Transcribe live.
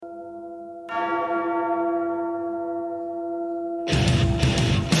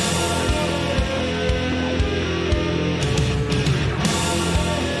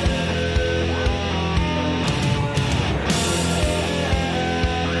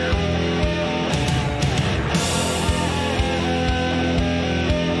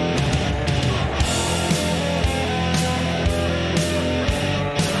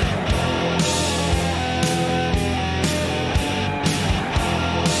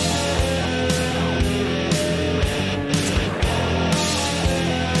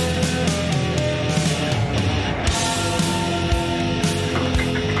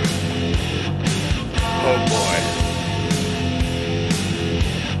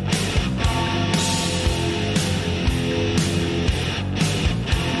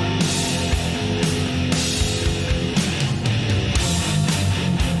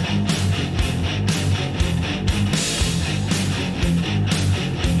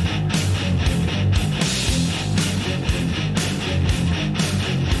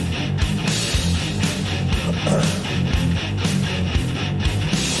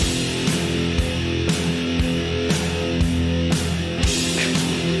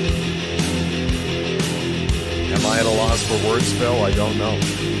I at a loss for words, Phil? I don't know.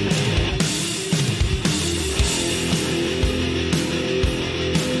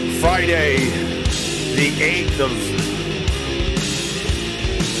 Friday, the 8th of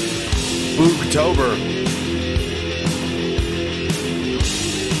October.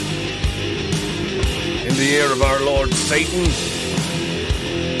 In the year of our Lord Satan.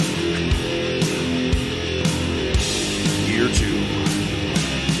 Year 2.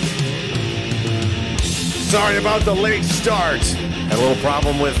 Sorry about the late start. Had a little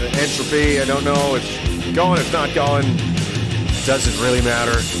problem with entropy. I don't know. It's going, it's not going. Doesn't really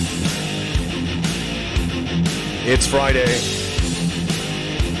matter. It's Friday.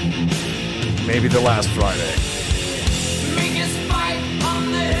 Maybe the last Friday. Make us fight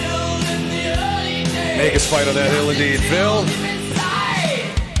on that hill indeed, Phil.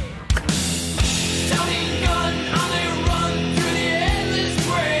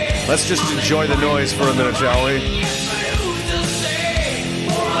 Let's just enjoy the noise for a minute, shall we?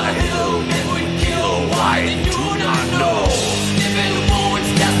 I do not know.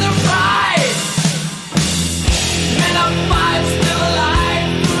 Men are five still alive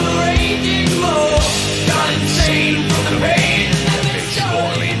through the raging glow. Gone insane from the pain that they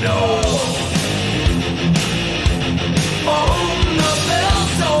surely know. For whom the bell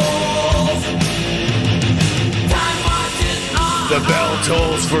tolls, time marches on. The bell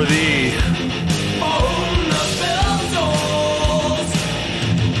tolls for thee. For whom the bell tolls.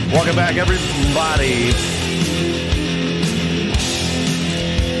 Welcome back, everybody.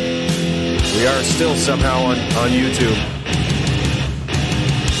 We are still somehow on YouTube.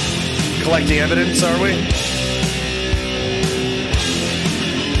 Collecting evidence, are we?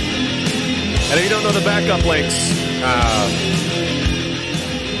 And if you don't know the backup links,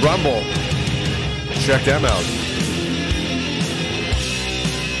 Rumble, check them out.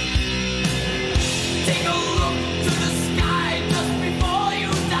 Take a look to the sky just before you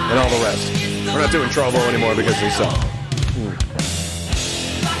die. And all the rest. We're not doing Trouble anymore because we suck.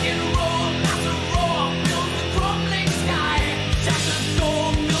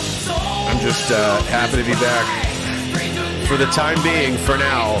 Just happy to be back for the time being. For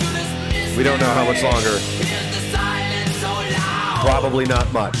now, we don't know how much longer. Probably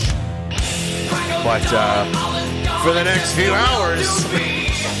not much, but for the next few hours,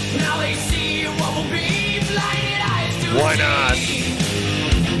 why not?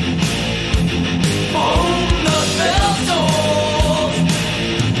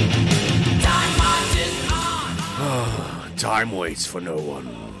 Time waits for no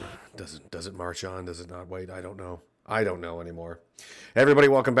one. Does it march on? Does it not wait? I don't know. I don't know anymore. Everybody,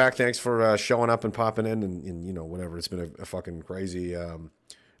 welcome back. Thanks for showing up and popping in and you know, whatever. It's been a fucking crazy,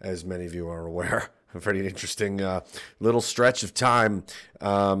 as many of you are aware, a pretty interesting little stretch of time.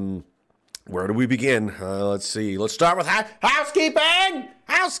 Where do we begin? Let's see. Let's start with housekeeping.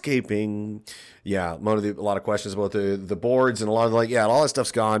 Housekeeping. Yeah, a lot of questions about the boards and a lot of all that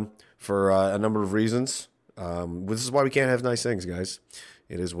stuff's gone for a number of reasons. This is why we can't have nice things, guys.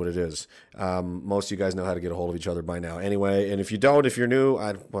 It is what it is. Most of you guys know how to get a hold of each other by now anyway. And if you don't, if you're new,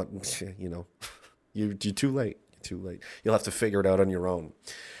 you're too late. You're too late. You'll have to figure it out on your own.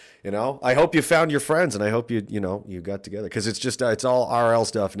 You know, I hope you found your friends and I hope you got together because it's just, it's all RL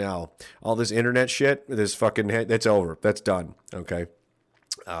stuff now. All this internet shit, that's over. That's done. Okay.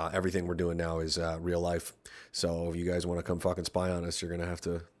 Everything we're doing now is real life. So if you guys want to come fucking spy on us, you're going to have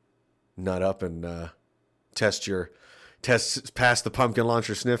to nut up and pass the pumpkin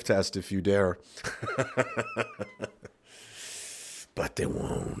launcher sniff test if you dare. But they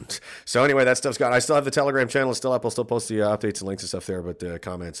won't. So anyway, that stuff's gone. I still have the Telegram channel. It's still up. I'll still post the updates and links and stuff there, but the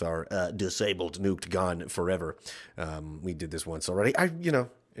comments are disabled, nuked, gone forever. We did this once already.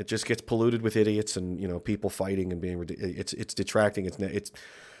 It just gets polluted with idiots and, people fighting and being ridiculous. It's detracting. It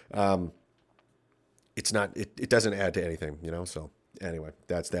doesn't add to anything, so anyway,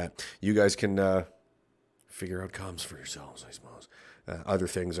 that's that. You guys can figure out comms for yourselves, I suppose. Other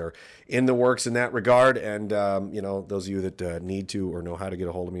things are in the works in that regard, and those of you that need to or know how to get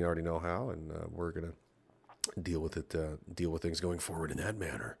a hold of me already know how, and we're gonna deal with things going forward in that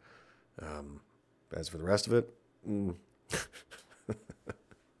manner. As for the rest of it,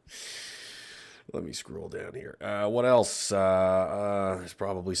 let me scroll down here. What else? There's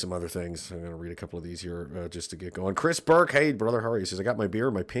probably some other things. I'm going to read a couple of these here just to get going. Chris Burke, hey, brother, how are you? He says, I got my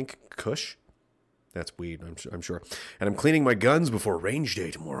beer, my pink Kush. That's weed, I'm sure. And I'm cleaning my guns before range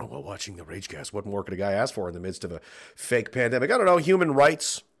day tomorrow while watching the Ragecast. What more could a guy ask for in the midst of a fake pandemic? I don't know. Human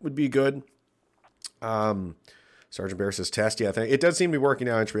rights would be good. Sergeant Bear says test. Yeah, I think it does seem to be working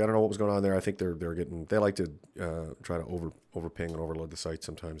now. Entry. I don't know what was going on there. I think they like to try to over ping and overload the site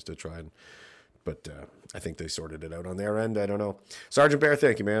sometimes to try and But I think they sorted it out on their end. I don't know. Sergeant Bear,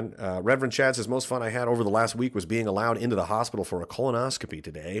 thank you, man. Reverend Chad says, most fun I had over the last week was being allowed into the hospital for a colonoscopy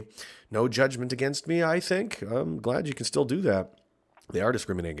today. No judgment against me, I think. I'm glad you can still do that. They are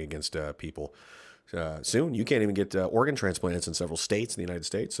discriminating against people. Soon, you can't even get organ transplants in several states in the United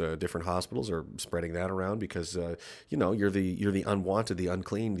States. Different hospitals are spreading that around because, you're the unwanted, the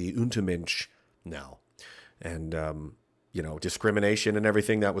unclean, the Untermensch now. And, discrimination and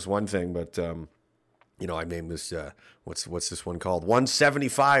everything, that was one thing. But, I named this, what's this one called?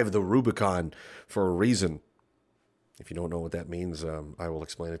 175, the Rubicon, for a reason. If you don't know what that means, I will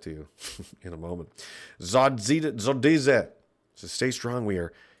explain it to you in a moment. Zodize. So stay strong. We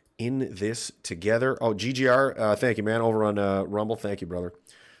are in this together. Oh, GGR, thank you, man. Over on Rumble, thank you, brother.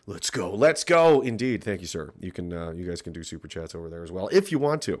 Let's go. Indeed, thank you, sir. You guys can do super chats over there as well if you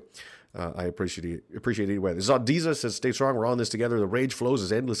want to. I appreciate it either way. Zodiza says, "Stay strong. We're on this together. The rage flows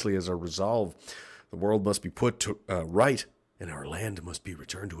as endlessly as our resolve. The world must be put to right, and our land must be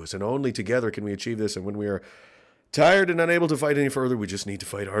returned to us. And only together can we achieve this. And when we are tired and unable to fight any further, we just need to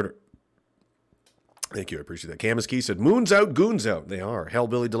fight harder." Thank you. I appreciate that. Camus Key said, "Moon's out, goons out." They are.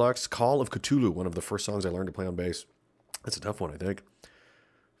 Hellbilly Deluxe, Call of Cthulhu, one of the first songs I learned to play on bass. That's a tough one, I think.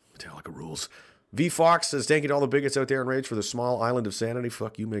 Metallica rules. V Fox says, "Thank you to all the bigots out there in Rage for the small island of sanity."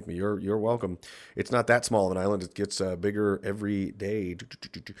 Fuck you, make me. You're welcome. It's not that small of an island. It gets bigger every day.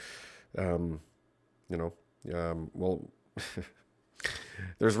 Well,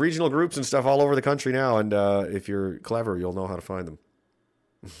 there's regional groups and stuff all over the country now, and if you're clever, you'll know how to find them.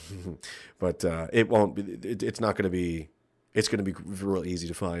 But it won't be. It's not going to be. It's going to be real easy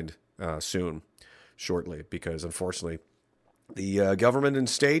to find shortly, because unfortunately, the government and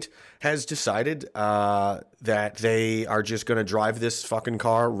state has decided that they are just going to drive this fucking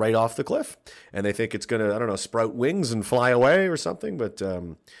car right off the cliff, and they think it's going to, I don't know, sprout wings and fly away or something. But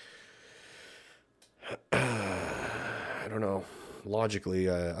I don't know. Logically,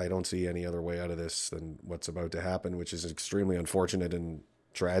 I don't see any other way out of this than what's about to happen, which is extremely unfortunate and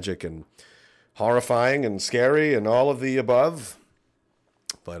tragic and horrifying and scary and all of the above.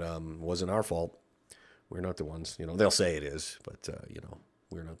 But wasn't our fault. We're not the ones, they'll say it is, but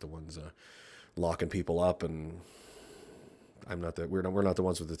we're not the ones locking people up, and we're not the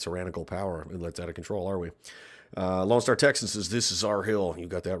ones with the tyrannical power. It lets out of control, are we? Lone Star Texan says, "This is our hill." You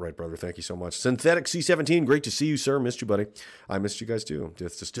got that right, brother. Thank you so much. Synthetic C17, great to see you, sir. Missed you, buddy. I missed you guys too.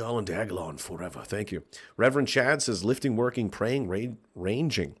 Death to Stalin, Dagalon forever. Thank you. Reverend Chad says, "Lifting, working, praying,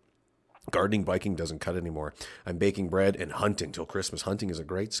 ranging. Gardening, biking doesn't cut anymore. I'm baking bread and hunting till Christmas. Hunting is a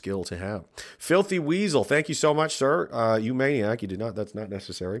great skill to have." Filthy Weasel, thank you so much, sir. You maniac. You did not. That's not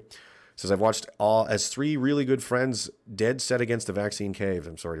necessary. Says, "I've watched as 3 really good friends dead set against the vaccine cave."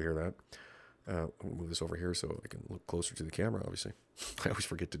 I'm sorry to hear that. I'll move this over here so I can look closer to the camera, obviously. I always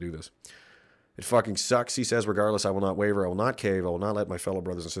forget to do this. "It fucking sucks," he says. "Regardless, I will not waver. I will not cave. I will not let my fellow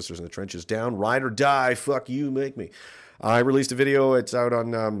brothers and sisters in the trenches down. Ride or die. Fuck you, make me." I released a video. It's out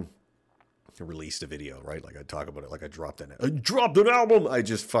on... released a video, right? Like I talk about it like I dropped an album. I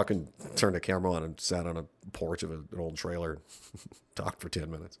just fucking turned the camera on and sat on a porch of an old trailer and talked for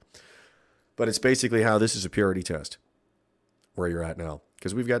 10 minutes. But it's basically how this is a purity test where you're at now.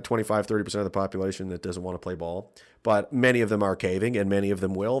 Because we've got 25-30% of the population that doesn't want to play ball. But many of them are caving, and many of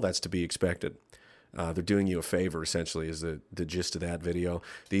them will. That's to be expected. They're doing you a favor, essentially, is the gist of that video.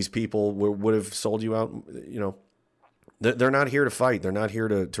 These people would have sold you out, They're not here to fight. They're not here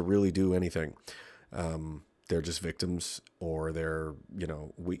to really do anything. They're just victims, or they're,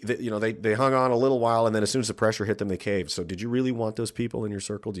 they hung on a little while, and then as soon as the pressure hit them, they caved. So did you really want those people in your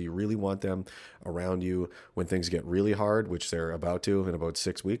circle? Do you really want them around you when things get really hard, which they're about to in about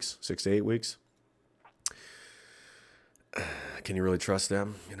 6 to 8 weeks? Can you really trust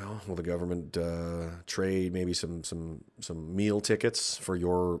them? Will the government trade maybe some meal tickets for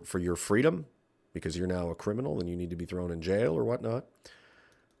your freedom? Because you're now a criminal and you need to be thrown in jail or whatnot.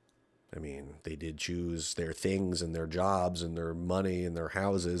 I mean, they did choose their things and their jobs and their money and their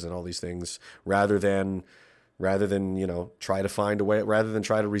houses and all these things rather than try to find a way, rather than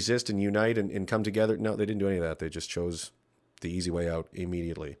try to resist and unite and come together. No, they didn't do any of that. They just chose the easy way out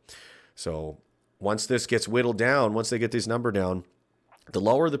immediately. So once this gets whittled down, once they get this number down, the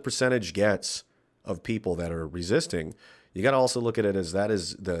lower the percentage gets of people that are resisting, you got to also look at it as that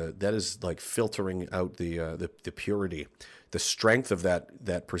is like filtering out the purity, the strength of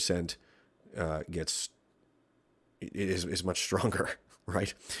that percent is much stronger,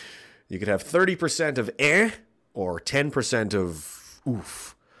 right? You could have 30% of or 10% of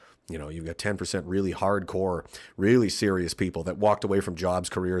oof. You've got 10% really hardcore, really serious people that walked away from jobs,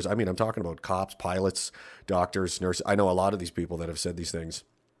 careers. I mean, I'm talking about cops, pilots, doctors, nurses. I know a lot of these people that have said these things.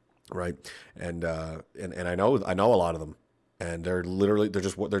 right? And I know a lot of them, and they're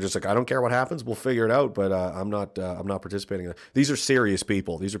just like, I don't care what happens, we'll figure it out, but I'm not participating in it. These are serious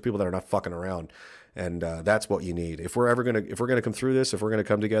people. These are people that are not fucking around, and that's what you need if we're gonna come through this. If we're gonna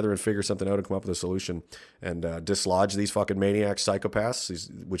come together and figure something out and come up with a solution and dislodge these fucking maniacs, psychopaths,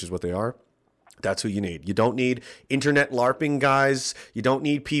 which is what they are. That's who you need. You don't need internet LARPing guys. You don't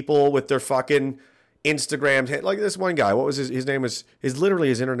need people with their fucking Instagram. Like this one guy, what was his name? His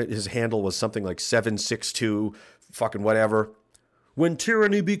handle was something like 762 fucking whatever. When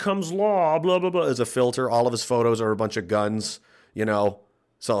tyranny becomes law, blah, blah, blah. As a filter, all of his photos are a bunch of guns, you know.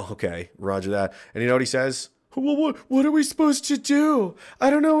 So, okay, roger that. And you know what he says? Well, what are we supposed to do?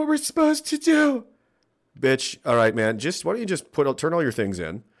 I don't know what we're supposed to do. Bitch, all right, man. Why don't you just turn all your things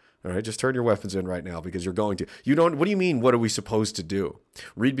in? All right, just turn your weapons in right now because you're going to. You don't. What do you mean? What are we supposed to do?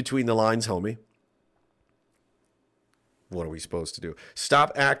 Read between the lines, homie. What are we supposed to do?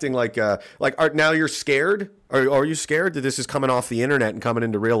 Stop acting like now you're scared. Are you scared that this is coming off the internet and coming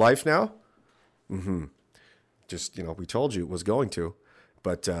into real life now? Just we told you it was going to,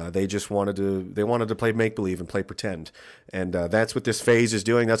 but they just wanted to play make believe and play pretend, and that's what this phase is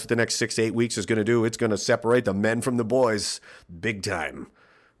doing. That's what the next 6 to 8 weeks is going to do. It's going to separate the men from the boys, big time.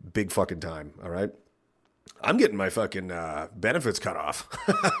 Big fucking time, all right? I'm getting my fucking benefits cut off.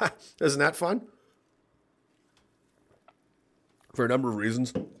 Isn't that fun? For a number of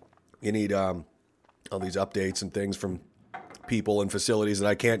reasons. You need all these updates and things from people and facilities that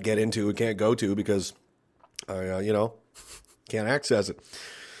I can't get into and can't go to because I, can't access it.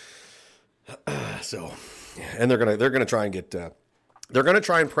 So, and they're gonna try and get... They're going to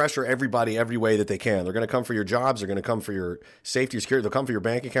try and pressure everybody every way that they can. They're going to come for your jobs. They're going to come for your safety, security. They'll come for your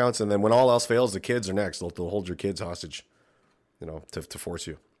bank accounts. And then when all else fails, the kids are next. They'll hold your kids hostage, to force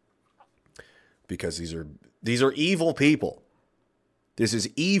you. Because these are evil people. This is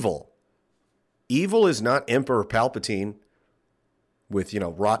evil. Evil is not Emperor Palpatine with,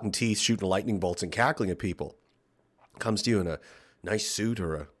 rotten teeth shooting lightning bolts and cackling at people. Comes to you in a nice suit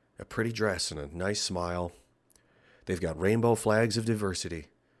or a pretty dress and a nice smile. They've got rainbow flags of diversity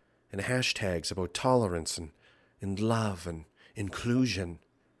and hashtags about tolerance and love and inclusion.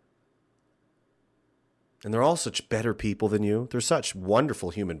 And they're all such better people than you. They're such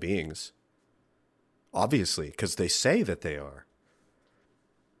wonderful human beings. Obviously, because they say that they are.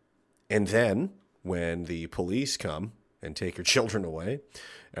 And then, when the police come and take your children away,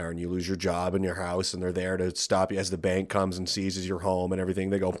 and you lose your job and your house, and they're there to stop you as the bank comes and seizes your home and everything,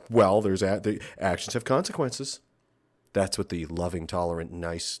 they go, well, the actions have consequences. That's what the loving, tolerant,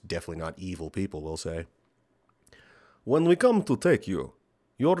 nice, definitely not evil people will say. When we come to take you,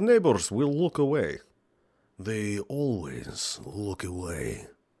 your neighbors will look away. They always look away.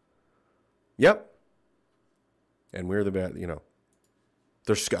 Yep. And we're the bad,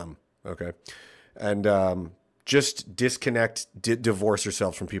 they're scum, okay? And just disconnect, divorce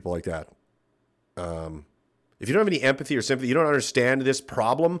yourself from people like that. If you don't have any empathy or sympathy, you don't understand this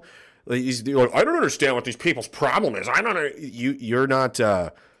problem. You're like, I don't understand what these people's problem is. I don't know. You're not,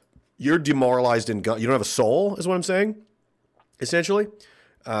 you're demoralized and you don't have a soul, is what I'm saying, essentially.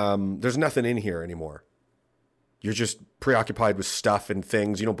 There's nothing in here anymore. You're just preoccupied with stuff and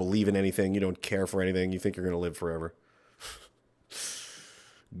things. You don't believe in anything. You don't care for anything. You think you're going to live forever.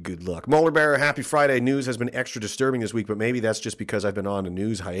 Good luck. Molar Bear, happy Friday. News has been extra disturbing this week, but maybe that's just because I've been on a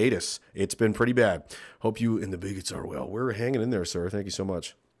news hiatus. It's been pretty bad. Hope you and the bigots are well. We're hanging in there, sir. Thank you so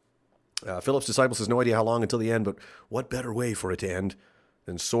much. Philip's Disciple says, no idea how long until the end, but what better way for it to end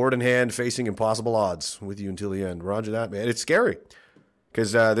than sword in hand facing impossible odds with you until the end. Roger that, man. It's scary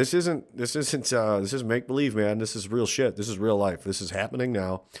because this isn't make-believe, man. This is real shit. This is real life. This is happening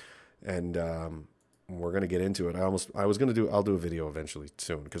now, and we're going to get into it. I'll do a video eventually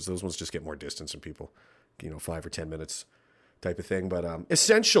soon because those ones just get more distance from people, 5 or 10 minutes type of thing. But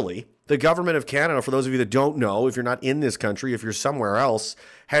essentially, the government of Canada, for those of you that don't know, if you're not in this country, if you're somewhere else,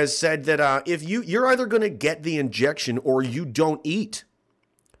 has said that if you're either going to get the injection or you don't eat.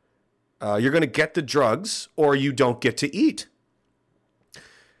 You're going to get the drugs or you don't get to eat.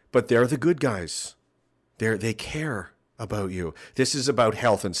 But they're the good guys. They care about you. This is about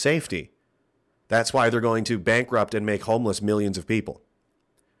health and safety. That's why they're going to bankrupt and make homeless millions of people.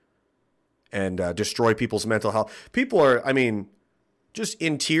 And destroy people's mental health. People are, just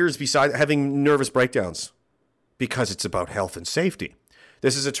in tears beside having nervous breakdowns because it's about health and safety.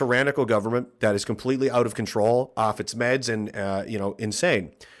 This is a tyrannical government that is completely out of control, off its meds and,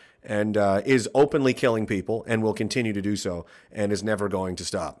 insane. And is openly killing people and will continue to do so and is never going to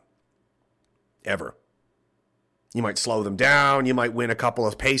stop. Ever. You might slow them down. You might win a couple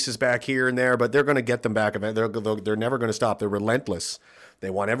of paces back here and there, but they're going to get them back. They're never going to stop. They're relentless. They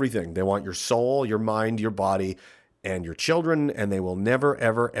want everything. They want your soul, your mind, your body, and your children, and they will never,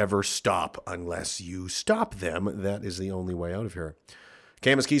 ever, ever stop unless you stop them. That is the only way out of here.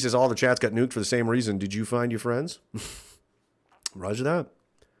 Camus Key says all the chats got nuked for the same reason. Did you find your friends? Roger that.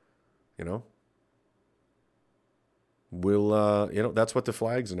 You know? We'll, that's what the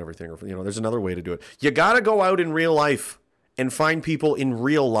flags and everything are. There's another way to do it. You got to go out in real life and find people in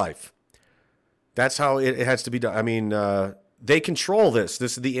real life. That's how it has to be done. I mean, they control this.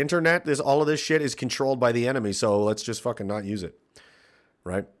 The internet, all of this shit is controlled by the enemy. So let's just fucking not use it.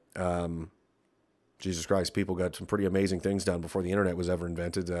 Right? Jesus Christ, people got some pretty amazing things done before the internet was ever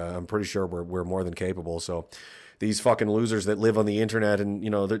invented. I'm pretty sure we're more than capable. So these fucking losers that live on the internet and,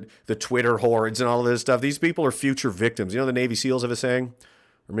 the Twitter hordes and all of this stuff, these people are future victims. The Navy SEALs have a saying,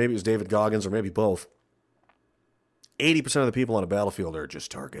 or maybe it was David Goggins, or maybe both. 80% of the people on a battlefield are just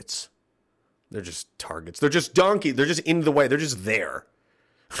targets. They're just targets. They're just donkey. They're just in the way. They're just there.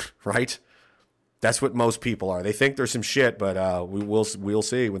 Right? That's what most people are. They think there's some shit, but we'll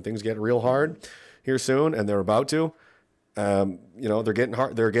see when things get real hard here soon, and they're about to. They're getting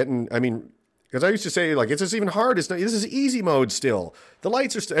hard. Because I used to say, like, it's just even hard. This is easy mode still. The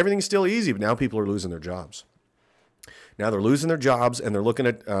lights are everything's still easy, but now people are losing their jobs. Now they're losing their jobs, and they're looking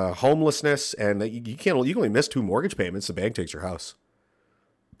at homelessness, and you can only miss 2 mortgage payments. The bank takes your house.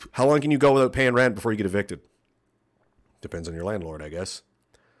 How long can you go without paying rent before you get evicted? Depends on your landlord, I guess.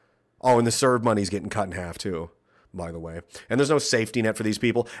 Oh, and the CERB money's getting cut in half too, by the way. And there's no safety net for these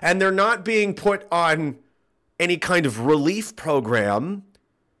people, and they're not being put on any kind of relief program.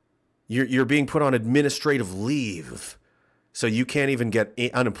 You're being put on administrative leave, so you can't even get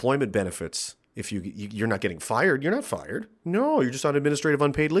unemployment benefits. If you're not getting fired, you're not fired. No, you're just on administrative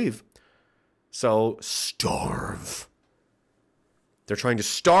unpaid leave. So starve. They're trying to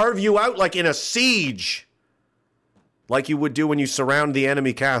starve you out like in a siege, like you would do when you surround the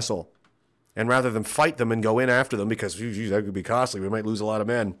enemy castle. And rather than fight them and go in after them, because geez, that could be costly, we might lose a lot of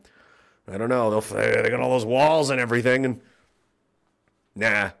men. I don't know. They got all those walls and everything, and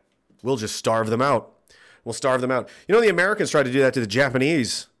nah. We'll just starve them out. We'll starve them out. The Americans tried to do that to the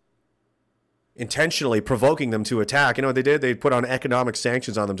Japanese, intentionally provoking them to attack. You know what they did? They put on economic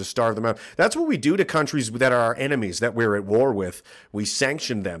sanctions on them to starve them out. That's what we do to countries that are our enemies, that we're at war with. We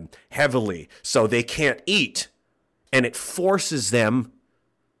sanction them heavily so they can't eat, and it forces them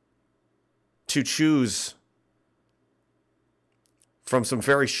to choose from some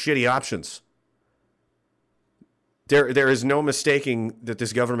very shitty options. There is no mistaking that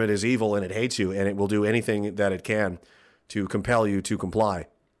this government is evil and it hates you, and it will do anything that it can to compel you to comply.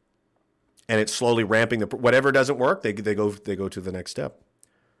 And it's slowly ramping whatever doesn't work, they go to the next step.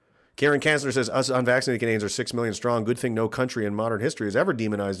 Karen Kanzler says, us unvaccinated Canadians are 6 million strong. Good thing no country in modern history has ever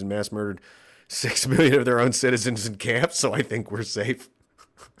demonized and mass murdered 6 million of their own citizens in camps, so I think we're safe.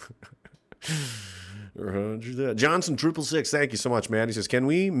 Johnson 666, thank you so much, man. He says, can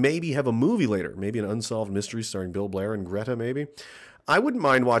we maybe have a movie later? Maybe an Unsolved Mystery starring Bill Blair and Greta, maybe? I wouldn't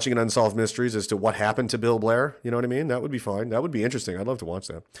mind watching an Unsolved Mysteries as to what happened to Bill Blair. You know what I mean? That would be fine. That would be interesting. I'd love to watch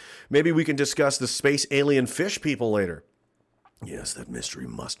that. Maybe we can discuss the space alien fish people later. Yes, that mystery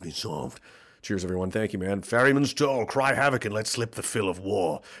must be solved. Cheers, everyone. Thank you, man. Ferryman's toll, cry havoc, and let slip the fill of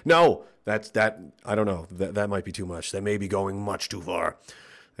war. No, I don't know. That might be too much. That may be going much too far.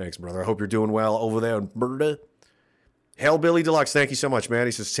 Thanks, brother. I hope you're doing well over there in Berta. Hellbilly Deluxe, thank you so much, man.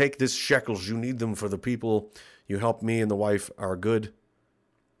 He says, take this shekels. You need them for the people. You help me and the wife are good.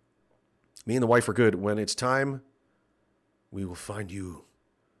 Me and the wife are good. When it's time, we will find you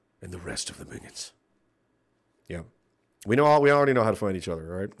and the rest of the minions. Yeah. We already know how to find each other,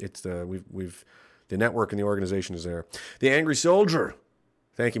 right? It's the network and the organization is there. The Angry Soldier.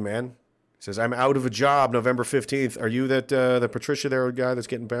 Thank you, man. Says, I'm out of a job November 15th. Are you the Patricia there guy that's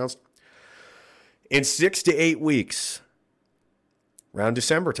getting bounced? In 6 to 8 weeks, around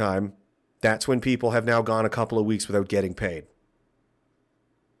December time, that's when people have now gone a couple of weeks without getting paid.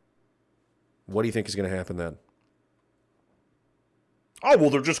 What do you think is going to happen then? Oh, well,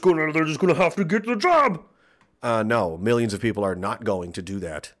 they're just going to have to get the job. No, millions of people are not going to do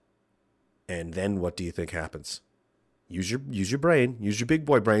that. And then what do you think happens? Use your brain. Use your big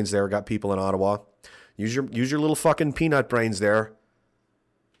boy brains there. Got people in Ottawa. Use your little fucking peanut brains there.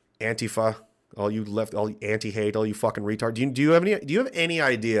 Antifa, all anti-hate, all you fucking retard. Do you have any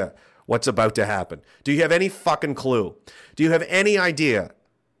idea what's about to happen? Do you have any fucking clue? Do you have any idea?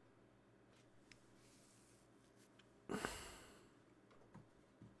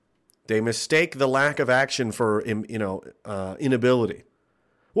 They mistake the lack of action for inability.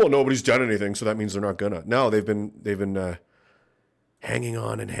 Well, nobody's done anything, so that means they're not gonna. No, they've been hanging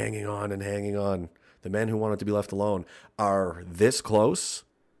on and hanging on and hanging on. The men who wanted to be left alone are this close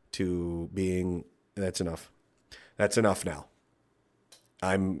to being. That's enough. That's enough now.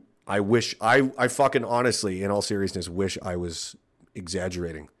 I fucking honestly, in all seriousness, wish I was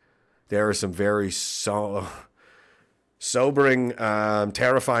exaggerating. There are some very sobering,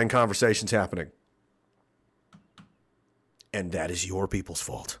 terrifying conversations happening. And that is your people's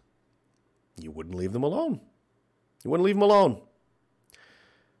fault. You wouldn't leave them alone. You wouldn't leave them alone.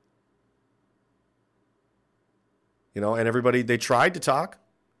 You know, and everybody, they tried to talk.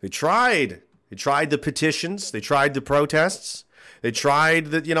 They tried. They tried the petitions. They tried the protests. They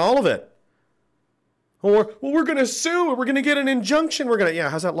tried all of it. Or, well, we're going to sue. We're going to get an injunction.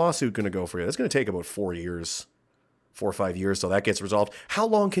 How's that lawsuit going to go for you? That's going to take about 4 or 5 years till that gets resolved. How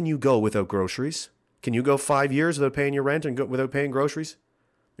long can you go without groceries? Can you go 5 years without paying your rent and without paying groceries?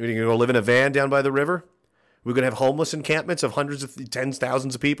 Are you going to go live in a van down by the river? We're going to have homeless encampments of hundreds of tens,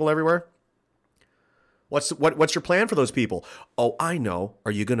 thousands of people everywhere? What's your plan for those people? Oh, I know.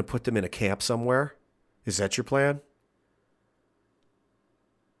 Are you going to put them in a camp somewhere? Is that your plan?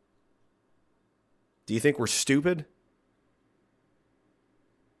 Do you think we're stupid?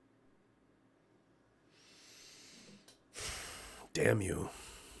 Damn you.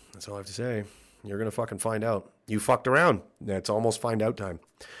 That's all I have to say. You're going to fucking find out. You fucked around. It's almost find out time.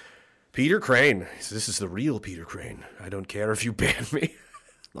 Peter Crane. This is the real Peter Crane. I don't care if you ban me.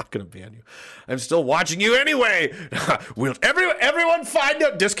 I'm not going to ban you. I'm still watching you anyway. Will everyone find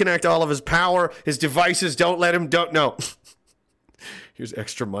out? Disconnect all of his power, his devices. Don't let him. Don't know. Here's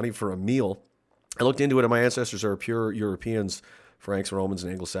extra money for a meal. I looked into it, and my ancestors are pure Europeans, Franks, Romans,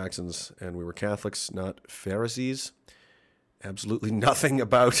 and Anglo-Saxons, and we were Catholics, not Pharisees. Absolutely nothing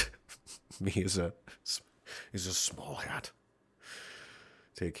about me is a small hat.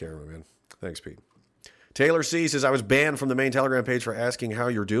 Take care, my man. Thanks, Pete. Taylor C says, I was banned from the main Telegram page for asking how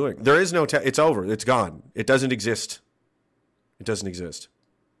you're doing. There is no, it's over. It's gone. It doesn't exist. It doesn't exist.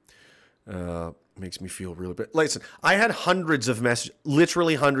 Makes me feel really bad. Listen, I had hundreds of messages,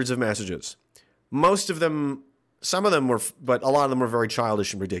 literally hundreds of messages. Most of them, some of them were, but a lot of them were very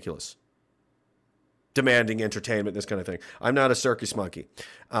childish and ridiculous. Demanding entertainment, this kind of thing. I'm not a circus monkey.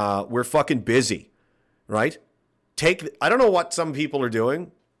 We're fucking busy, right? I don't know what some people are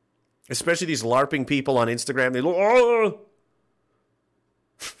doing, especially these LARPing people on Instagram. They look,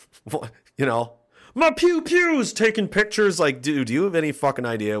 my pew-pew's taking pictures. Like, dude, do you have any fucking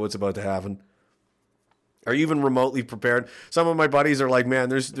idea what's about to happen? Are you even remotely prepared? Some of my buddies are like, man,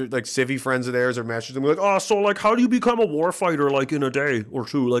 there's like civvy friends of theirs are messaging me like, so like, how do you become a warfighter like in a day or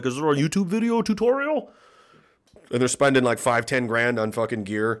two? Like, is there a YouTube video tutorial? And they're spending like 5-10 grand on fucking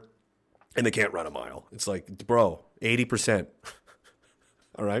gear and they can't run a mile. It's like, bro, 80%.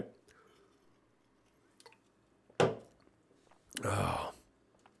 All right. Oh,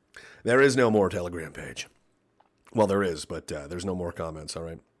 there is no more Telegram page. Well, there is, but there's no more comments. All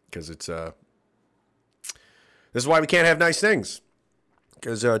right. Because it's, this is why we can't have nice things.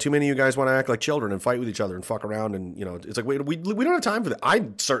 Because too many of you guys want to act like children and fight with each other and fuck around. And, it's like, we don't have time for that. I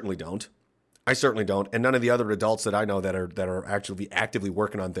certainly don't. And none of the other adults that I know that are actually actively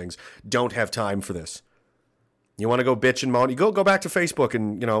working on things don't have time for this. You want to go bitch and moan? You go back to Facebook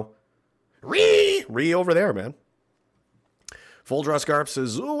and, re over there, man. Full Draw Scarp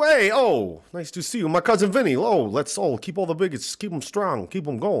says, nice to see you. My cousin Vinny. Let's all keep all the bigots. Keep them strong. Keep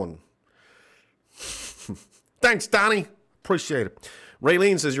them going. Thanks, Donnie. Appreciate it.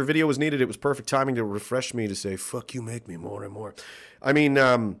 Raylene says, your video was needed. It was perfect timing to refresh me to say, fuck you, make me more and more. I mean,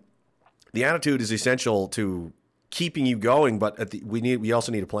 the attitude is essential to keeping you going, but we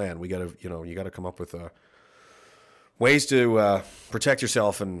also need a plan. We got to, you got to come up with ways to protect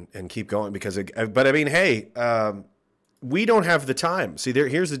yourself and keep going because, but I mean, hey, we don't have the time. See,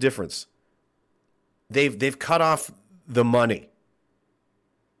 here's the difference. They've cut off the money,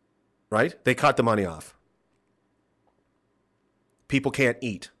 right? They cut the money off. People can't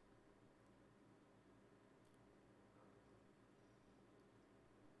eat.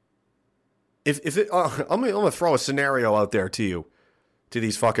 I'm gonna throw a scenario out there to you, to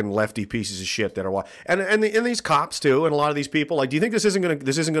these fucking lefty pieces of shit that are and these cops too, and a lot of these people. Like, do you think this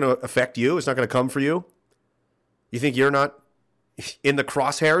isn't gonna affect you? It's not gonna come for you. You think you're not in the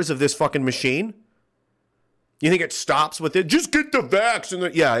crosshairs of this fucking machine? You think it stops with it? Just get the vax,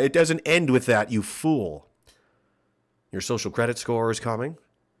 and yeah, it doesn't end with that. You fool. Your social credit score is coming.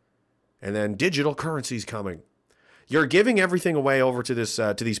 And then digital currency is coming. You're giving everything away over to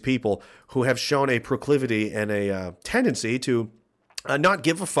these people who have shown a proclivity and a tendency to not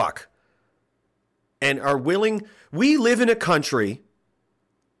give a fuck. And are willing. We live in a country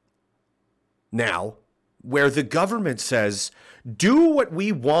now where the government says, do what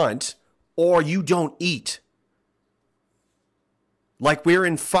we want or you don't eat. Like we're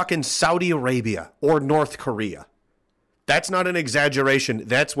in fucking Saudi Arabia or North Korea. That's not an exaggeration.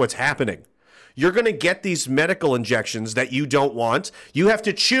 That's what's happening. You're going to get these medical injections that you don't want. You have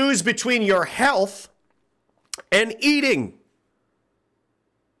to choose between your health and eating.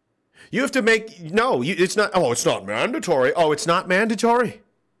 You have to make, it's not mandatory. Oh, it's not mandatory.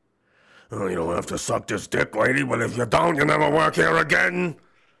 Oh, you don't have to suck this dick, lady, but if you don't, you'll never work here again.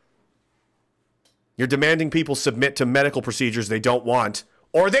 You're demanding people submit to medical procedures they don't want,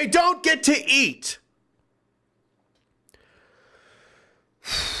 or they don't get to eat.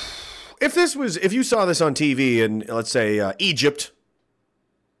 If you saw this on TV in, let's say, Egypt,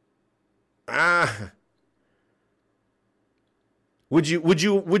 would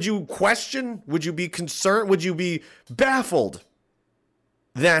you question? Would you be concerned? Would you be baffled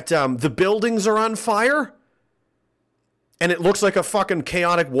that the buildings are on fire and it looks like a fucking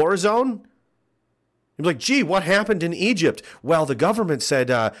chaotic war zone? You'd be like, gee, what happened in Egypt? Well, the government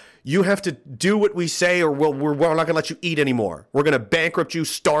said, you have to do what we say or we're not going to let you eat anymore. We're going to bankrupt you,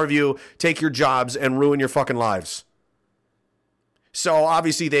 starve you, take your jobs, and ruin your fucking lives. So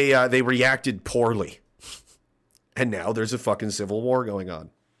obviously they reacted poorly. And now there's a fucking civil war going on.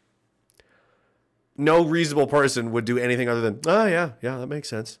 No reasonable person would do anything other than, oh, yeah, that makes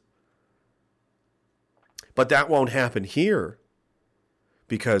sense. But that won't happen here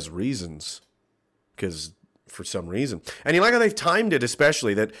because for some reason. And you like how they've timed it,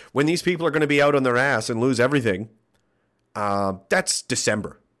 especially that when these people are going to be out on their ass and lose everything, that's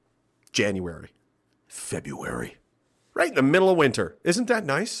December, January, February, right in the middle of winter. Isn't that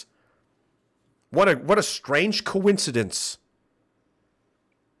nice? What a strange coincidence.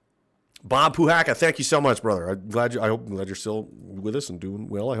 Bob Puhaka, thank you so much, brother. I'm glad you're still with us and doing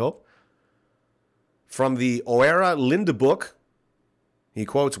well, I hope. From the Oera Linda book, he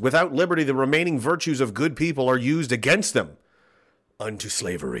quotes, without liberty, the remaining virtues of good people are used against them unto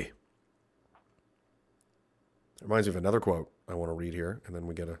slavery. It reminds me of another quote I want to read here, and then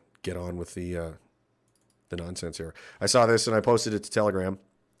we got to get on with the nonsense here. I saw this and I posted it to Telegram.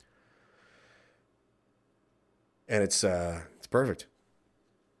 And it's perfect.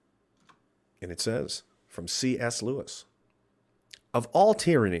 And it says, from C.S. Lewis, of all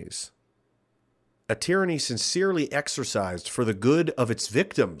tyrannies, a tyranny sincerely exercised for the good of its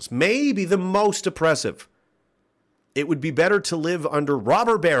victims may be the most oppressive. It would be better to live under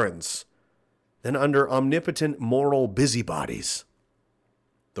robber barons than under omnipotent moral busybodies.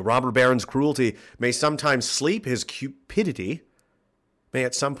 The robber baron's cruelty may sometimes sleep, his cupidity may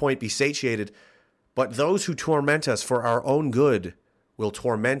at some point be satiated, but those who torment us for our own good will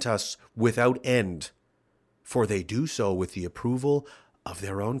torment us without end, for they do so with the approval of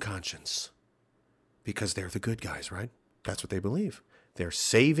their own conscience. Because they're the good guys, right? That's what they believe. They're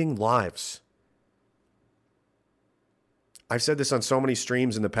saving lives. I've said this on so many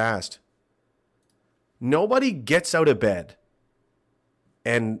streams in the past. Nobody gets out of bed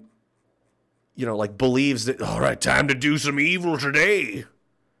and, believes that, all right, time to do some evil today.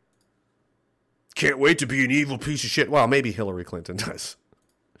 Can't wait to be an evil piece of shit. Well, maybe Hillary Clinton does.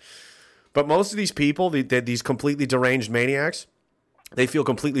 But most of these people, these completely deranged maniacs, they feel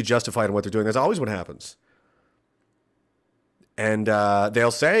completely justified in what they're doing. That's always what happens. And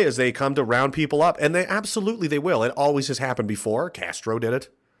they'll say as they come to round people up, and they will. It always has happened before. Castro did it.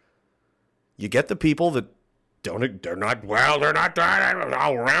 You get the people that they're not,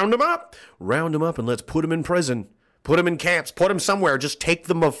 I'll round them up. Round them up and let's put them in prison. Put them in camps. Put them somewhere. Just take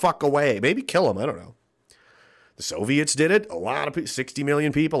them the fuck away. Maybe kill them. I don't know. The Soviets did it. A lot of people, 60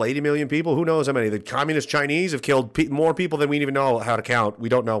 million people, 80 million people. Who knows how many? The communist Chinese have killed more people than we even know how to count. We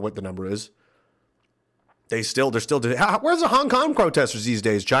don't know what the number is. They're still. Where's the Hong Kong protesters these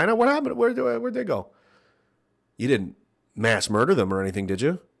days? China? What happened? Where'd they go? You didn't mass murder them or anything, did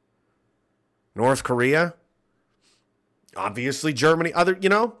you? North Korea? Obviously Germany.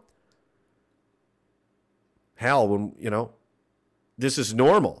 Hell, when, this is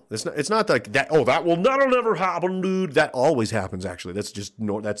normal. It's not like that. Oh, that'll never happen, dude. That always happens, actually. That's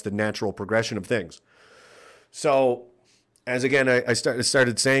the natural progression of things. So, as again, I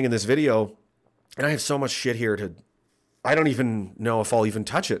started saying in this video, and I have so much shit here I don't even know if I'll even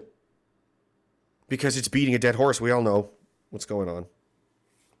touch it. Because it's beating a dead horse. We all know what's going on.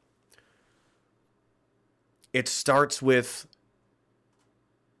 It starts with,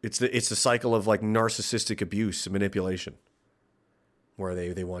 it's the cycle of like narcissistic abuse and manipulation, where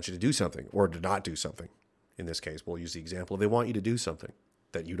they want you to do something or to not do something. In this case, we'll use the example. They want you to do something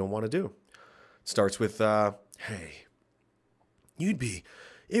that you don't want to do. It starts with, hey,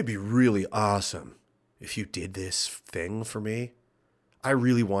 it'd be really awesome if you did this thing for me. I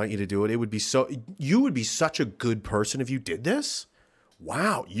really want you to do it. You would be such a good person if you did this.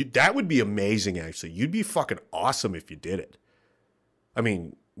 Wow, that would be amazing, actually. You'd be fucking awesome if you did it. I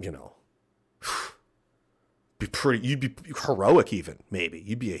mean, you know, you'd be heroic even, maybe.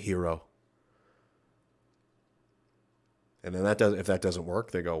 You'd be a hero. And then if that doesn't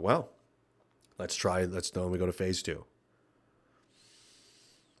work, they go, well, then we go to phase 2.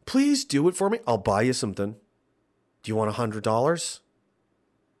 Please do it for me. I'll buy you something. Do you want $100?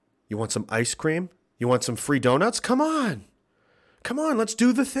 You want some ice cream? You want some free donuts? Come on, let's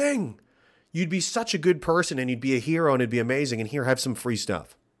do the thing. You'd be such a good person and you'd be a hero and it'd be amazing. And here, have some free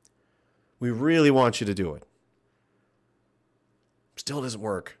stuff. We really want you to do it. Still doesn't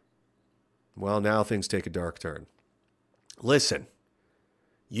work. Well, now things take a dark turn. Listen,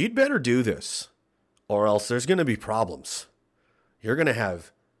 you'd better do this or else there's going to be problems. You're going to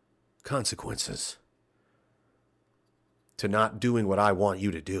have consequences to not doing what I want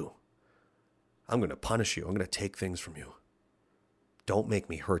you to do. I'm going to punish you. I'm going to take things from you. Don't make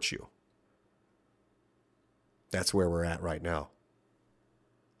me hurt you. That's where we're at right now.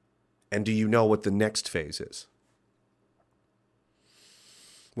 And do you know what the next phase is?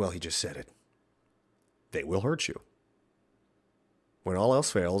 Well, he just said it. They will hurt you. When all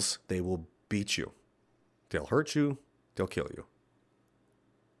else fails, they will beat you. They'll hurt you. They'll kill you.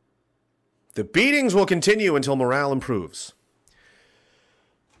 The beatings will continue until morale improves.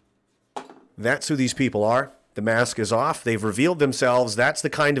 That's who these people are. The mask is off. They've revealed themselves. That's the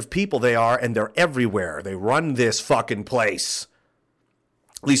kind of people they are, and they're everywhere. They run this fucking place.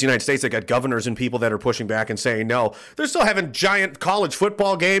 At least in the United States, they got governors and people that are pushing back and saying no. They're still having giant college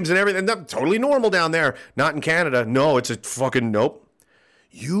football games and everything. That's totally normal down there. Not in Canada. No, it's a fucking nope.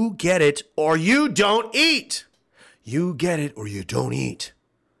 You get it or you don't eat. You get it or you don't eat.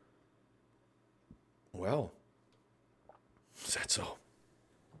 Well, is that so?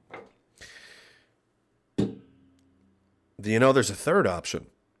 Do you know there's a third option?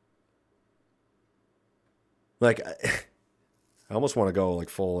 Like, I almost want to go like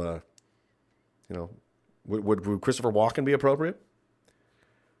full, would Christopher Walken be appropriate?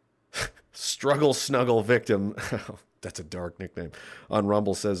 Struggle Snuggle Victim. That's a dark nickname. On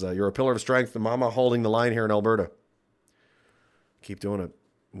Rumble says, you're a pillar of strength. The mama holding the line here in Alberta. Keep doing it.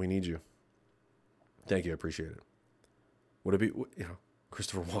 We need you. Thank you. I appreciate it. Would it be,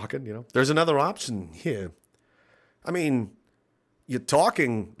 Christopher Walken, There's another option here. I mean, you're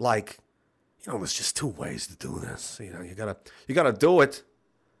talking like, there's just two ways to do this. You gotta do it,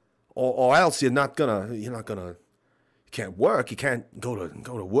 or else you can't work. You can't go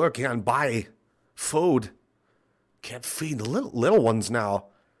to work. You can't buy food. Can't feed the little ones now.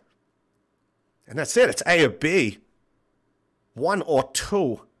 And that's it. It's A or B. One or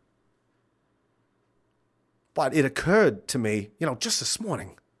two. But it occurred to me, just this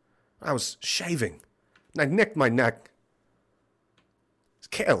morning, I was shaving. And I nicked my neck. It's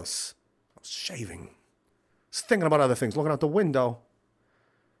careless. I was shaving. I was thinking about other things, looking out the window.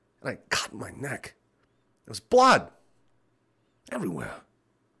 And I cut my neck. There was blood everywhere.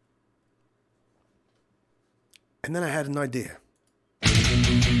 And then I had an idea.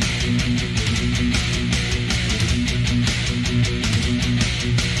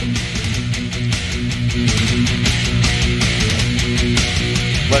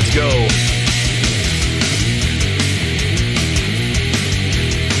 Let's go.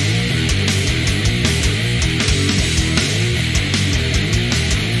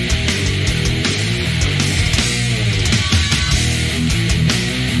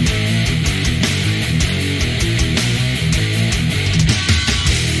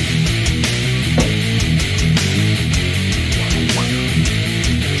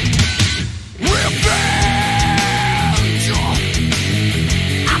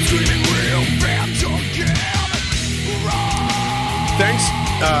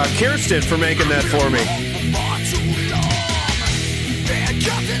 Kirsten for making that for me.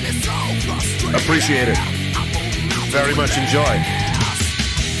 Appreciate it. Very much enjoy.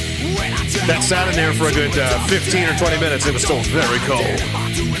 That sat in there for a good 15 or 20 minutes. It was still very cold.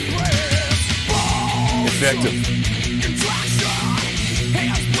 Effective.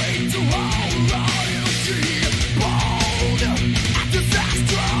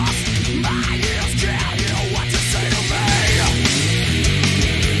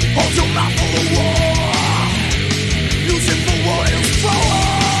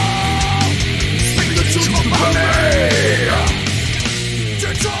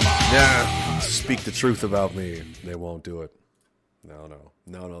 Yeah, speak the truth about me. They won't do it.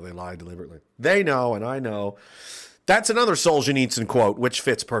 No, they lie deliberately. They know, and I know. That's another Solzhenitsyn quote, which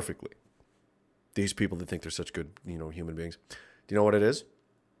fits perfectly. These people that think they're such good, human beings. Do you know what it is?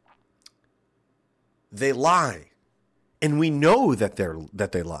 They lie. And we know that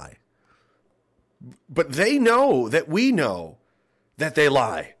they lie. But they know that we know that they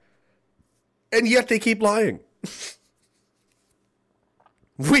lie. And yet they keep lying.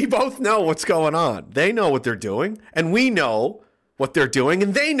 We both know what's going on. They know what they're doing, and we know what they're doing,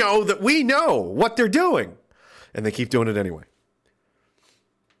 and they know that we know what they're doing. And they keep doing it anyway.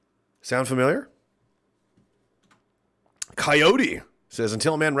 Sound familiar? Coyote says,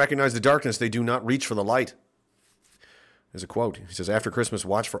 until men recognize the darkness, they do not reach for the light. There's a quote. He says, after Christmas,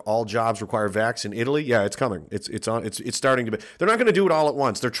 watch for all jobs require vax in Italy. Yeah, it's coming. It's starting to be. They're not going to do it all at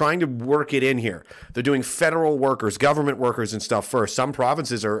once. They're trying to work it in here. They're doing federal workers, government workers and stuff first. Some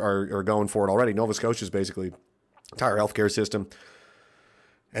provinces are going for it already. Nova Scotia is basically entire healthcare system.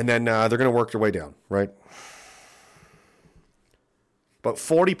 And then they're going to work their way down, right? But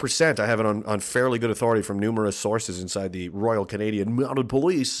 40%, I have it on fairly good authority from numerous sources inside the Royal Canadian Mounted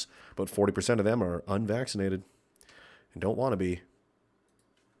Police, but 40% of them are unvaccinated and don't want to be.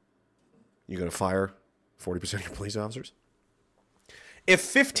 You going to fire 40% of your police officers? If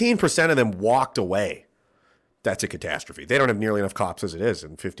 15% of them walked away, that's a catastrophe. They don't have nearly enough cops as it is,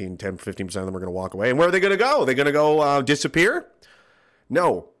 and 15% of them are going to walk away. And where are they going to go? Are they going to go disappear?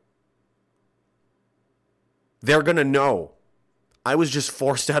 No. They're going to know. I was just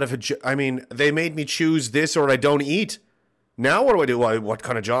forced out of they made me choose this or I don't eat. Now what do I do? What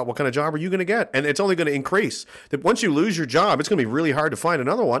kind of job are you going to get? And it's only going to increase. That once you lose your job, it's going to be really hard to find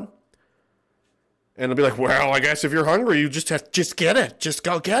another one. And it'll be like, well, I guess if you're hungry, you just get it. Just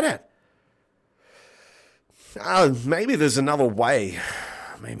go get it. Maybe there's another way.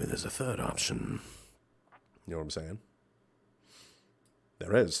 Maybe there's a third option. You know what I'm saying?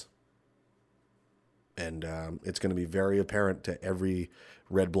 There is. And it's going to be very apparent to every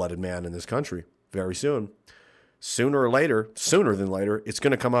red-blooded man in this country very soon. Sooner than later, it's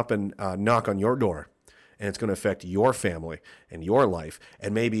going to come up and knock on your door. And it's going to affect your family and your life.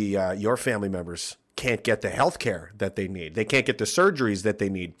 And maybe your family members can't get the health care that they need. They can't get the surgeries that they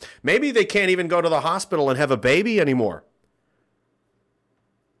need. Maybe they can't even go to the hospital and have a baby anymore.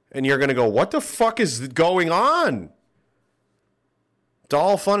 And you're going to go, what the fuck is going on? It's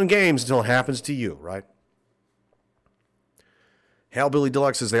all fun and games until it happens to you, right? Hellbilly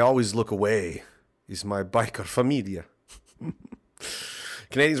Deluxe says they always look away. He's my biker familia.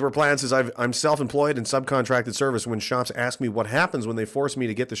 Canadians Wear Plans says I'm self-employed and subcontracted service. When shops ask me what happens when they force me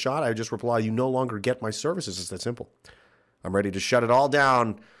to get the shot, I just reply, you no longer get my services. It's that simple. I'm ready to shut it all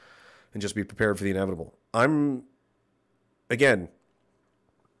down and just be prepared for the inevitable. Again,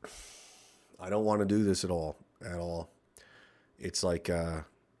 I don't want to do this at all. It's like,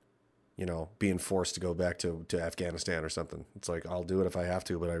 being forced to go back to Afghanistan or something. It's like, I'll do it if I have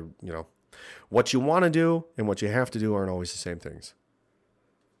to, but what you want to do and what you have to do aren't always the same things.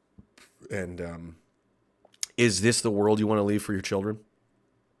 And is this the world you want to leave for your children?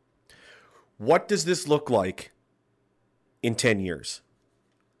 What does this look like in 10 years?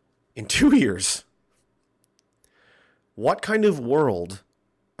 In 2 years? What kind of world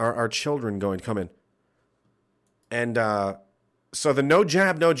are our children going to come in? And so the no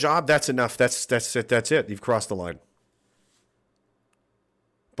jab, no job, that's enough. That's it. That's it. You've crossed the line.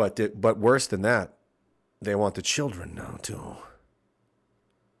 But worse than that, they want the children now too.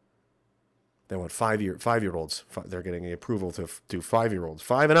 They want 5-year-olds. They're getting the approval to 5-year-olds,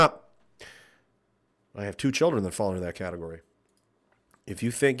 5 and up. I have 2 children that fall into that category. If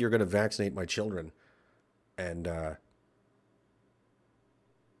you think you're going to vaccinate my children and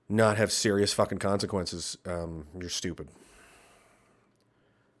not have serious fucking consequences, you're stupid.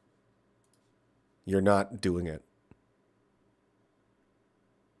 You're not doing it.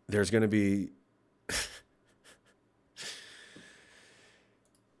 There's going to be...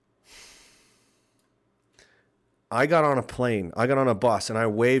 I got on a plane. I got on a bus and I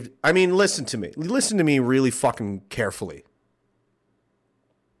waved. I mean, listen to me. Listen to me really fucking carefully.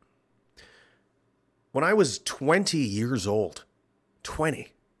 When I was 20 years old,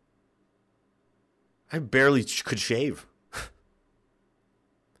 20, I barely could shave.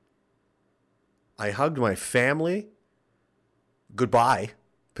 I hugged my family goodbye,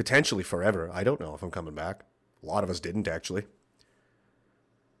 potentially forever. I don't know if I'm coming back. A lot of us didn't, actually.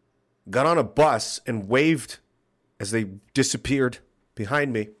 Got on a bus and waved as they disappeared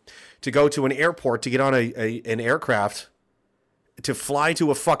behind me to go to an airport to get on an aircraft to fly to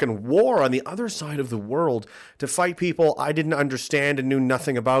a fucking war on the other side of the world to fight people I didn't understand and knew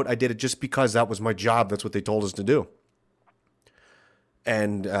nothing about. I did it just because that was my job. That's what they told us to do.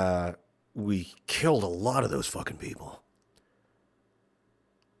 And we killed a lot of those fucking people.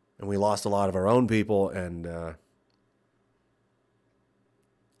 And we lost a lot of our own people, and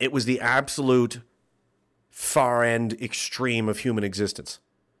it was the absolute far end extreme of human existence.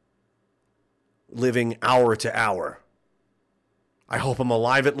 Living hour to hour. I hope I'm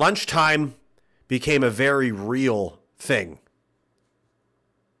alive at lunchtime became a very real thing.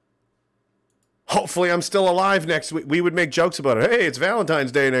 Hopefully I'm still alive next week. We would make jokes about it. Hey, it's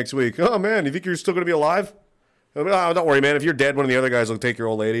Valentine's Day next week. Oh, man, you think you're still going to be alive? Oh, don't worry, man. If you're dead, one of the other guys will take your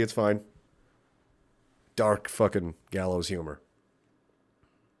old lady. It's fine. Dark fucking gallows humor.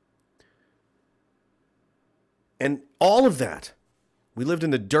 And all of that, we lived in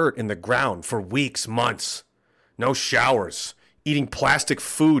the dirt, in the ground for weeks, months. No showers. Eating plastic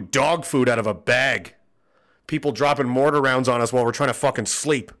food, dog food out of a bag. People dropping mortar rounds on us while we're trying to fucking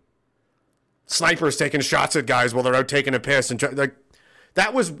sleep. Snipers taking shots at guys while they're out taking a piss. And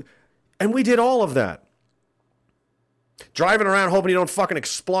and we did all of that. Driving around hoping you don't fucking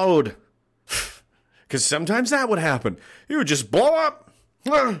explode. Because sometimes that would happen. You would just blow up.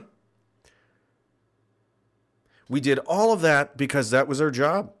 We did all of that because that was our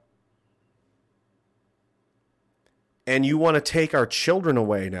job. And you want to take our children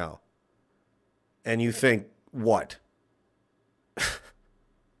away now. And you think, what?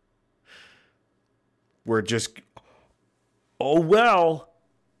 We're just, oh well.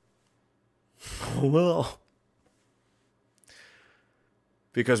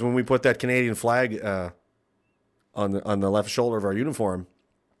 Because when we put that Canadian flag on the left shoulder of our uniform,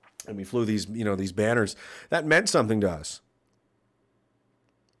 and we flew these banners, that meant something to us.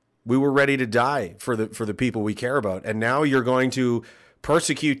 We were ready to die for the people we care about, and now you're going to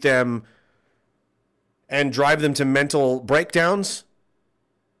persecute them and drive them to mental breakdowns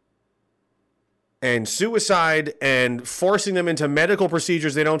and suicide and forcing them into medical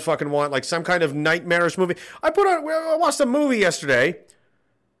procedures they don't fucking want, like some kind of nightmarish movie. I watched a movie yesterday.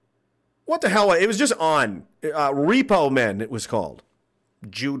 What the hell? It was just on. Repo Men, it was called.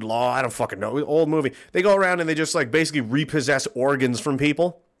 Jude Law, I don't fucking know. Old movie. They go around and they just like basically repossess organs from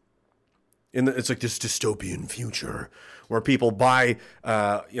people. It's like this dystopian future where people buy,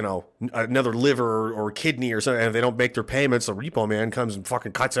 another liver or kidney or something, and if they don't make their payments, the repo man comes and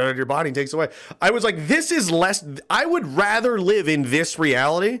fucking cuts it out of your body and takes it away. I was like, this is less. I would rather live in this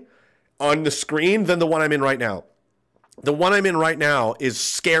reality on the screen than the one I'm in right now. The one I'm in right now is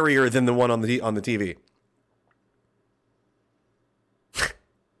scarier than the one on the TV.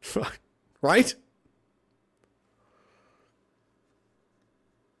 Right?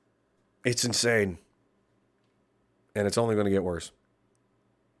 It's insane. And it's only going to get worse.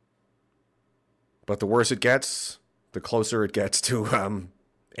 But the worse it gets, the closer it gets to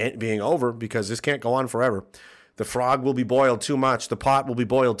being over, because this can't go on forever. The frog will be boiled too much. The pot will be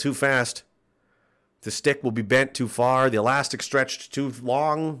boiled too fast. The stick will be bent too far. The elastic stretched too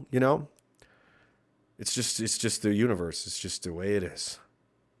long, It's just the universe. It's just the way it is.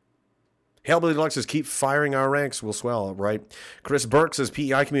 Hellbilly Deluxe says, keep firing our ranks. We'll swell, right? Chris Burke says,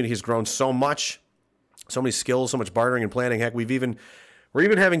 PEI community has grown so much. So many skills, so much bartering and planning. Heck, we're even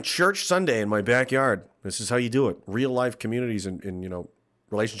having church Sunday in my backyard. This is how you do it. Real life communities and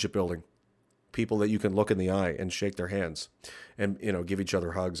relationship building. People that you can look in the eye and shake their hands and, give each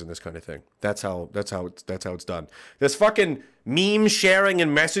other hugs and this kind of thing. That's how it's done. This fucking meme sharing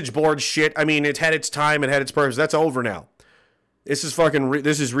and message board shit. I mean, it had its time, it had its purpose. That's over now. This is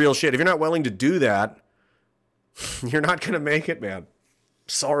this is real shit. If you're not willing to do that, you're not going to make it, man.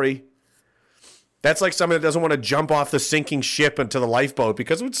 Sorry. That's like someone that doesn't want to jump off the sinking ship into the lifeboat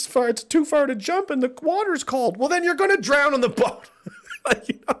because it's too far to jump and the water's cold. Well, then you're going to drown on the boat.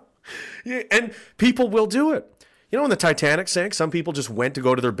 And people will do it. When the Titanic sank, some people just went to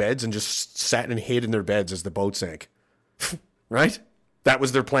go to their beds and just sat and hid in their beds as the boat sank. Right? That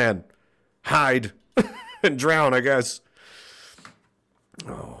was their plan. Hide and drown, I guess.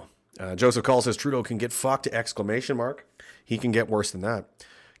 Oh, Joseph Call says Trudeau can get fucked! ! He can get worse than that.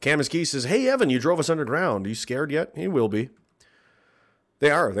 Camus Key says, hey, Evan, you drove us underground. Are you scared yet? He will be. They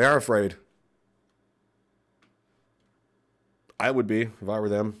are afraid. I would be if I were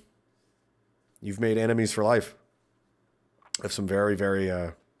them. You've made enemies for life. Of some very, very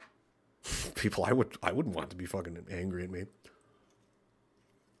people I wouldn't want to be fucking angry at me.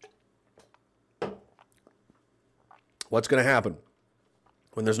 What's going to happen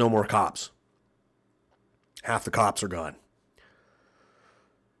when there's no more cops? Half the cops are gone.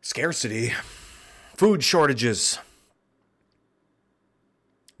 Scarcity, food shortages,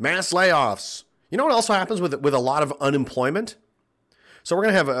 mass layoffs. You know what also happens with a lot of unemployment? So we're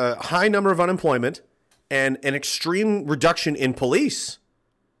going to have a high number of unemployment and an extreme reduction in police.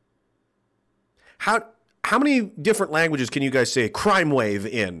 How many different languages can you guys say crime wave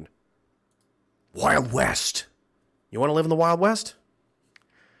in? Wild West. You want to live in the Wild West?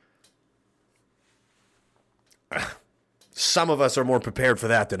 Some of us are more prepared for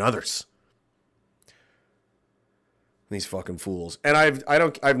that than others. These fucking fools. And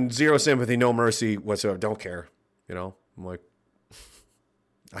I've zero sympathy, no mercy whatsoever. Don't care. You know? I'm like,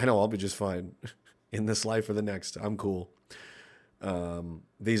 I know I'll be just fine in this life or the next. I'm cool.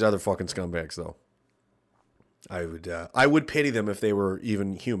 These other fucking scumbags, though. I would pity them if they were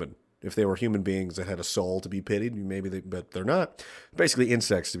even human. If they were human beings that had a soul to be pitied, but they're not. Basically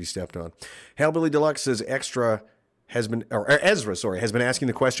insects to be stepped on. Hellbilly Deluxe says Ezra has been asking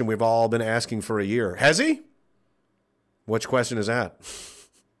the question we've all been asking for a year. Has he? Which question is that?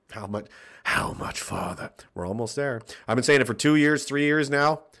 How much farther? We're almost there. I've been saying it for 2 years, 3 years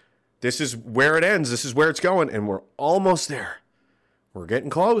now. This is where it ends. This is where it's going, and we're almost there. We're getting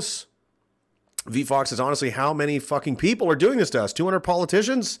close. V Fox says, honestly, how many fucking people are doing this to us? 200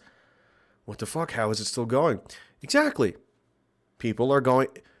 politicians? What the fuck? How is it still going? Exactly. People are going...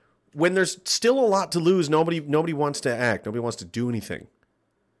 When there's still a lot to lose, nobody wants to act. Nobody wants to do anything.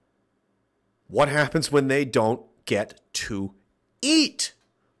 What happens when they don't get to eat?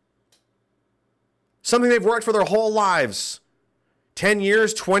 Something they've worked for their whole lives. 10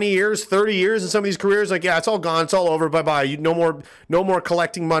 years, 20 years, 30 years in some of these careers, like, yeah, it's all gone, it's all over, bye-bye. No more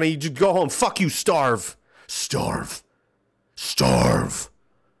collecting money. You just go home. Fuck you, starve. Starve.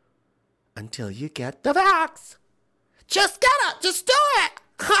 Until you get the vax. Just do it.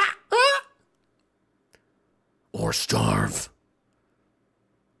 Or starve.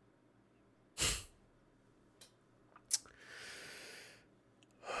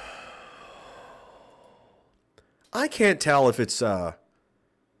 I can't tell if it's,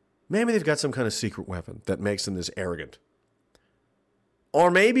 maybe they've got some kind of secret weapon that makes them this arrogant. Or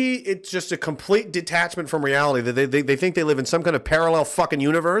maybe it's just a complete detachment from reality, that they think they live in some kind of parallel fucking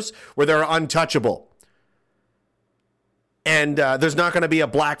universe where they're untouchable. And there's not going to be a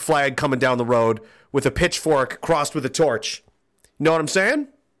black flag coming down the road with a pitchfork crossed with a torch. You know what I'm saying?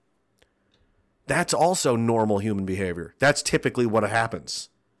 That's also normal human behavior. That's typically what happens.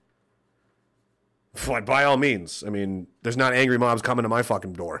 By all means. I mean, there's not angry mobs coming to my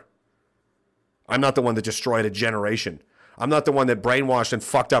fucking door. I'm not the one that destroyed a generation. I'm not the one that brainwashed and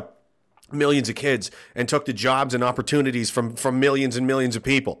fucked up millions of kids and took the jobs and opportunities from millions and millions of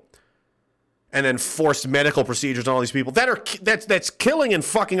people. And then forced medical procedures on all these people. That's killing and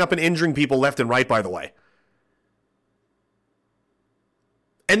fucking up and injuring people left and right, by the way.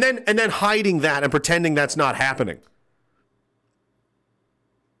 And then hiding that and pretending that's not happening.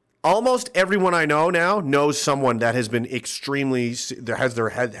 Almost everyone I know now knows someone that has been has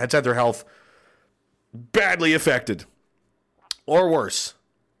had their health badly affected. Or worse.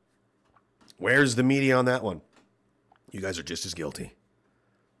 Where's the media on that one? You guys are just as guilty.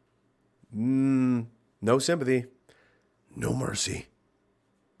 No sympathy. No mercy.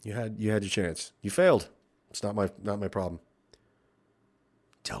 You had your chance. You failed. It's not my problem.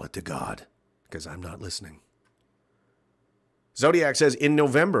 Tell it to God, because I'm not listening. Zodiac says, in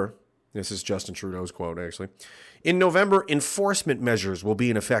November, this is Justin Trudeau's quote, actually. In November, enforcement measures will be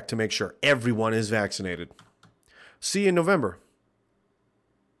in effect to make sure everyone is vaccinated. See you in November.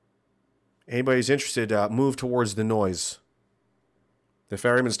 Anybody's interested, move towards the noise. The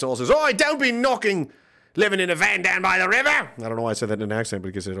ferryman still says, "Oi, don't be knocking, living in a van down by the river." I don't know why I said that in an accent,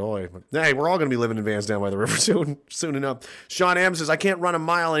 but he said, "Oi." Hey, we're all going to be living in vans down by the river soon enough. Sean M says, "I can't run a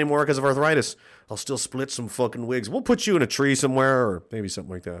mile anymore because of arthritis. I'll still split some fucking wigs. We'll put you in a tree somewhere," or maybe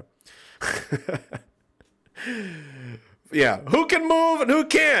something like that. Yeah, who can move and who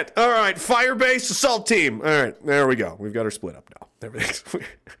can't? All right, fire-based assault team. All right, there we go. We've got her split up now. Everything's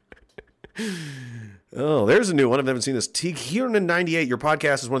Oh, there's a new one. I've never seen this. Teague Kiernan 98. Your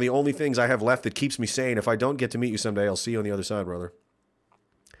podcast is one of the only things I have left that keeps me sane. If I don't get to meet you someday, I'll see you on the other side, brother.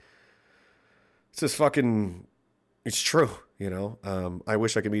 It's just fucking... It's true, you know. I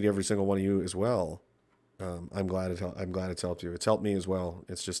wish I could meet every single one of you as well. I'm glad it's helped you. It's helped me as well.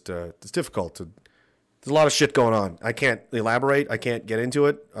 It's just it's difficult to... There's a lot of shit going on. I can't elaborate. I can't get into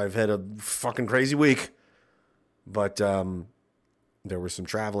it. I've had a fucking crazy week. But there was some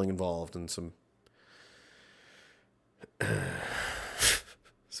traveling involved and some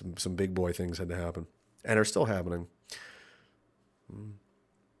big boy things had to happen and are still happening.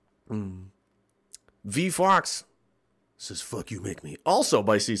 V Fox says, "Fuck you, make me." Also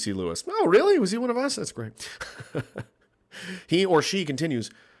by C.C. Lewis. Oh, really? Was he one of us? That's great. He or she continues,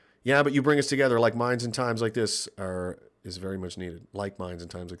 "Yeah, but you bring us together. Like minds in times like this is very much needed. Like minds in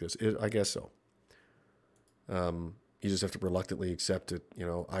times like this." I guess so. You just have to reluctantly accept it. You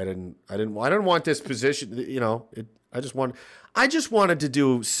know, I didn't want this position. You know, I just wanted to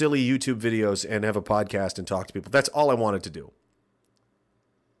do silly YouTube videos and have a podcast and talk to people. That's all I wanted to do.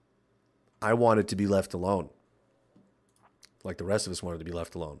 I wanted to be left alone. Like the rest of us wanted to be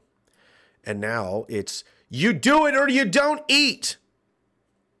left alone. And now it's, you do it or you don't eat.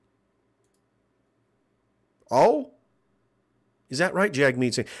 Oh? Is that right,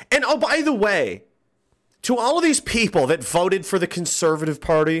 Jagmeet Singh? And oh, by the way, to all of these people that voted for the Conservative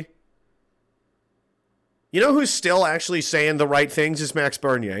Party, you know who's still actually saying the right things is Max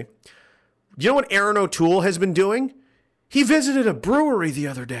Bernier. You know what Aaron O'Toole has been doing? He visited a brewery the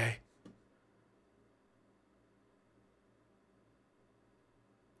other day.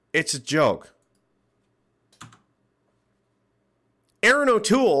 It's a joke. Aaron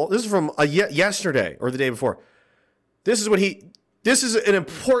O'Toole, this is from yesterday or the day before. This is an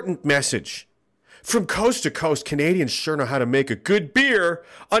important message. From coast to coast, Canadians sure know how to make a good beer.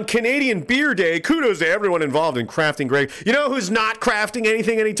 On Canadian Beer Day, kudos to everyone involved in crafting great. You know who's not crafting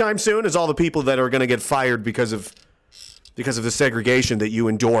anything anytime soon? Is all the people that are going to get fired because of the segregation that you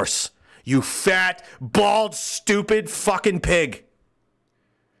endorse. You fat, bald, stupid fucking pig.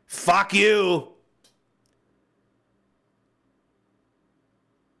 Fuck you.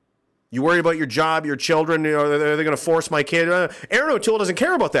 You worry about your job, your children, you know, are they going to force my kid? Aaron O'Toole doesn't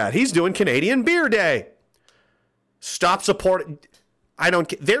care about that. He's doing Canadian Beer Day. Stop supporting.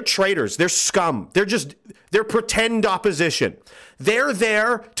 They're traitors. They're scum. They're pretend opposition. They're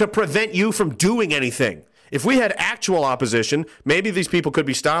there to prevent you from doing anything. If we had actual opposition, maybe these people could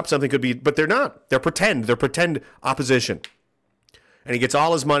be stopped, something could be, but they're not. They're pretend. They're pretend opposition. And he gets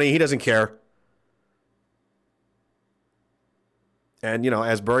all his money. He doesn't care. And, you know,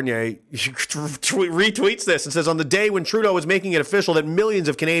 as Bernier retweets this and says, on the day when Trudeau is making it official that millions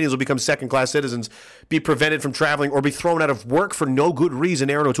of Canadians will become second-class citizens, be prevented from traveling, or be thrown out of work for no good reason,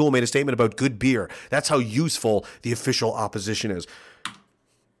 Aaron O'Toole made a statement about good beer. That's how useful the official opposition is.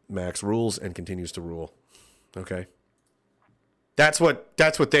 Max rules and continues to rule. Okay? That's what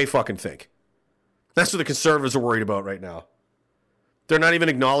they fucking think. That's what the Conservatives are worried about right now. They're not even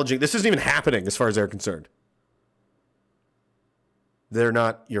acknowledging. This isn't even happening as far as they're concerned. They're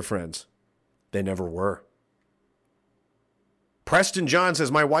not your friends. They never were. Preston John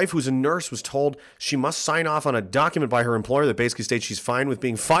says, my wife, who's a nurse, was told she must sign off on a document by her employer that basically states she's fine with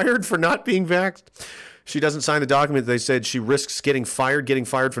being fired for not being vaxxed. She doesn't sign the document. They said she risks getting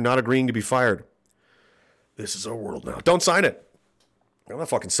fired for not agreeing to be fired. This is our world now. Don't sign it. I'm not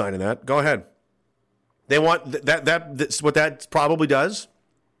fucking signing that. Go ahead. They want that's what that probably does.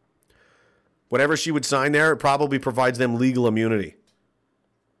 Whatever she would sign there, it probably provides them legal immunity.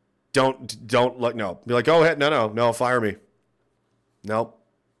 Don't like, no. Be like, go ahead. No, fire me. Nope.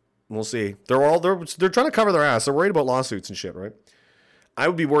 We'll see. They're trying to cover their ass. They're worried about lawsuits and shit, right? I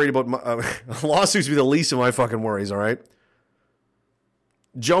would be worried about lawsuits would be the least of my fucking worries, all right?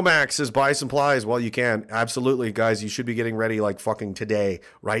 Joe Max says, buy supplies while you can. Absolutely, guys. You should be getting ready like fucking today,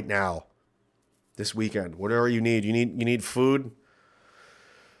 right now, this weekend. Whatever you need. You need food,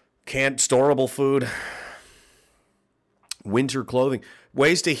 canned, storable food, winter clothing.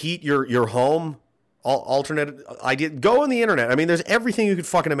 Ways to heat your home, alternate idea. Go on the internet. I mean, there's everything you could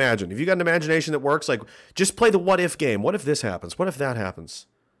fucking imagine. If you got an imagination that works, like, just play the what if game. What if this happens? What if that happens?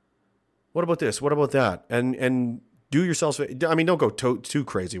 What about this? What about that? And do yourself. I mean, don't go too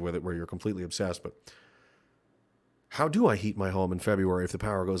crazy with it where you're completely obsessed. But how do I heat my home in February if the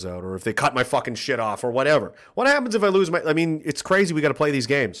power goes out, or if they cut my fucking shit off, or whatever? What happens if I lose my? I mean, it's crazy. We got to play these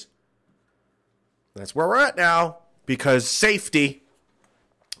games. That's where we're at now, because safety.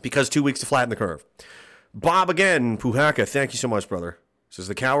 Because 2 weeks to flatten the curve. Bob again, Puhaka, thank you so much, brother. Says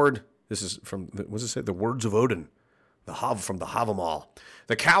the coward. This is from, what does it say? The words of Odin. From the Havamal.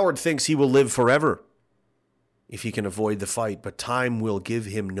 The coward thinks he will live forever if he can avoid the fight, but time will give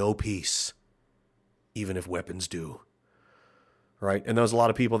him no peace, even if weapons do. Right? And there's a lot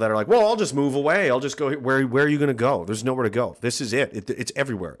of people that are like, well, I'll just move away. I'll just go. Where are you going to go? There's nowhere to go. This is it. It's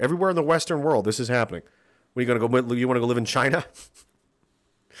everywhere. Everywhere in the Western world, this is happening. What are you going to go? You want to go live in China?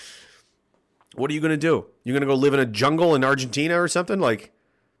 What are you going to do? You're going to go live in a jungle in Argentina or something? Like,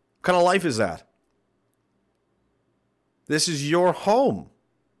 what kind of life is that? This is your home.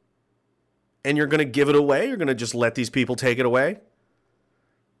 And you're going to give it away? You're going to just let these people take it away?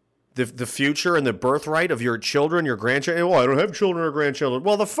 The future and the birthright of your children, your grandchildren? Well, I don't have children or grandchildren.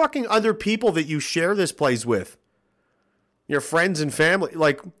 Well, the fucking other people that you share this place with, your friends and family,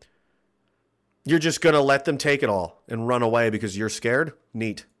 like, you're just going to let them take it all and run away because you're scared?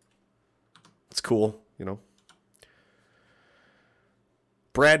 Neat. It's cool, you know.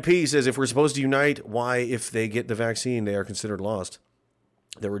 Brad P says, if we're supposed to unite, why, if they get the vaccine, they are considered lost?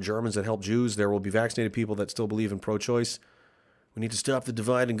 There were Germans that helped Jews. There will be vaccinated people that still believe in pro-choice. We need to stop the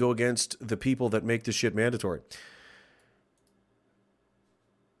divide and go against the people that make this shit mandatory.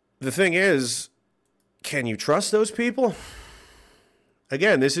 The thing is, can you trust those people?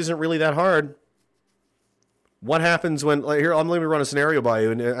 Again, this isn't really that hard. What happens when, like, here, I'm going to run a scenario by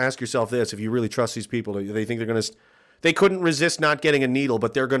you and ask yourself this. If you really trust these people, do they think they're going to, they couldn't resist not getting a needle,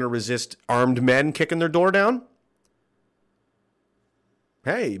 but they're going to resist armed men kicking their door down?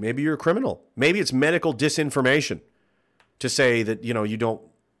 Hey, maybe you're a criminal. Maybe it's medical disinformation to say that, you know, you don't.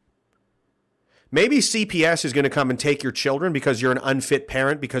 Maybe CPS is going to come and take your children because you're an unfit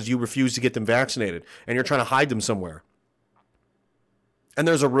parent because you refuse to get them vaccinated and you're trying to hide them somewhere. And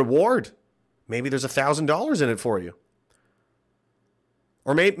there's a reward. Maybe there's $1,000 in it for you.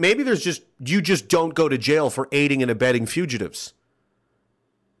 Or maybe there's just, you just don't go to jail for aiding and abetting fugitives.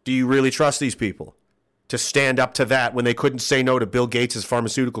 Do you really trust these people to stand up to that when they couldn't say no to Bill Gates'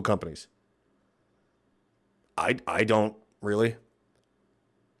 pharmaceutical companies? I don't really.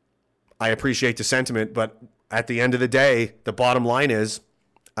 I appreciate the sentiment, but at the end of the day, the bottom line is,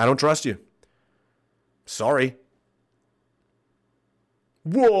 I don't trust you. Sorry.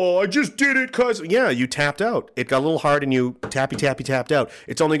 Whoa, I just did it because... Yeah, you tapped out. It got a little hard and you tapped out.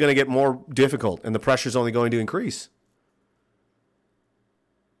 It's only going to get more difficult and the pressure's only going to increase.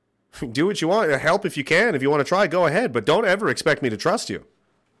 Do what you want. Help if you can. If you want to try, go ahead. But don't ever expect me to trust you.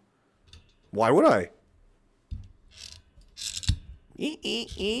 Why would I?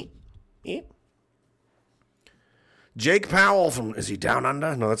 Jake Powell from... Is he down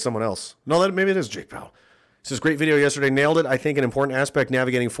under? No, that's someone else. No, maybe it is Jake Powell. It says, great video yesterday, nailed it. I think an important aspect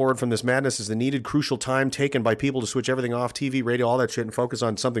navigating forward from this madness is the needed crucial time taken by people to switch everything off, TV, radio, all that shit, and focus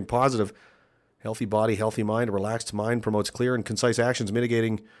on something positive. Healthy body, healthy mind. A relaxed mind promotes clear and concise actions,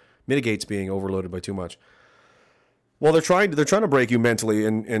 mitigates being overloaded by too much. Well, they're trying to break you mentally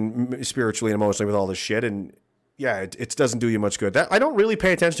and spiritually and emotionally with all this shit, and yeah, it doesn't do you much good. I don't really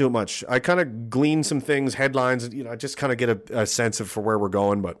pay attention to it much. I kind of glean some things, headlines, you know, I just kind of get a sense of for where we're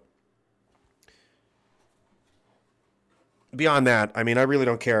going, but beyond that, I mean, I really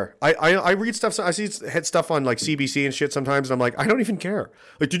don't care. I read stuff, I see stuff on like CBC and shit sometimes, and I'm like, I don't even care.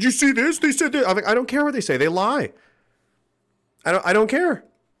 Like, did you see this? They said this. I'm like, I don't care what they say. They lie. I don't care.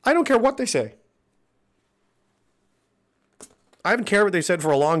 I don't care what they say. I haven't cared what they said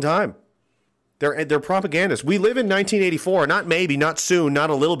for a long time. They're propagandists. We live in 1984, not maybe, not soon,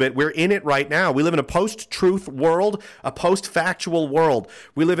 not a little bit. We're in it right now. We live in a post-truth world, a post-factual world.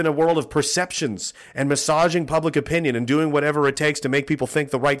 We live in a world of perceptions and massaging public opinion and doing whatever it takes to make people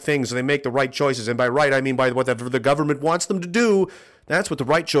think the right things so they make the right choices. And by right, I mean by whatever the government wants them to do. That's what the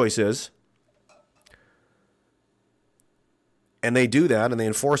right choice is. And they do that and they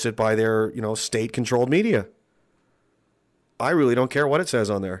enforce it by their, you know, state-controlled media. I really don't care what it says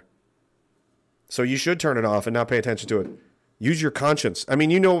on there. So you should turn it off and not pay attention to it. Use your conscience. I mean,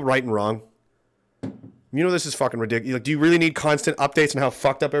 you know right and wrong. You know this is fucking ridiculous. Like, do you really need constant updates on how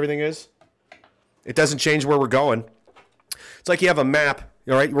fucked up everything is? It doesn't change where we're going. It's like you have a map.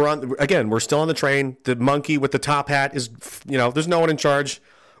 All right, we're still on the train. The monkey with the top hat is, you know, there's no one in charge.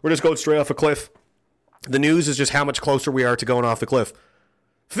 We're just going straight off a cliff. The news is just how much closer we are to going off the cliff.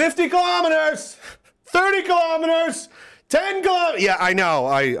 50 kilometers, 30 kilometers, 10 kilometers. Yeah, I know.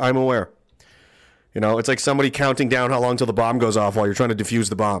 I'm aware. You know, it's like somebody counting down how long till the bomb goes off while you're trying to defuse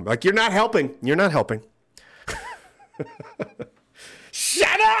the bomb. Like, you're not helping. You're not helping.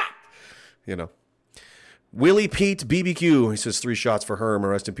 Shut up! You know. Willie Pete BBQ. He says 3 shots for Herm.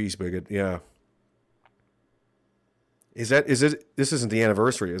 Rest in peace, bigot. Yeah. Is it? This isn't the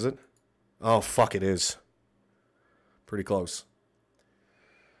anniversary, is it? Oh, fuck, it is. Pretty close.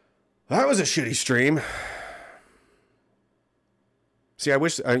 That was a shitty stream. See, I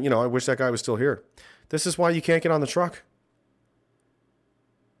wish that guy was still here. This is why you can't get on the truck.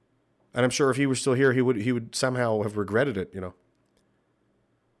 And I'm sure if he was still here, he would somehow have regretted it, you know.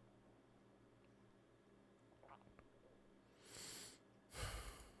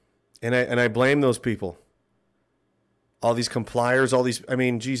 And I blame those people. All these compliers, I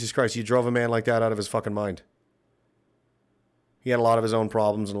mean, Jesus Christ, you drove a man like that out of his fucking mind. He had a lot of his own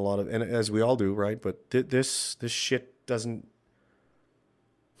problems and as we all do, right? But this shit doesn't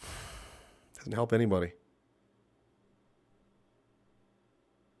help anybody.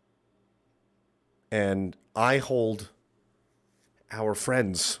 And I hold our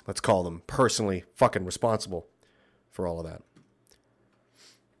friends, let's call them, personally fucking responsible for all of that.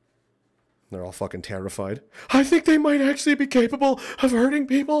 They're all fucking terrified. I think they might actually be capable of hurting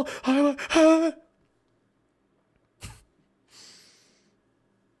people.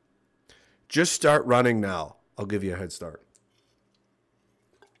 Just start running now. I'll give you a head start.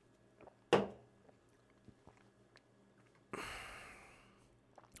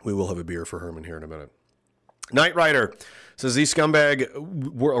 We will have a beer for Herman here in a minute. Knight Rider says these scumbag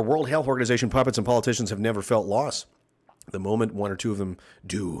World Health Organization puppets and politicians have never felt loss. The moment one or two of them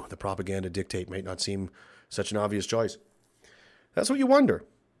do, the propaganda dictate might not seem such an obvious choice. That's what you wonder,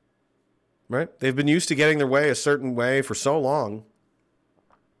 right? They've been used to getting their way a certain way for so long.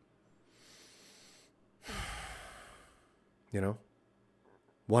 You know,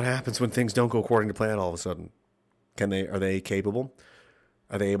 what happens when things don't go according to plan all of a sudden? Are they capable?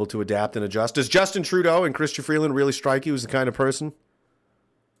 Are they able to adapt and adjust? Does Justin Trudeau and Chrystia Freeland really strike you as the kind of person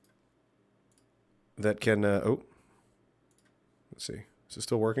that can... let's see. Is it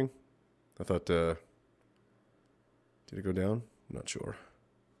still working? I thought... did it go down? I'm not sure.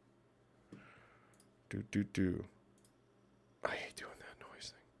 I hate doing that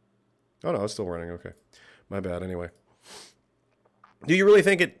noise thing. Oh, no, it's still running. Okay. My bad, anyway. Do you really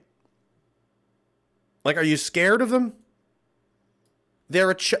think it... Like, are you scared of them?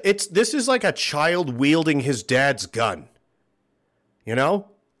 This is like a child wielding his dad's gun. You know?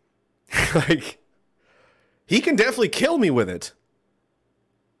 Like, he can definitely kill me with it.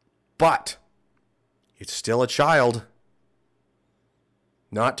 But it's still a child.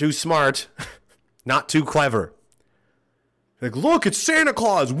 Not too smart. Not too clever. Like, look, it's Santa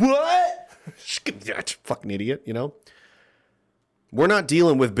Claus. What? Fucking idiot, you know? We're not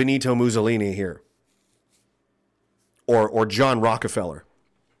dealing with Benito Mussolini here. Or John Rockefeller.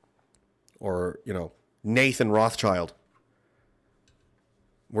 Or, you know, Nathan Rothschild.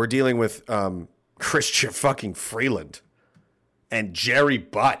 We're dealing with Chrystia fucking Freeland. And Jerry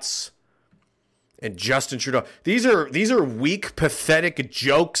Butts. And Justin Trudeau. These are weak, pathetic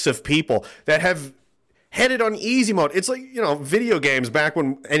jokes of people that have headed on easy mode. It's like, you know, video games back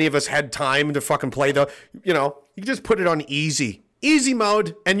when any of us had time to fucking play the, you know, you just put it on easy. Easy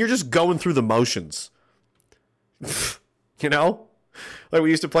mode, and you're just going through the motions. You know? Like we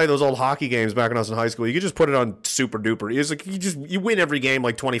used to play those old hockey games back when I was in high school. You could just put it on super duper. It's like you win every game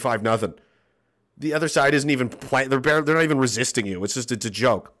like 25-0. The other side isn't even playing. They're not even resisting you. It's a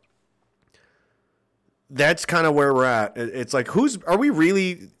joke. That's kind of where we're at. It's like, are we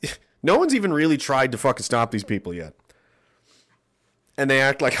really... No one's even really tried to fucking stop these people yet. And they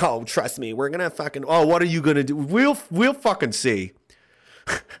act like, oh, trust me, we're gonna fucking... Oh, what are you gonna do? We'll fucking see.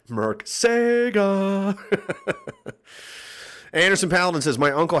 Merc Sega. Anderson Paladin says,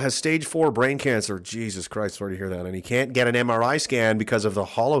 my uncle has stage 4 brain cancer. Jesus Christ, sorry to hear that. And he can't get an MRI scan because of the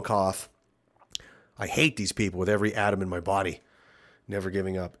holocaust. I hate these people with every atom in my body. Never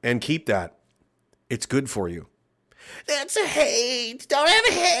giving up. And keep that. It's good for you. That's a hate. Don't have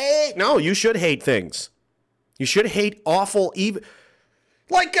a hate. No, you should hate things. You should hate awful, evil...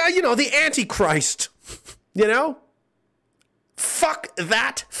 Like, you know, the Antichrist. You know? Fuck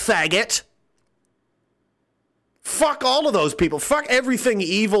that faggot. Fuck all of those people. Fuck everything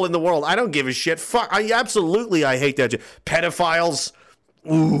evil in the world. I don't give a shit. I hate that. Pedophiles.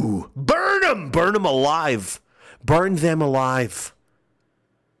 Ooh. Burn them. Burn them alive. Burn them alive.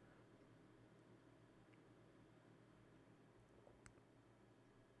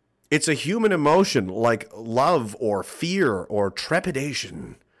 It's a human emotion like love or fear or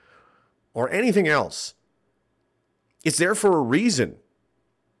trepidation or anything else. It's there for a reason.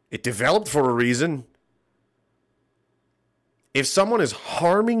 It developed for a reason. If someone is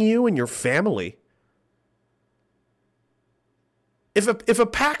harming you and your family, if a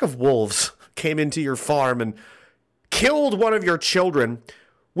pack of wolves came into your farm and killed one of your children,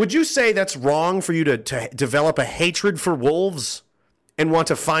 would you say that's wrong for you to develop a hatred for wolves? And want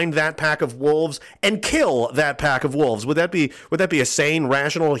to find that pack of wolves and kill that pack of wolves? Would that be a sane,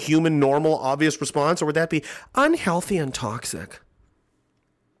 rational, human, normal, obvious response, or would that be unhealthy and toxic?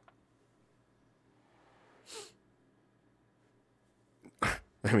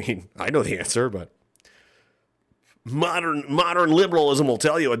 I mean, I know the answer, but modern liberalism will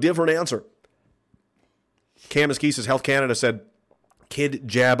tell you a different answer. Camus Key says Health Canada said kid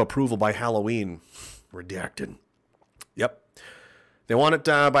jab approval by Halloween. Redacted. Yep. They want it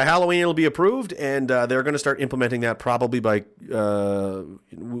by Halloween. It'll be approved, and they're going to start implementing that probably by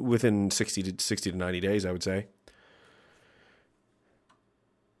within 60 to 90 days, I would say.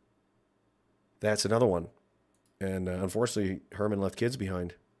 That's another one, and unfortunately, Herman left kids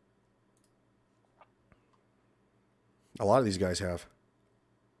behind. A lot of these guys have,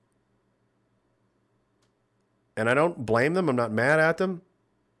 and I don't blame them. I'm not mad at them.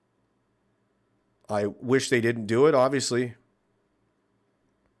 I wish they didn't do it, obviously.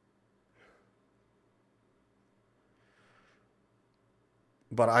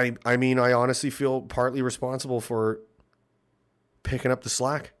 But I mean, I honestly feel partly responsible for picking up the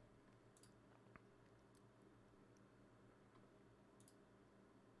slack.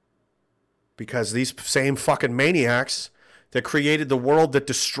 Because these same fucking maniacs that created the world that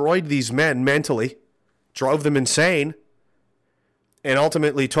destroyed these men mentally, drove them insane, and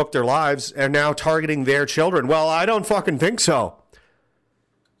ultimately took their lives, are now targeting their children. Well, I don't fucking think so.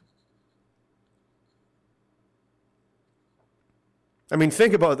 I mean,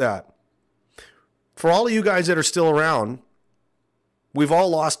 think about that. For all of you guys that are still around, we've all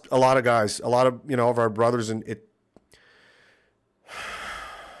lost a lot of guys, a lot of, of our brothers, and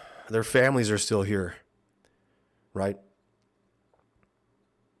their families are still here, right?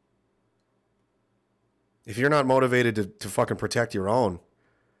 If you're not motivated to fucking protect your own,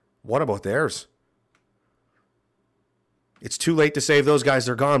 what about theirs? It's too late to save those guys,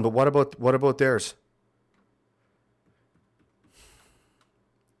 they're gone, but what about theirs?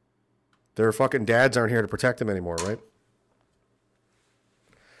 Their fucking dads aren't here to protect them anymore, right?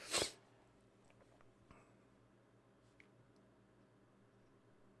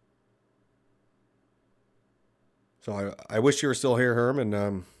 So I wish you were still here, Herm,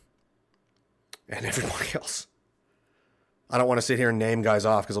 and everybody else. I don't want to sit here and name guys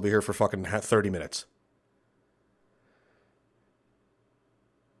off because I'll be here for fucking 30 minutes.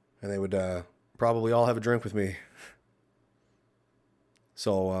 And they would probably all have a drink with me.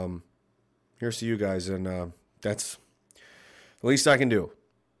 So here's to you guys, and that's the least I can do.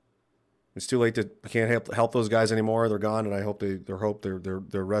 It's too late I can't help those guys anymore. They're gone, and I hope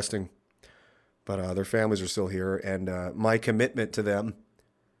they're resting. But their families are still here, and my commitment to them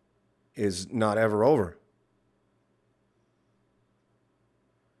is not ever over.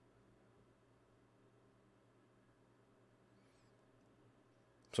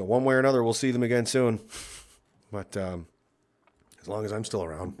 So one way or another, we'll see them again soon. But as long as I'm still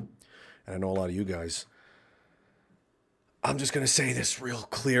around, and I know a lot of you guys, I'm just going to say this real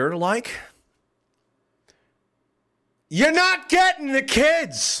clear, like, you're not getting the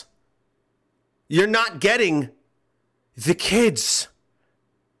kids. You're not getting the kids.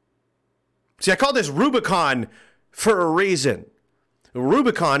 See, I call this Rubicon for a reason.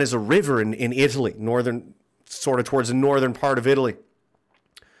 Rubicon is a river in Italy, sort of towards the northern part of Italy.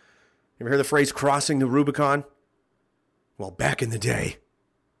 You ever hear the phrase crossing the Rubicon? Well, back in the day,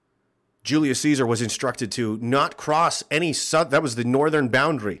 Julius Caesar was instructed to not cross any that was the northern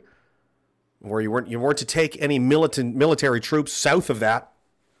boundary, where you weren't to take any military troops south of that.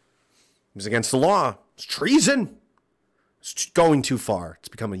 It was against the law. It's treason. It's going too far. It's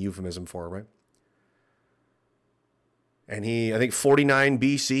become a euphemism for it, right? And I think 49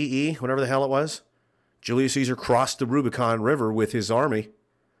 BCE, whatever the hell it was, Julius Caesar crossed the Rubicon River with his army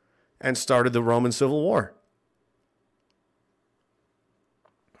and started the Roman Civil War.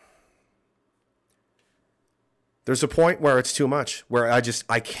 There's a point where it's too much, where I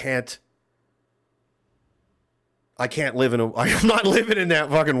can't live I'm not living in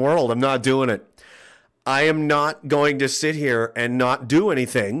that fucking world. I'm not doing it. I am not going to sit here and not do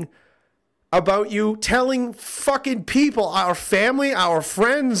anything about you telling fucking people, our family, our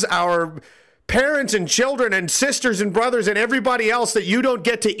friends, our parents and children and sisters and brothers and everybody else, that you don't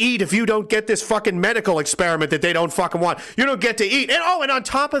get to eat if you don't get this fucking medical experiment that they don't fucking want. You don't get to eat. And on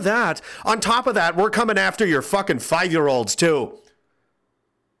top of that, we're coming after your fucking 5-year-olds too.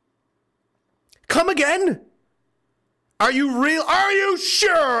 Come again? Are you real? Are you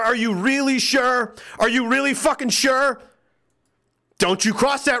sure? Are you really sure? Are you really fucking sure? Don't you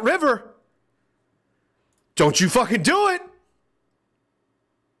cross that river. Don't you fucking do it.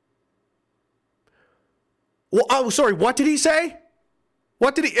 Well, oh, sorry. What did he say?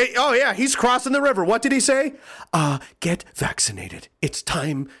 Oh, yeah, he's crossing the river. What did he say? Get vaccinated. It's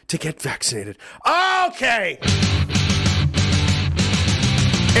time to get vaccinated. Okay.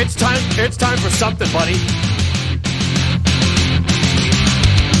 It's time for something, buddy.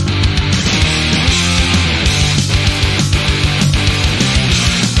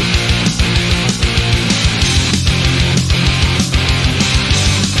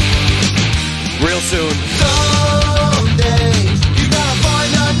 Real soon. Someday, you gotta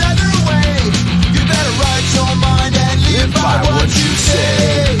find another way. You better write your mind and live by what you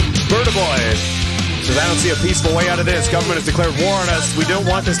say. Birda Boy says, I don't see a peaceful way out of this. Government has declared war on us. We don't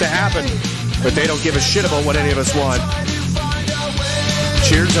want this to happen. But they don't give a shit about what any of us want.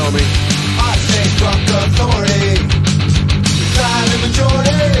 Cheers, homie. I say fuck authority. Silent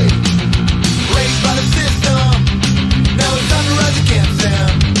majority. Raised by the system. Now it's time to rise against them.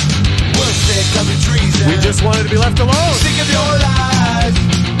 We just wanted to be left alone. Sick of your lies.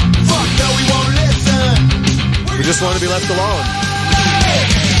 Fuck no, we won't listen. We just want to be left alone.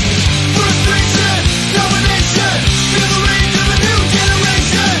 Frustration, domination, feel the rage of a new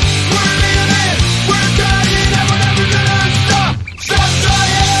generation. We're leading it, we're dying, and we're never gonna stop. Stop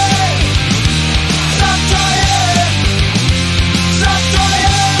trying, stop trying, stop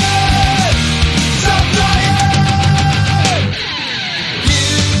trying, stop trying.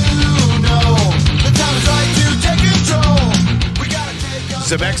 You know the time is right to take control. We gotta take on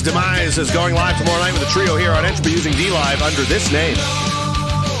Zemeck's Demise is going live tomorrow night with a trio here on Entropy using D-Live under this name.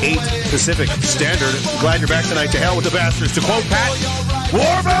 8 Pacific Standard. Glad you're back tonight. To hell with the bastards. To quote Pat,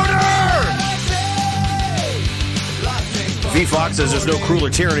 Warboner! V. Fox says there's no crueler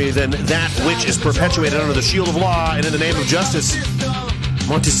tyranny than that which is perpetuated under the shield of law and in the name of justice.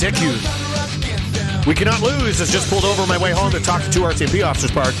 Montesquieu. We cannot lose has just pulled over on my way home to talk to 2 RCMP officers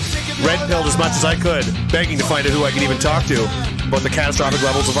parked. Red-pilled as much as I could, begging to find out who I could even talk to about the catastrophic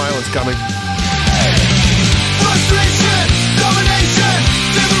levels of violence coming. frustration, domination,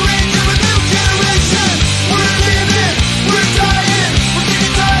 feel the rage of a new generation. We're living, we're dying, we're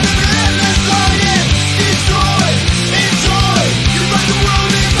getting tired of the endless lying. Destroy, enjoy, you find the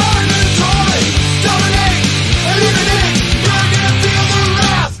world is our new toy. Dominate, eliminate, you're gonna feel the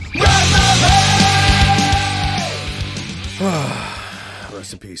wrath of hate.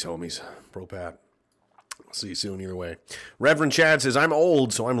 Rest in peace, homies. Pro Pat. I'll see you soon either way. Reverend Chad says, I'm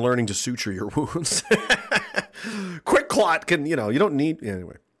old, so I'm learning to suture your wounds. Quick clot can, you don't need...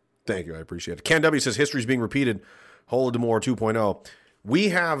 Anyway, thank you. I appreciate it. Ken W. says, history's being repeated. Holodomor 2.0. We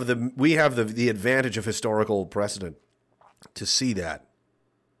have the advantage of historical precedent to see that.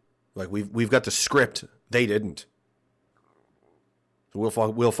 Like, we've got the script. They didn't. So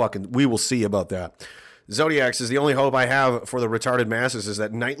we will see about that. Zodiac says, the only hope I have for the retarded masses is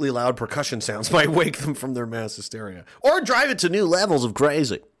that nightly loud percussion sounds might wake them from their mass hysteria. Or drive it to new levels of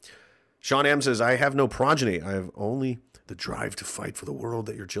crazy. Sean M. says, I have no progeny. I have only the drive to fight for the world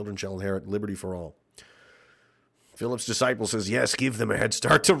that your children shall inherit, liberty for all. Philip's disciple says, yes, give them a head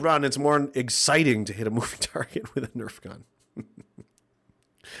start to run. It's more exciting to hit a moving target with a Nerf gun.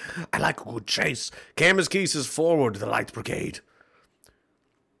 I like a good chase. Camus Key says, forward, the light brigade.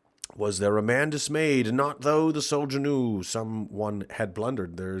 Was there a man dismayed? Not though the soldier knew someone had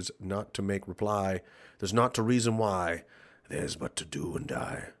blundered. There's not to make reply. There's not to reason why. There's but to do and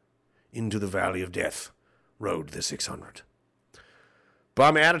die. Into the valley of death rode the 600.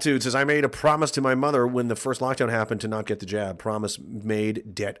 Bomb Attitude says, I made a promise to my mother when the first lockdown happened to not get the jab. Promise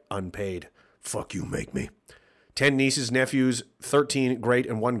made, debt unpaid. Fuck you, make me. 10 nieces, nephews, 13 great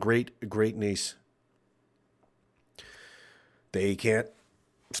and 1 great niece. They can't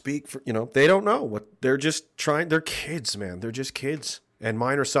speak for, they don't know what they're just trying. They're kids, man. They're just kids. And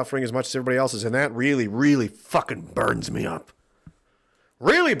mine are suffering as much as everybody else's. And that really, really fucking burns me up.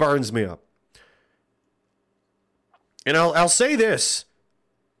 Really burns me up. And I'll say this.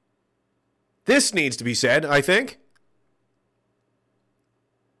 This needs to be said, I think.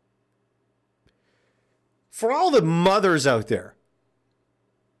 For all the mothers out there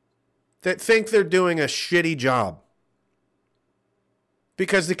that think they're doing a shitty job,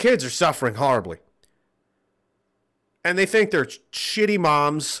 because the kids are suffering horribly. And they think they're shitty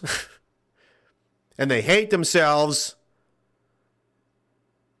moms. And they hate themselves.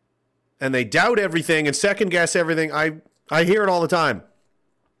 And they doubt everything and second guess everything. I hear it all the time.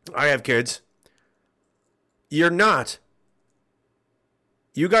 I have kids. You're not.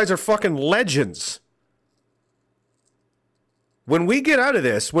 You guys are fucking legends. When we get out of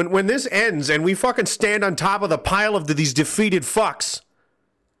this, when this ends and we fucking stand on top of the pile of these defeated fucks,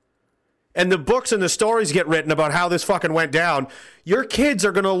 and the books and the stories get written about how this fucking went down, your kids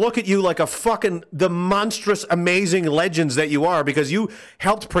are going to look at you like the monstrous, amazing legends that you are, because you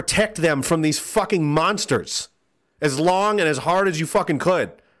helped protect them from these fucking monsters as long and as hard as you fucking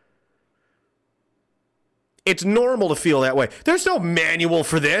could. It's normal to feel that way. There's no manual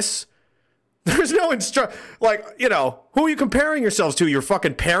for this. There's no who are you comparing yourselves to? Your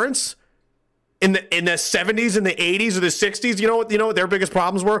fucking parents? In the 70s and the 80s or the 60s, you know what their biggest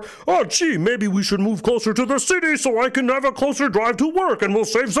problems were? Oh, gee, maybe we should move closer to the city so I can have a closer drive to work and we'll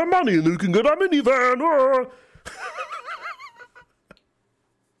save some money and we can get a minivan.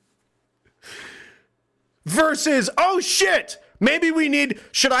 Versus, oh shit,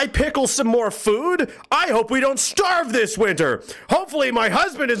 should I pickle some more food? I hope we don't starve this winter. Hopefully my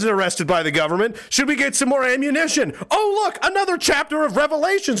husband isn't arrested by the government. Should we get some more ammunition? Oh look, another chapter of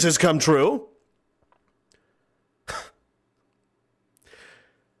Revelations has come true.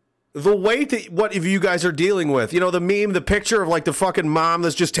 the weight that what if you guys are dealing with, the meme, the picture of like the fucking mom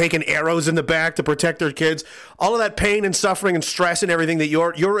that's just taking arrows in the back to protect their kids, all of that pain and suffering and stress and everything that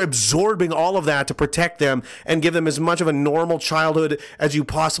you're absorbing all of that to protect them and give them as much of a normal childhood as you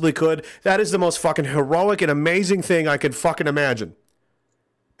possibly could. That is the most fucking heroic and amazing thing I could fucking imagine.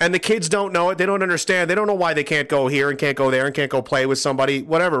 And the kids don't know it. They don't understand. They don't know why they can't go here and can't go there and can't go play with somebody,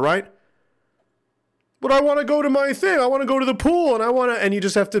 whatever, right? But I want to go to my thing. I want to go to the pool, and you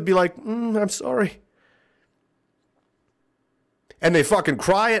just have to be like, I'm sorry. And they fucking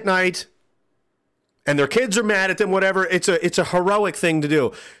cry at night, and their kids are mad at them, whatever. It's a heroic thing to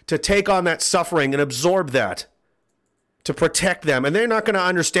do, to take on that suffering and absorb that, to protect them. And they're not going to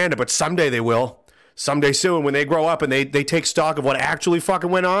understand it, but someday they will. Someday soon, when they grow up and they take stock of what actually fucking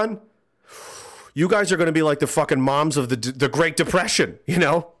went on, you guys are going to be like the fucking moms of the Great Depression,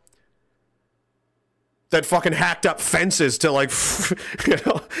 that fucking hacked up fences to like,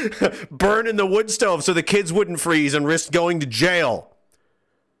 burn in the wood stove so the kids wouldn't freeze and risk going to jail.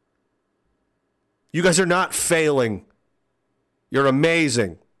 You guys are not failing. You're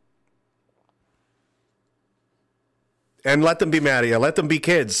amazing. And let them be mad at you. Let them be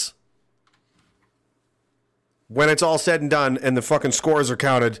kids. When it's all said and done and the fucking scores are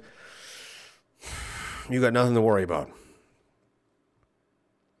counted, you got nothing to worry about.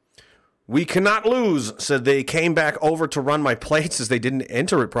 We cannot lose, said they came back over to run my plates as they didn't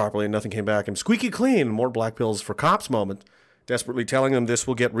enter it properly and nothing came back. And squeaky clean, more black pills for cops moment. Desperately telling them this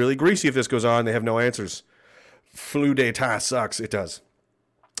will get really greasy if this goes on. They have no answers. Flu d'etat sucks. It does.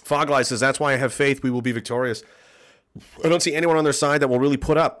 Foglight says, that's why I have faith we will be victorious. I don't see anyone on their side that will really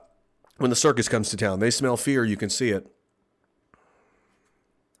put up when the circus comes to town. They smell fear. You can see it.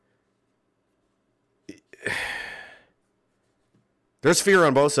 There's fear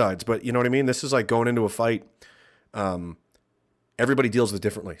on both sides, but you know what I mean? This is like going into a fight. Everybody deals with it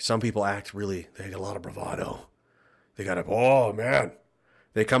differently. Some people act really, they got a lot of bravado. They got oh man.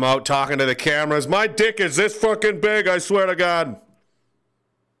 They come out talking to the cameras. My dick is this fucking big, I swear to God.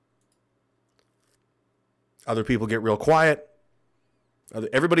 Other people get real quiet.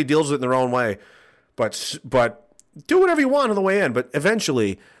 Everybody deals with it in their own way. But do whatever you want on the way in. But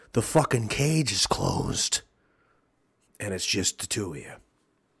eventually, the fucking cage is closed. And it's just the two of you.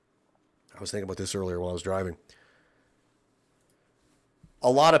 I was thinking about this earlier while I was driving. A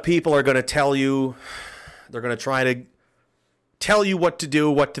lot of people are going to tell you, they're going to try to tell you what to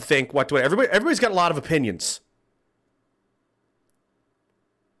do, what to think, what to... Everybody's got a lot of opinions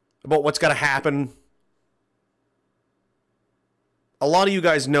about what's got to happen. A lot of you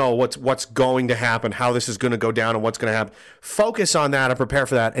guys know what's going to happen, how this is going to go down, and what's going to happen. Focus on that and prepare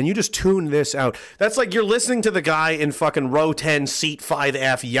for that, and you just tune this out. That's like you're listening to the guy in fucking row 10, seat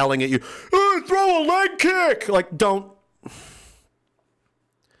 5F yelling at you, throw a leg kick! Like, don't...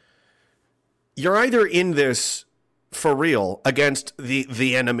 You're either in this for real against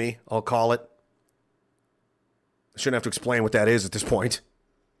the enemy, I'll call it. I shouldn't have to explain what that is at this point.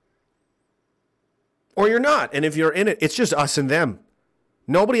 Or you're not, and if you're in it, it's just us and them.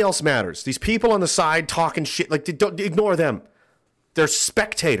 Nobody else matters. These people on the side talking shit, like, don't ignore them. They're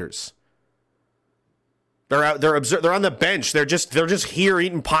spectators. They're out. They're on the bench. They're just here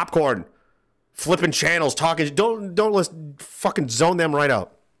eating popcorn, flipping channels, talking. Don't listen. Fucking zone them right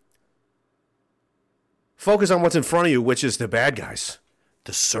out. Focus on what's in front of you, which is the bad guys,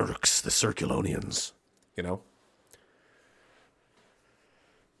 the Cirques, the Circulonians.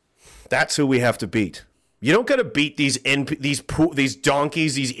 That's who we have to beat. You don't got to beat these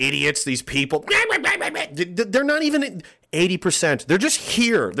donkeys, these idiots, these people. They're not even 80%. They're just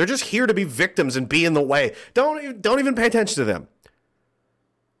here. They're just here to be victims and be in the way. Don't even pay attention to them.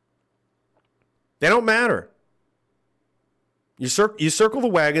 They don't matter. You circle the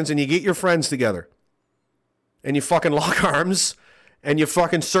wagons and you get your friends together. And you fucking lock arms and you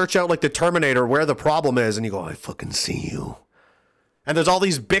fucking search out like the Terminator where the problem is and you go, I fucking see you. And there's all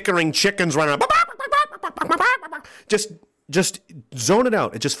these bickering chickens running around. Just zone it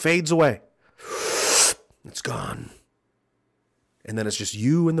out. It just fades away. It's gone. And then it's just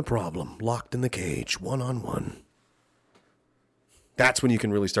you and the problem, locked in the cage, one-on-one. That's when you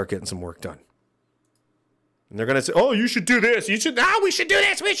can really start getting some work done. And they're going to say, oh, you should do this. We should do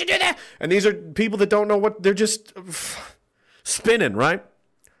this. We should do that. And these are people that don't know what, they're just spinning, right?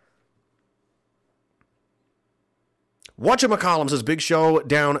 Whatchamacallum says, big show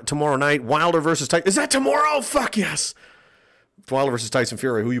down tomorrow night. Wilder versus Tyson. Is that tomorrow? Fuck yes. Wilder versus Tyson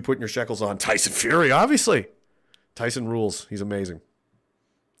Fury. Who you putting your shekels on? Tyson Fury, obviously. Tyson rules. He's amazing.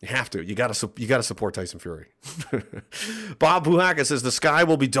 You have to. You gotta support Tyson Fury. Bob Buhaka says, the sky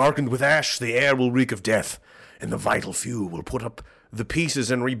will be darkened with ash. The air will reek of death. And the vital few will put up the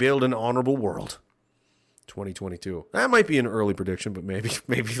pieces and rebuild an honorable world. 2022. That might be an early prediction, but maybe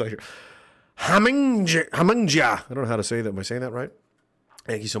later. Hamingja. I don't know how to say that. Am I saying that right?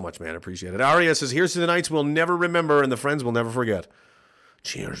 Thank you so much, man. I appreciate it. Aria says, here's to the nights we'll never remember and the friends we'll never forget.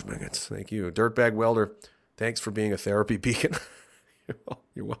 Cheers, bigots. Thank you. Dirtbag Welder, thanks for being a therapy beacon.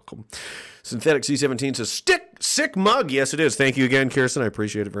 You're welcome. Synthetic C17 says, sick mug. Yes, it is. Thank you again, Kirsten. I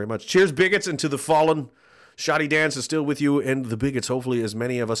appreciate it very much. Cheers, bigots, and to the fallen. Shoddy Dance is still with you and the bigots. Hopefully, as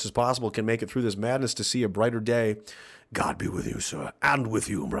many of us as possible can make it through this madness to see a brighter day. God be with you, sir, and with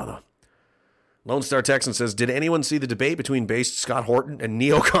you, brother. Lone Star Texan says, did anyone see the debate between based Scott Horton and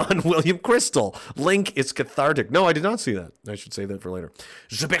neocon William Crystal? Link, it's cathartic. No, I did not see that. I should save that for later.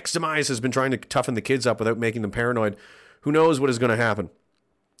 Zebek's Demise has been trying to toughen the kids up without making them paranoid. Who knows what is going to happen?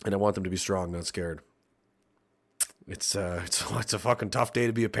 And I want them to be strong, not scared. It's a fucking tough day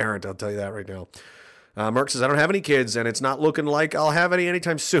to be a parent, I'll tell you that right now. Merck says, I don't have any kids, and it's not looking like I'll have any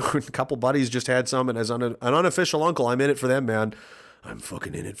anytime soon. A couple buddies just had some, and as an unofficial uncle, I'm in it for them, man. I'm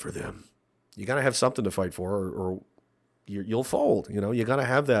fucking in it for them. You got to have something to fight for, or you'll fold. You know, you got to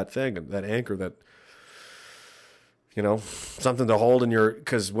have that thing, that anchor, that, you know, something to hold in your,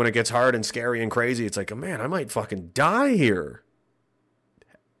 because when it gets hard and scary and crazy, it's like, oh, man, I might fucking die here.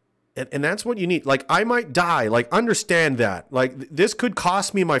 And that's what you need. Like, I might die. Like, understand that. Like, this could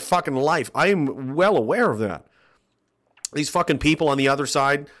cost me my fucking life. I am well aware of that. These fucking people on the other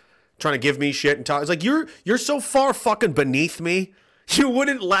side trying to give me shit and talk. It's like, you're so far fucking beneath me.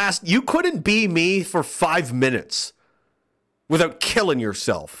 You couldn't be me for 5 minutes without killing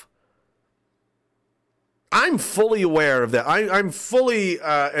yourself. I'm fully aware of that. I'm fully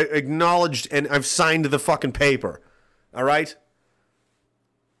acknowledged, and I've signed the fucking paper. All right?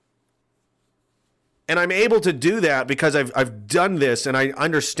 And I'm able to do that because I've done this, and I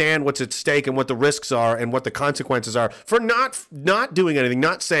understand what's at stake and what the risks are and what the consequences are for not doing anything,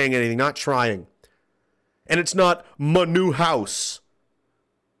 not saying anything, not trying. And it's not my new house.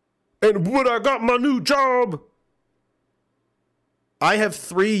 And when I got my new job, I have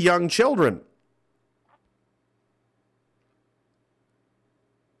 3 young children.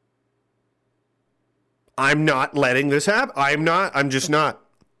 I'm not letting this happen. I'm just not.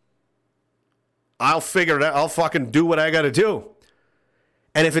 I'll figure it out. I'll fucking do what I got to do.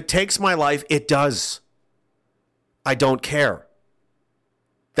 And if it takes my life, it does. I don't care.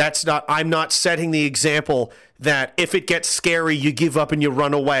 I'm not setting the example that if it gets scary, you give up and you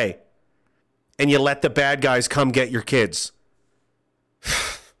run away. And you let the bad guys come get your kids.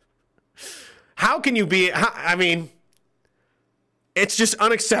 How can you be... I mean, it's just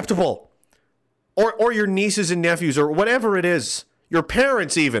unacceptable. Or your nieces and nephews or whatever it is. Your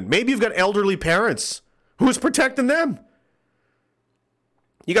parents even. Maybe you've got elderly parents. Who's protecting them?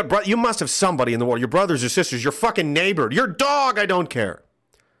 You must have somebody in the world. Your brothers or sisters. Your fucking neighbor. Your dog. I don't care.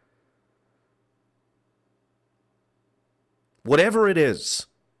 Whatever it is.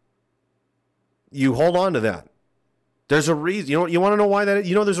 You hold on to that. There's a reason. You want to know why that is?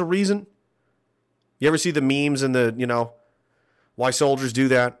 There's a reason? You ever see the memes and the, why soldiers do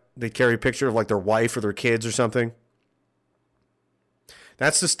that? They carry a picture of like their wife or their kids or something.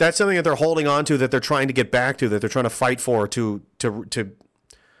 That's something that they're holding on to, that they're trying to get back to, that they're trying to fight for, to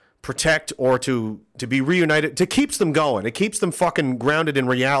protect or to be reunited. It keeps them going. It keeps them fucking grounded in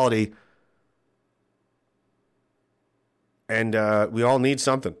reality. And we all need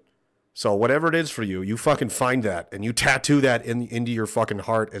something. So whatever it is for you, you fucking find that and you tattoo that into your fucking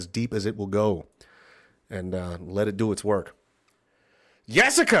heart as deep as it will go, and let it do its work.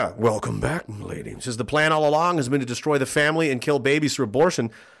 Jessica, welcome back, lady. Says the plan all along has been to destroy the family and kill babies through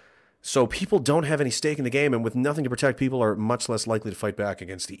abortion, so people don't have any stake in the game, and with nothing to protect people, are much less likely to fight back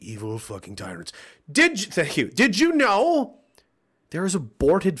against the evil fucking tyrants. Thank you. Did you know there is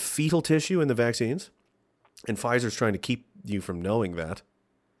aborted fetal tissue in the vaccines? And Pfizer's trying to keep you from knowing that.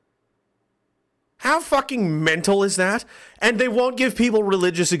 How fucking mental is that? And they won't give people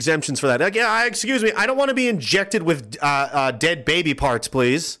religious exemptions for that. Like, excuse me, I don't want to be injected with dead baby parts,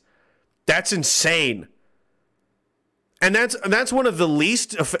 please. That's insane. And that's one of the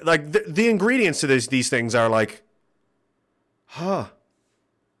least, like, the ingredients to these things are like,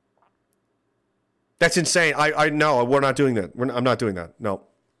 that's insane. I know, we're not doing that. I'm not doing that. No.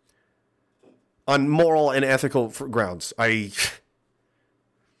 On moral and ethical grounds.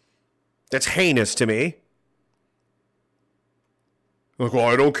 That's heinous to me. Like, well,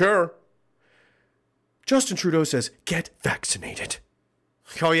 I don't care. Justin Trudeau says, get vaccinated.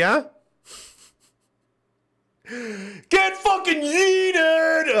 Oh, yeah? Get fucking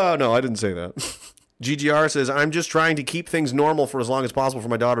yeeted! Oh, no, I didn't say that. GGR says, I'm just trying to keep things normal for as long as possible for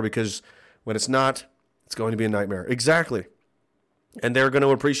my daughter, because when it's not, it's going to be a nightmare. Exactly. And they're going to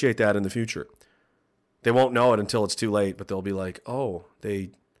appreciate that in the future. They won't know it until it's too late, but they'll be like, oh,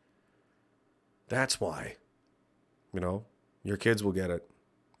 that's why. You know, your kids will get it.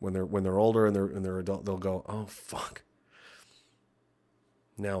 When they're older and they're adult, they'll go, oh, fuck.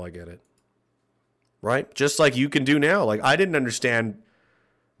 Now I get it. Right? Just like you can do now. Like, I didn't understand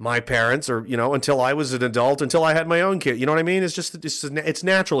my parents or, you know, until I was an adult, until I had my own kid. You know what I mean? It's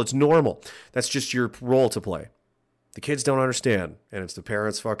natural. It's normal. That's just your role to play. The kids don't understand. And it's the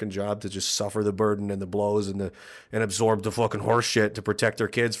parents' fucking job to just suffer the burden and the blows and absorb the fucking horse shit to protect their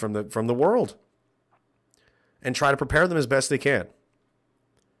kids from the world. And try to prepare them as best they can.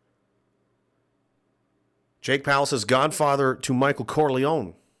 Jake Powell says, godfather to Michael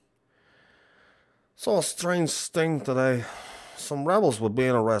Corleone. Saw a strange thing today. Some rebels were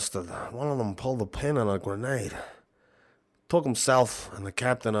being arrested. One of them pulled a pin on a grenade. Took himself and the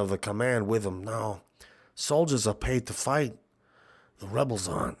captain of the command with him. Now, soldiers are paid to fight. The rebels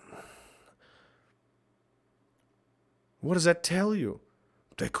aren't. What does that tell you?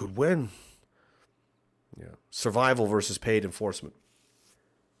 They could win. Yeah. Survival versus paid enforcement.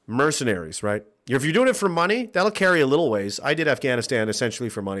 Mercenaries, right? If you're doing it for money, that'll carry a little ways. I did Afghanistan essentially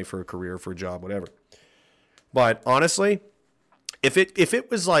for money, for a career, for a job, whatever. But honestly, if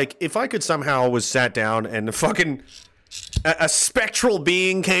it was like, if I could somehow was sat down and a spectral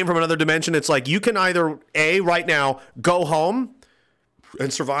being came from another dimension, it's like you can either right now go home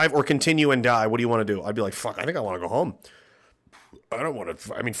and survive or continue and die. What do you want to do? I'd be like, fuck, I think I want to go home. I don't want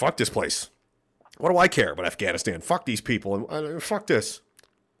to. I mean, fuck this place. What do I care about Afghanistan? Fuck these people and fuck this.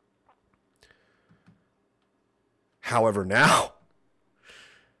 However, now,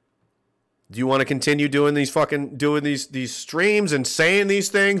 do you want to continue doing these streams and saying these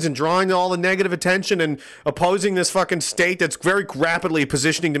things and drawing all the negative attention and opposing this fucking state that's very rapidly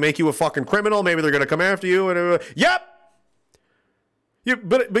positioning to make you a fucking criminal? Maybe they're going to come after you. And yep.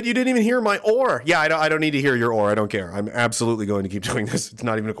 But you didn't even hear my or. Yeah, I don't need to hear your or. I don't care. I'm absolutely going to keep doing this. It's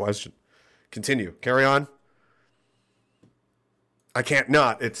not even a question. Continue. Carry on. I can't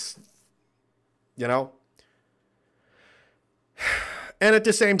not. It's, you know. And at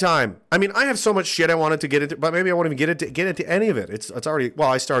the same time, I mean, I have so much shit I wanted to get into, but maybe I won't even get into any of it. It's already, well,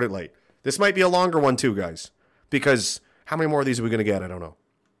 I started late. This might be a longer one too, guys, because how many more of these are we going to get? I don't know.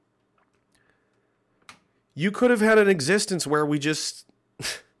 You could have had an existence where we just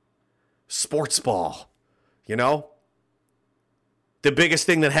sports ball, you know? The biggest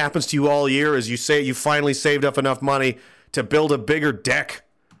thing that happens to you all year is you say you finally saved up enough money to build a bigger deck.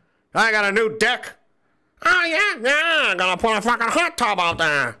 I got a new deck. Oh, yeah, I'm gonna put a fucking hot tub out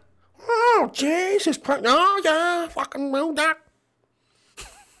there. Oh, Jesus. Oh, yeah, fucking new deck.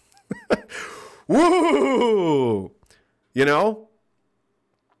 Woo! You know?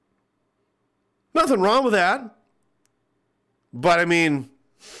 Nothing wrong with that. But, I mean,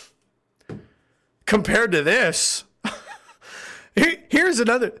 compared to this, here's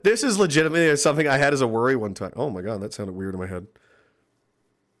another. This is legitimately something I had as a worry one time. Oh, my God, that sounded weird in my head.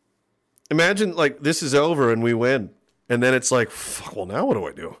 Imagine, like, this is over and we win. And then it's like, fuck, well, now what do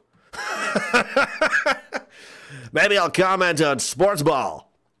I do? Maybe I'll comment on sports ball.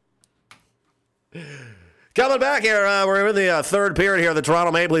 Coming back here, we're in the third period here of the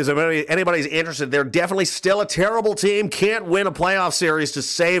Toronto Maple Leafs. If anybody's interested, they're definitely still a terrible team. Can't win a playoff series to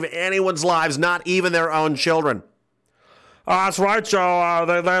save anyone's lives, not even their own children. That's right, Joe.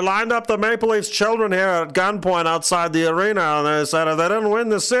 They lined up the Maple Leafs children here at gunpoint outside the arena, and they said if they didn't win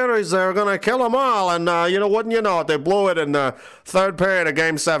the series, they were going to kill them all. And wouldn't you know it, they blew it in the third period of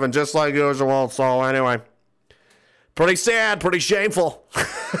Game 7, just like usual. So anyway, pretty sad, pretty shameful.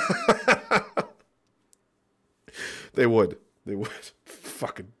 They would.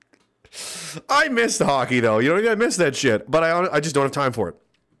 Fucking. I miss the hockey, though. You know, I miss that shit. But I just don't have time for it.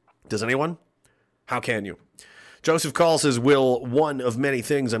 Does anyone? How can you? Joseph Call says, Will, one of many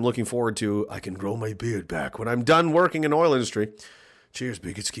things I'm looking forward to, I can grow my beard back when I'm done working in oil industry. Cheers,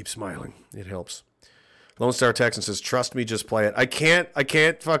 bigots. Keep smiling. It helps. Lone Star Texan says, trust me, just play it. I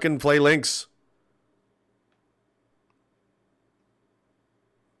can't fucking play Lynx.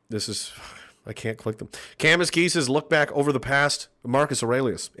 I can't click them. Camus Key says, look back over the past. Marcus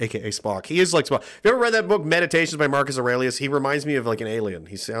Aurelius, a.k.a. Spock. He is like Spock. Have you ever read that book, Meditations by Marcus Aurelius? He reminds me of like an alien.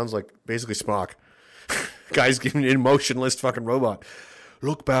 He sounds like basically Spock. Guy's getting an emotionless fucking robot.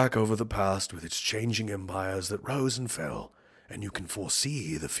 Look back over the past with its changing empires that rose and fell, and you can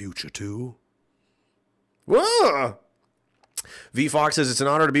foresee the future too. Whoa! V Fox says, it's an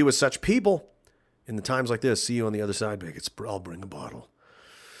honor to be with such people. In the times like this, see you on the other side, bigots. I'll bring a bottle.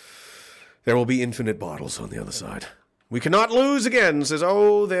 There will be infinite bottles on the other side. We cannot lose again, says,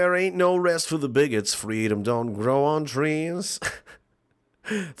 oh, there ain't no rest for the bigots. Freedom don't grow on trees.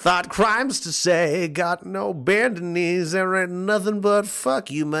 Thought crimes to say, got no bending knees. There ain't nothing but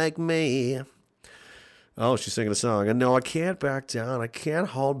fuck you make me. Oh, she's singing a song. And no, I can't back down. I can't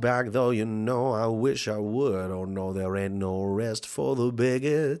hold back, though you know I wish I would. Oh, no, there ain't no rest for the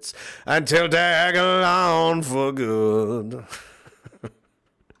bigots until tag along for good.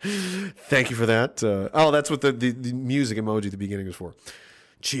 Thank you for that. That's what the music emoji at the beginning was for.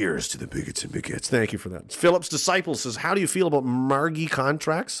 Cheers to the bigots and bigots. Thank you for that. Philip's Disciple says, how do you feel about Margie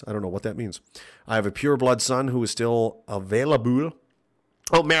contracts? I don't know what that means. I have a pure blood son who is still available.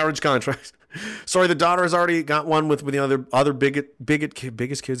 Oh, marriage contracts. Sorry, the daughter has already got one with the other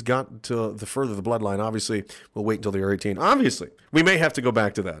biggest kids got to the further the bloodline. Obviously, we'll wait until they're 18. Obviously, we may have to go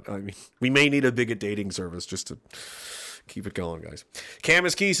back to that. I mean, we may need a bigot dating service just to keep it going, guys.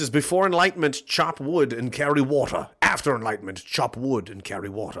 Camus Key says, before enlightenment, chop wood and carry water. After enlightenment, chop wood and carry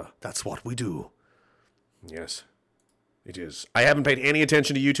water. That's what we do. Yes, it is. I haven't paid any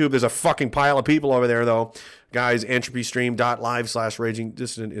attention to YouTube. There's a fucking pile of people over there, though. Guys, entropystream.live/raging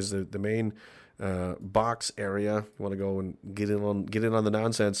dissident is the main box area. You want to go and get in on the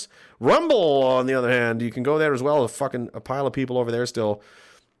nonsense. Rumble, on the other hand, you can go there as well. A pile of people over there still.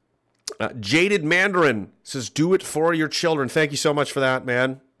 Jaded Mandarin says, do it for your children. Thank you so much for that,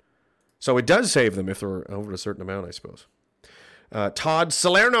 man. So it does save them if they're over a certain amount, I suppose. Todd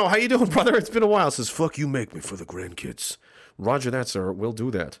Salerno, how you doing, brother? It's been a while. Says, fuck you make me for the grandkids. Roger that, sir. We'll do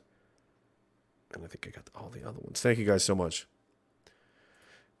that. And I think I got all the other ones. Thank you guys so much.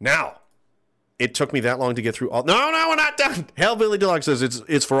 Now, it took me that long to get through all... No, we're not done. Hellbilly Deluxe says,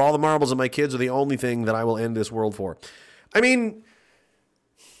 it's for all the marbles, and my kids are the only thing that I will end this world for. I mean,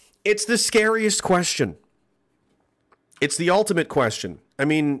 it's the scariest question. It's the ultimate question. I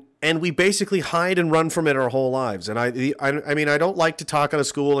mean, and we basically hide and run from it our whole lives. And I mean, I don't like to talk out of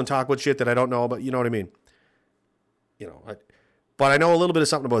school and talk with shit that I don't know about. You know what I mean? You know, but I know a little bit of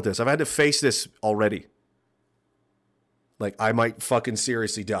something about this. I've had to face this already. Like, I might fucking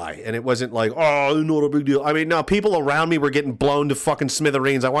seriously die. And it wasn't like, oh, not a big deal. I mean, no, people around me were getting blown to fucking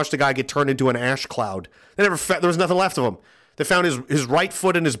smithereens. I watched a guy get turned into an ash cloud. There was nothing left of him. They found his right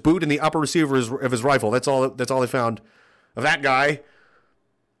foot and his boot in the upper receiver of his rifle. That's all they found of that guy.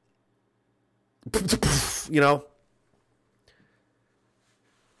 You know?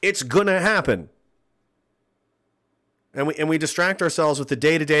 It's gonna happen. And we distract ourselves with the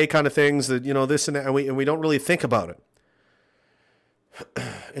day-to-day kind of things that, you know, this and that, and we don't really think about it.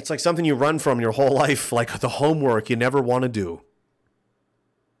 It's like something you run from your whole life, like the homework you never want to do.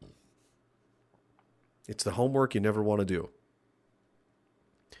 It's the homework you never want to do.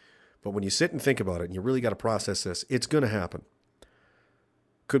 But when you sit and think about it, and you really got to process this, it's going to happen.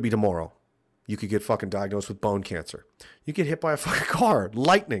 Could be tomorrow. You could get fucking diagnosed with bone cancer. You get hit by a fucking car,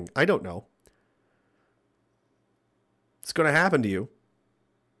 lightning. I don't know. It's going to happen to you.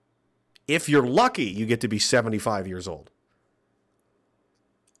 If you're lucky, you get to be 75 years old.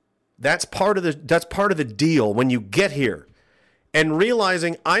 That's part of the deal when you get here. And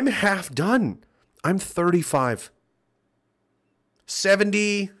realizing I'm half done. I'm 35.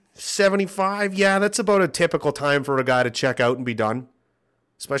 70, 75, yeah, that's about a typical time for a guy to check out and be done.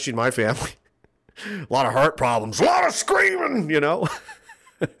 Especially in my family. A lot of heart problems, a lot of screaming, you know.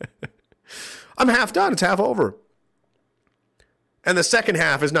 I'm half done, it's half over. And the second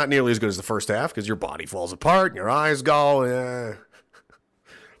half is not nearly as good as the first half because your body falls apart and your eyes go,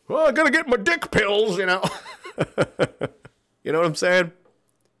 well, I gotta get my dick pills, you know. You know what I'm saying?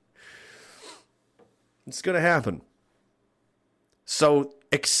 It's gonna happen. So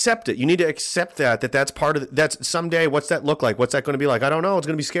accept it. You need to accept that's part of that's someday. What's that look like? What's that going to be like? I don't know. It's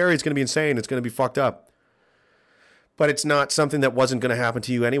going to be scary. It's going to be insane. It's going to be fucked up. But it's not something that wasn't going to happen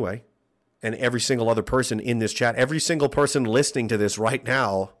to you anyway. And every single other person in this chat, every single person listening to this right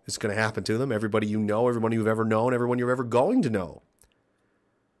now, is going to happen to them. Everybody you know, everyone you've ever known, everyone you're ever going to know.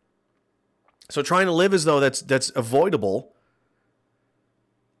 So trying to live as though that's avoidable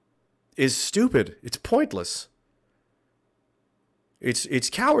is stupid. It's pointless. It's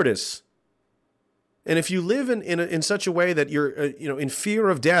cowardice. And if you live in such a way that you're in fear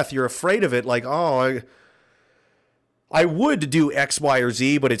of death, you're afraid of it, like, oh, I would do X, Y, or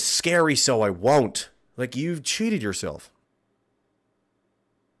Z, but it's scary, so I won't. Like, you've cheated yourself.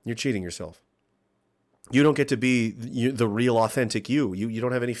 You're cheating yourself. You don't get to be the real, authentic you. You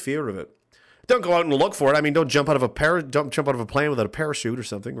don't have any fear of it. Don't go out and look for it. I mean, don't jump out of a plane without a parachute or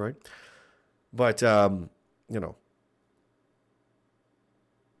something, right? But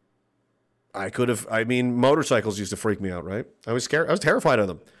motorcycles used to freak me out, right? I was scared. I was terrified of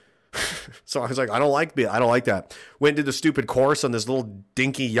them. So I was like, I don't like that. Went and did the stupid course on this little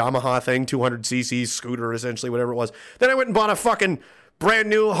dinky Yamaha thing, 200cc scooter, essentially, whatever it was. Then I went and bought a fucking brand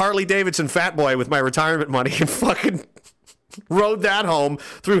new Harley Davidson Fat Boy with my retirement money and fucking rode that home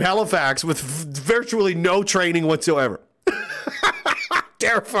through Halifax with virtually no training whatsoever.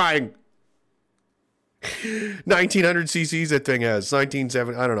 Terrifying. 1900 cc's that thing has.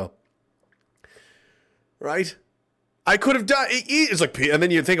 1970, I don't know. Right? I could have done it's like, and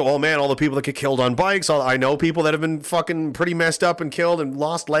then you think, oh man, all the people that get killed on bikes. I know people that have been fucking pretty messed up and killed and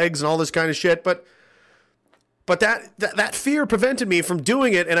lost legs and all this kind of shit. But that fear prevented me from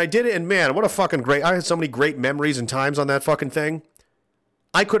doing it, and I did it. And man, what a fucking great! I had so many great memories and times on that fucking thing.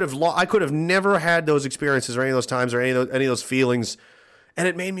 I could have never had those experiences or any of those times or any of those feelings, and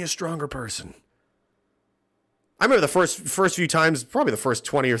it made me a stronger person. I remember the first few times, probably the first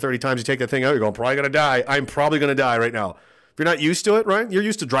 20 or 30 times you take that thing out, you're going, probably going to die. I'm probably going to die right now. If you're not used to it, right? You're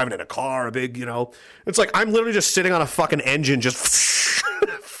used to driving in a car, a big, It's like I'm literally just sitting on a fucking engine, just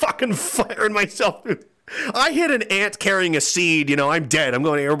fucking firing myself. I hit an ant carrying a seed, I'm dead. I'm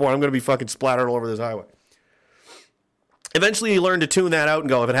going airborne. I'm going to be fucking splattered all over this highway. Eventually you learn to tune that out and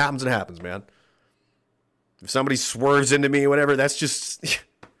go, if it happens, it happens, man. If somebody swerves into me, whatever, that's just...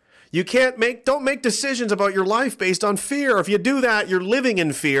 You don't make decisions about your life based on fear. If you do that, you're living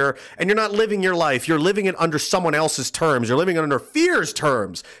in fear, and you're not living your life. You're living it under someone else's terms. You're living it under fear's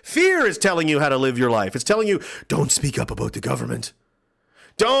terms. Fear is telling you how to live your life. It's telling you, don't speak up about the government.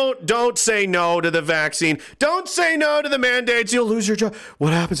 Don't say no to the vaccine. Don't say no to the mandates. You'll lose your job.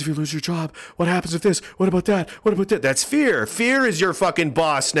 What happens if you lose your job? What happens if this? What about that? What about that? That's fear. Fear is your fucking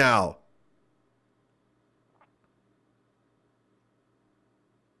boss now.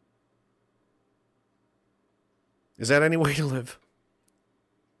 Is that any way to live?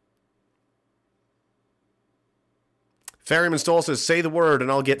 Ferryman Stoll says, say the word and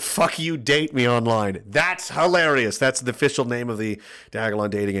I'll get fuck you, date me online. That's hilarious. That's the official name of the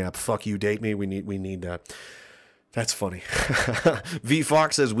Dagalon dating app. Fuck you, date me. We need that. That's funny. V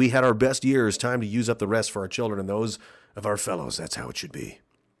Fox says, we had our best years. Time to use up the rest for our children and those of our fellows. That's how it should be.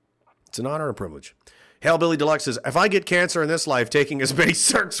 It's an honor and a privilege. Hellbilly Deluxe says, if I get cancer in this life, taking as many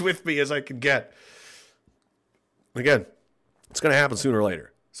circs with me as I can get. Again, it's going to happen sooner or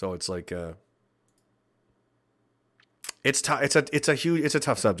later. So it's like, it's a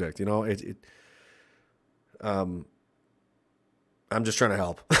tough subject, I'm just trying to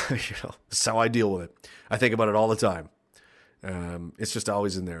help, That's how I deal with it. I think about it all the time. It's just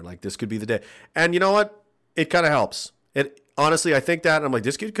always in there. Like, this could be the day. And you know what? It kind of helps. Honestly, I think that, and I'm like,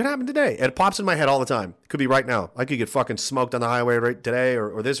 this could happen today. And it pops in my head all the time. It could be right now. I could get fucking smoked on the highway right today,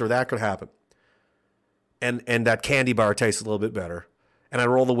 or this or that could happen. And that candy bar tastes a little bit better. And I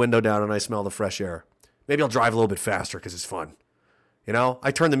roll the window down and I smell the fresh air. Maybe I'll drive a little bit faster because it's fun.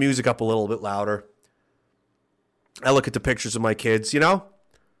 I turn the music up a little bit louder. I look at the pictures of my kids,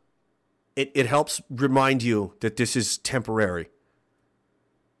 It helps remind you that this is temporary.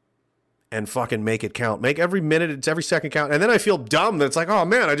 And fucking make it count. Make every minute, it's every second count. And then I feel dumb that it's like, oh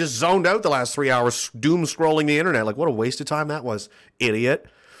man, I just zoned out the last 3 hours doom scrolling the internet. Like, what a waste of time that was, idiot.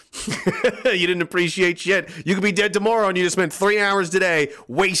 You didn't appreciate shit. You could be dead tomorrow and you just spent 3 hours today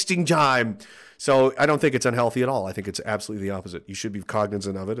wasting time. So I don't think it's unhealthy at all. I think it's absolutely the opposite. You should be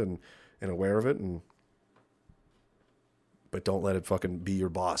cognizant of it and aware of it, but don't let it fucking be your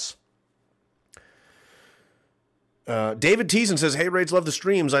boss. David Teason says, hey, Raids, love the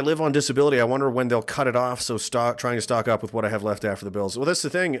streams. I live on disability. I wonder when they'll cut it off, so trying to stock up with what I have left after the bills. Well, that's the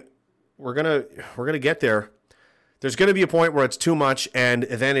thing. We're gonna get there. There's going to be a point where it's too much, and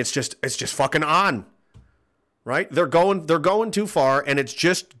then it's just fucking on, right? They're going too far, and it's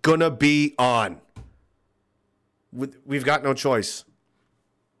just gonna be on. We've got no choice.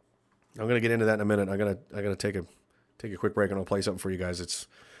 I'm gonna get into that in a minute. I gotta take a quick break, and I'll play something for you guys. It's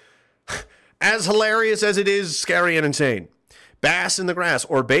as hilarious as it is scary and insane. Bass in the grass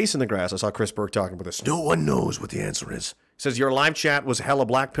or bass in the grass. I saw Chris Burke talking about this. No one knows what the answer is. He says your live chat was hella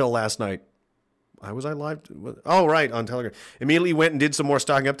black pill last night. Why was I live? Oh, right, on Telegram. Immediately went and did some more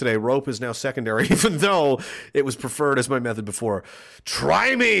stocking up today. Rope is now secondary, even though it was preferred as my method before.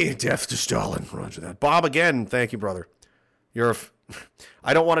 Try me! Death to Stalin. Roger that. Bob, again, thank you, brother.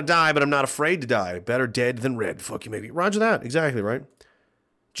 I don't want to die, but I'm not afraid to die. Better dead than red. Fuck you, maybe. Roger that. Exactly, right?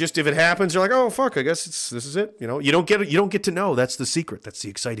 Just if it happens, you're like, oh, fuck, I guess this is it. You don't get to know. That's the secret. That's the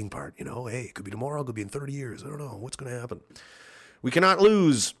exciting part. Hey, it could be tomorrow. It could be in 30 years. I don't know. What's going to happen? We cannot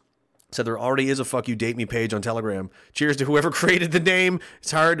lose. Said there already is a fuck you date me page on Telegram. Cheers to whoever created the name.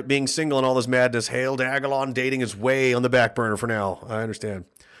 It's hard being single and all this madness. Hail Dagalon, dating is way on the back burner for now. I understand.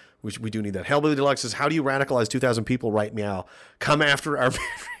 We do need that. Hellbilly Deluxe says, how do you radicalize 2,000 people right meow? Come after our...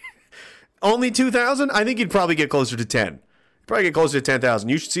 Only 2,000? I think you'd probably get closer to 10. You'd probably get closer to 10,000.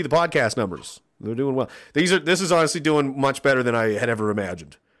 You should see the podcast numbers. They're doing well. This is honestly doing much better than I had ever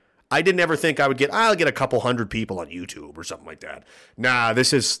imagined. I didn't ever think I'll get a couple hundred people on YouTube or something like that. Nah,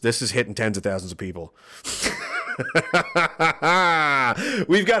 this is hitting tens of thousands of people.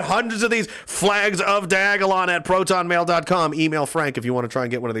 We've got hundreds of these flags of Diagolon at protonmail.com. Email Frank if you want to try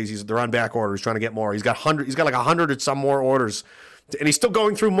and get one of these. They're on back order. He's trying to get more. He's got like 100 or some more orders, and he's still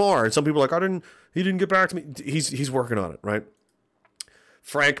going through more. And some people are like, he didn't get back to me. He's working on it, right?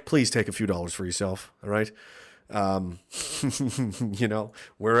 Frank, please take a few dollars for yourself, all right? You know,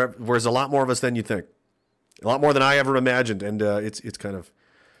 there's a lot more of us than you think, a lot more than I ever imagined, and it's kind of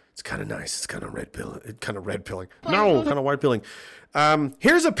nice. It's kind of red pilling. No, kind of white pilling.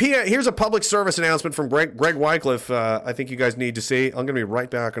 Here's a public service announcement from Greg Wycliffe. I think you guys need to see. I'm gonna be right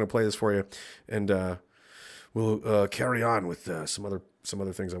back. I'm gonna play this for you, and we'll carry on with some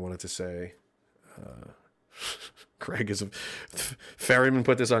other things I wanted to say. Greg is Ferryman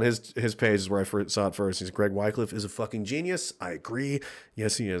put this on his page, is where I first saw it first. He's Greg Wycliffe is a fucking genius. I agree.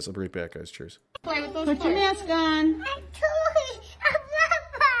 Yes, he is. I'll be right back, guys. Cheers. Play with those Put your mask on.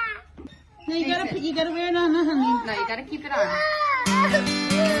 No, you gotta wear it on, honey. No, you gotta keep it on.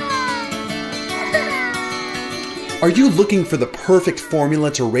 Are you looking for the perfect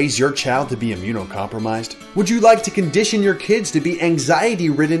formula to raise your child to be immunocompromised? Would you like to condition your kids to be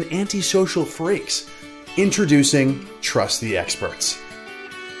anxiety-ridden antisocial freaks? Introducing Trust the Experts.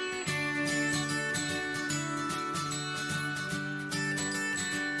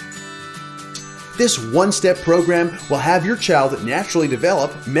 This one-step program will have your child naturally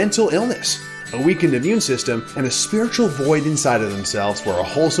develop mental illness, a weakened immune system, and a spiritual void inside of themselves where a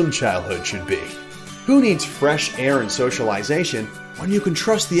wholesome childhood should be. Who needs fresh air and socialization when you can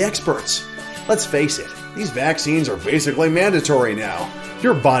trust the experts? Let's face it, these vaccines are basically mandatory now.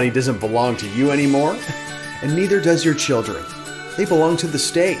 Your body doesn't belong to you anymore, and neither does your children. They belong to the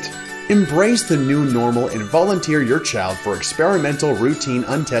state. Embrace the new normal and volunteer your child for experimental, routine,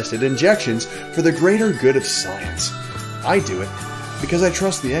 untested injections for the greater good of science. I do it because I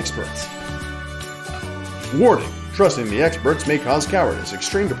trust the experts. Warning: trusting the experts may cause cowardice,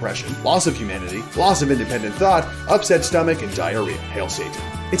 extreme depression, loss of humanity, loss of independent thought, upset stomach, and diarrhea. Hail Satan.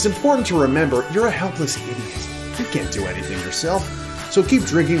 It's important to remember you're a helpless idiot. You can't do anything yourself. So keep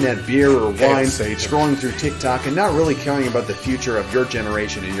drinking that beer or wine, scrolling through TikTok, and not really caring about the future of your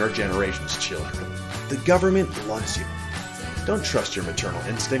generation and your generation's children. The government loves you. Don't trust your maternal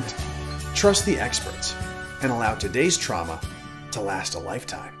instinct. Trust the experts and allow today's trauma to last a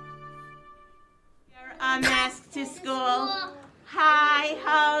lifetime. Wear a mask to school. Hi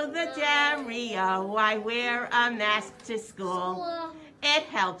ho the Dario. I wear a mask to school. It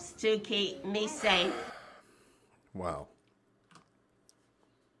helps to keep me safe. Wow.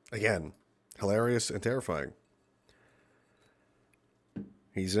 Again, hilarious and terrifying.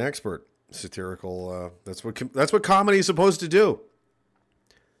 He's an expert, satirical. That's what comedy is supposed to do.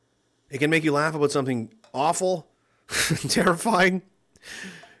 It can make you laugh about something awful, terrifying,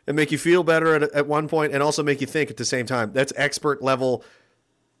 and make you feel better at one point, and also make you think at the same time. That's expert level.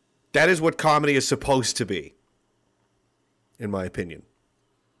 That is what comedy is supposed to be, in my opinion.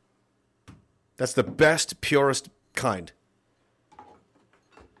 That's the best, purest kind.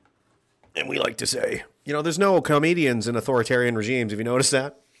 And we like to say, there's no comedians in authoritarian regimes. Have you noticed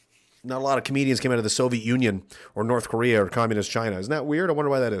that? Not a lot of comedians came out of the Soviet Union or North Korea or communist China. Isn't that weird? I wonder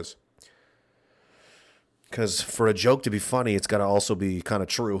why that is. Because for a joke to be funny, it's got to also be kind of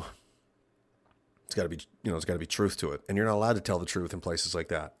true. It's got to be, it's got to be truth to it. And you're not allowed to tell the truth in places like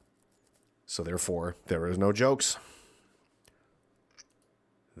that. So therefore, there is no jokes.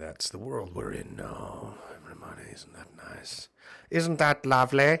 That's the world we're in now. Everybody, isn't that nice? Isn't that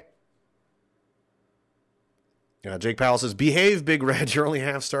lovely? Jake Powell says, behave, Big Red. You're only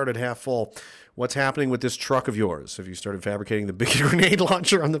half started, half full. What's happening with this truck of yours? Have you started fabricating the big grenade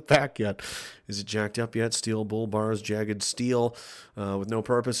launcher on the back yet? Is it jacked up yet? Steel bull bars, jagged steel with no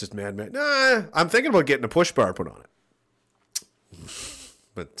purpose. It's mad. Nah, I'm thinking about getting a push bar put on it.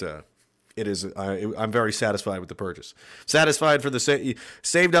 But it is. I'm very satisfied with the purchase. Satisfied for the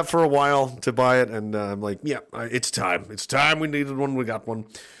saved up for a while to buy it, and I'm like, yeah, it's time. It's time. We needed one. We got one.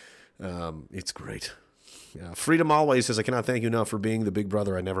 It's great. Yeah, Freedom Always says, I cannot thank you enough for being the big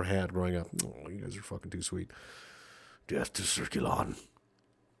brother I never had growing up. Oh, you guys are fucking too sweet. Death to Circulon.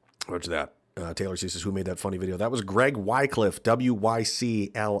 What's that? Taylor C says, who made that funny video? That was Greg Wycliffe,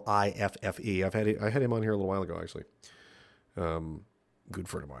 Wycliffe. I had him on here a little while ago, actually. Good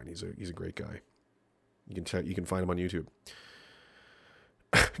friend of mine. He's a great guy. You can find him on YouTube.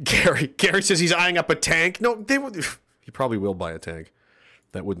 Gary says he's eyeing up a tank. No, he probably will buy a tank.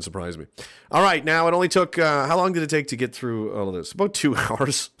 That wouldn't surprise me. All right, now it only took, how long did it take to get through all of this? About 2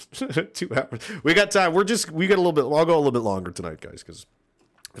 hours. 2 hours. We got time. We got a little bit, I'll go a little bit longer tonight, guys, because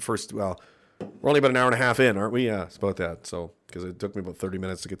the first, well, we're only about an hour and a half in, aren't we? Yeah, it's about that. So, because it took me about 30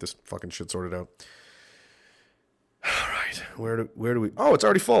 minutes to get this fucking shit sorted out. All right, where do we, oh, it's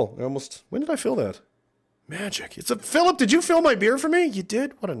already full. When did I fill that? Magic. Philip, did you fill my beer for me? You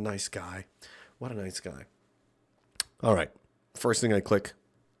did? What a nice guy. What a nice guy. All right, first thing I click.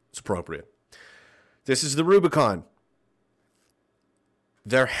 It's appropriate. This is the Rubicon.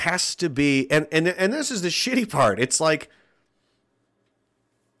 There has to be, and this is the shitty part. It's like,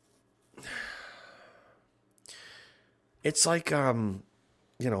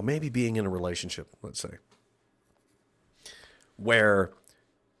 maybe being in a relationship, let's say, where,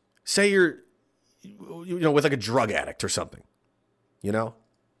 say you're, with like a drug addict or something,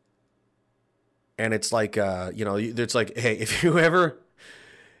 and it's like, it's like, hey, if you're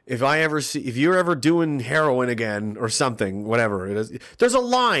ever doing heroin again or something, whatever it is, there's a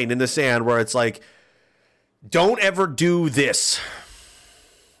line in the sand where it's like, don't ever do this,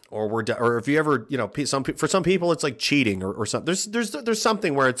 or if you ever, for some people it's like cheating or something. There's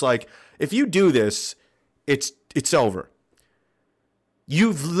something where it's like, if you do this, it's over.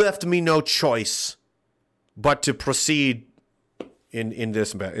 You've left me no choice but to proceed in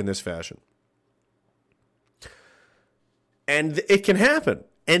this fashion. And it can happen.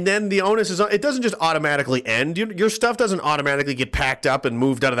 And then the onus is on, it doesn't just automatically end. Your stuff doesn't automatically get packed up and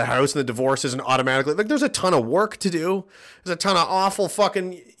moved out of the house, and the divorce isn't automatically, like, there's a ton of work to do. There's a ton of awful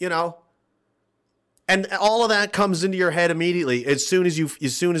fucking, and all of that comes into your head immediately as soon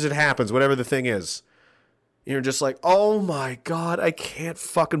as it happens, whatever the thing is. You're just like, oh my God, I can't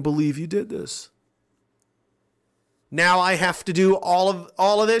fucking believe you did this. Now I have to do all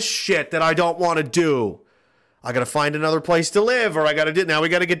of this shit that I don't want to do. I got to find another place to live, or now we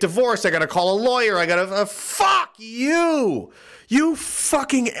got to get divorced. I got to call a lawyer. I got to, fuck you. You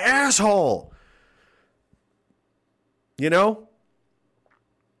fucking asshole. But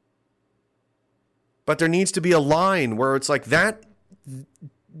there needs to be a line where it's like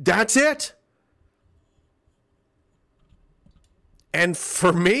that's it. And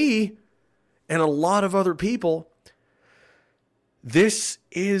for me and a lot of other people, this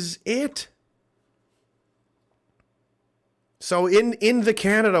is it. So in the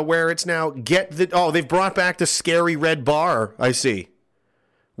Canada where it's now they've brought back the scary red bar, I see,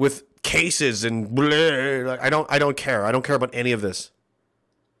 with cases and blah. I don't care. I don't care about any of this.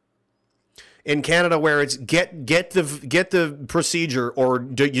 In Canada where it's get the procedure or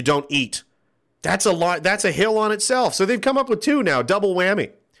you don't eat. That's a lot. That's a hill on itself. So they've come up with 2 now, double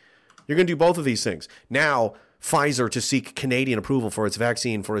whammy. You're going to do both of these things. Now, Pfizer to seek Canadian approval for its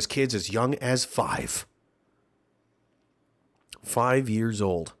vaccine for its kids as young as 5. 5 years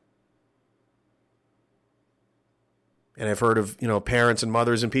old. And I've heard of, parents and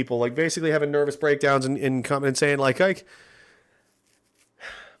mothers and people like basically having nervous breakdowns and saying like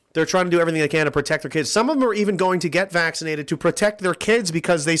they're trying to do everything they can to protect their kids. Some of them are even going to get vaccinated to protect their kids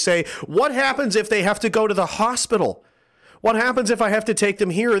because they say, what happens if they have to go to the hospital? What happens if I have to take them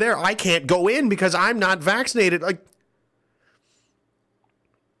here or there? I can't go in because I'm not vaccinated. Like,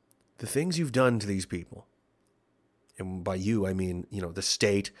 the things you've done to these people. And by you, I mean, the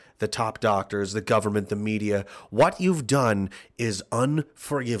state, the top doctors, the government, the media. What you've done is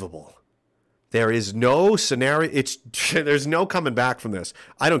unforgivable. There is no scenario. There's no coming back from this.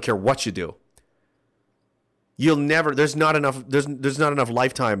 I don't care what you do. You'll never, there's not enough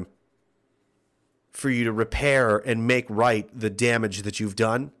lifetime for you to repair and make right the damage that you've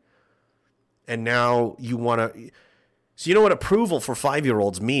done. And now you want to, so you know what approval for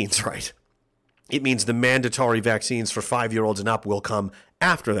 5-year-olds means, right? It means the mandatory vaccines for 5-year-olds and up will come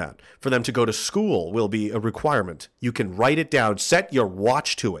after that. For them to go to school will be a requirement. You can write it down, set your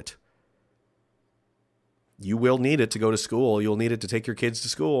watch to it. You will need it to go to school. You'll need it to take your kids to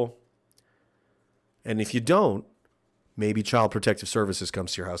school. And if you don't, maybe Child Protective Services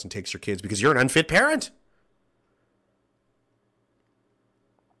comes to your house and takes your kids because you're an unfit parent.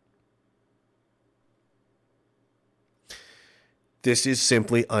 This is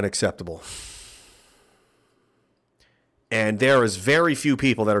simply unacceptable. And there is very few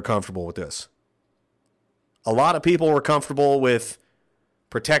people that are comfortable with this. A lot of people were comfortable with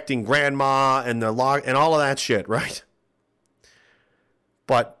protecting grandma and the law and all of that shit, right?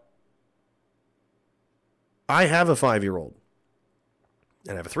 But I have a 5-year-old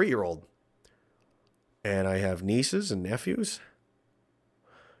and I have a 3-year-old and I have nieces and nephews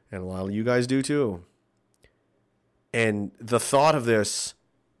and a lot of you guys do too. And the thought of this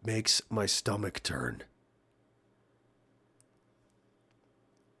makes my stomach turn.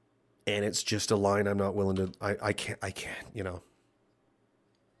 And it's just a line I'm not willing to, I can't, you know.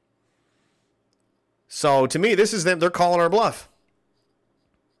 So to me, this is them, they're calling our bluff.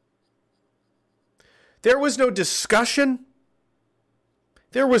 There was no discussion.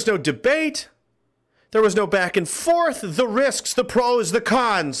 There was no debate. There was no back and forth. The risks, the pros, the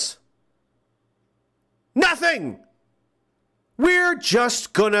cons. Nothing. We're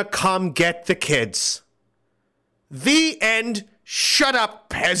just gonna come get the kids. The end. Shut up,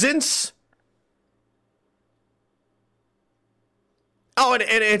 peasants. Oh, and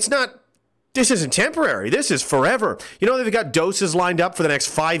it's not, this isn't temporary. This is forever. You know, they've got doses lined up for the next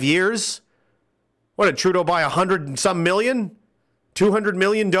 5 years. What, did Trudeau buy 100 and some million? 200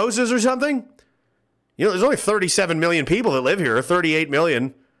 million doses or something? You know, there's only 37 million people that live here, 38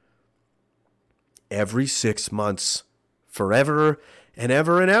 million. Every 6 months, forever and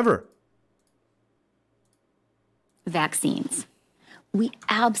ever and ever. Vaccines. We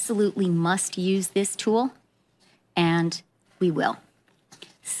absolutely must use this tool, and we will.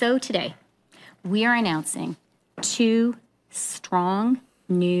 So today, we are announcing 2 strong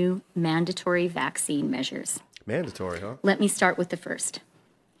new mandatory vaccine measures. Mandatory, huh? Let me start with the first.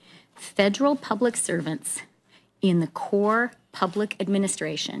 Federal public servants in the core public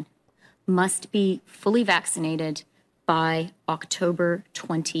administration must be fully vaccinated by October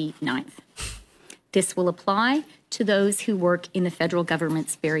 29th. This will apply to those who work in the federal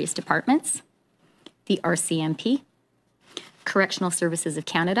government's various departments, the RCMP, Correctional Services of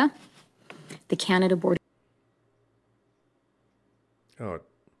Canada, the Canada Board. Oh, it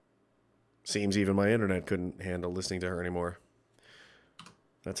seems even my internet couldn't handle listening to her anymore.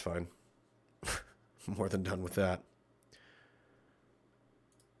 That's fine. More than done with that.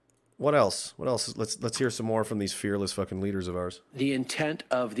 What else? What else? Let's hear some more from these fearless fucking leaders of ours. The intent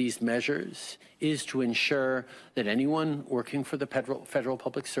of these measures is to ensure that anyone working for the federal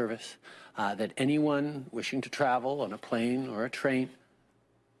public service, that anyone wishing to travel on a plane or a train,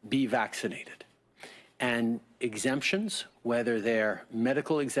 be vaccinated. And exemptions, whether they're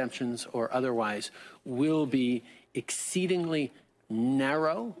medical exemptions or otherwise, will be exceedingly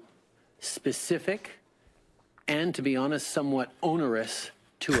narrow, specific, and, to be honest, somewhat onerous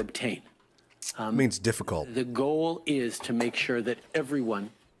to obtain. It means difficult. The goal is to make sure that everyone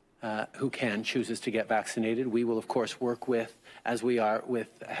who can chooses to get vaccinated. We will, of course, work with, as we are with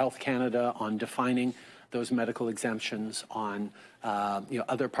Health Canada, on defining those medical exemptions, on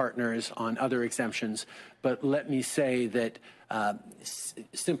other partners, on other exemptions. But let me say that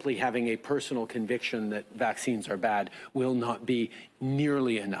simply having a personal conviction that vaccines are bad will not be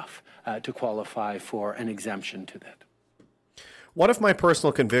nearly enough to qualify for an exemption to that. What if my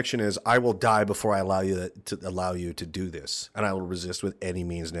personal conviction is I will die before I allow you to do this, and I will resist with any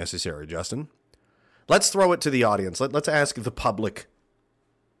means necessary, Justin? Let's throw it to the audience. Let's ask the public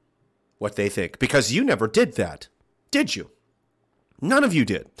what they think, because you never did that, did you? None of you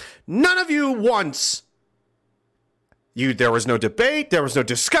did. None of you once. There was no debate. There was no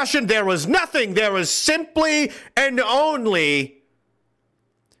discussion. There was nothing. There was simply and only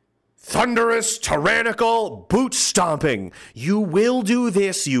thunderous, tyrannical boot stomping. You will do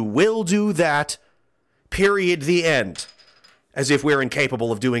this. You will do that. Period. The end. As if we're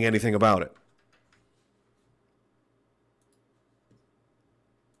incapable of doing anything about it.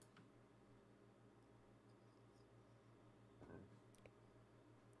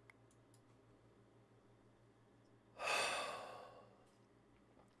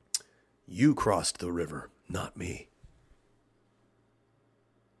 You crossed the river, not me.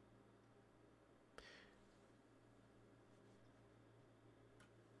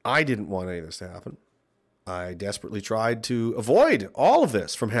 I didn't want any of this to happen. I desperately tried to avoid all of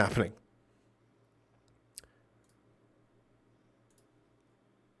this from happening.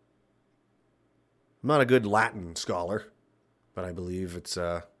 I'm not a good Latin scholar, but I believe it's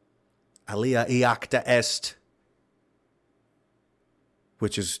alia iacta est,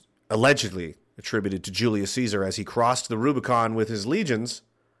 which is allegedly attributed to Julius Caesar as he crossed the Rubicon with his legions,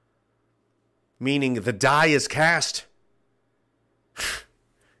 meaning the die is cast.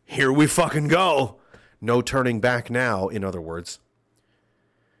 Here we fucking go. No turning back now, in other words.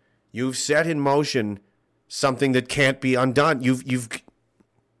 You've set in motion something that can't be undone. You've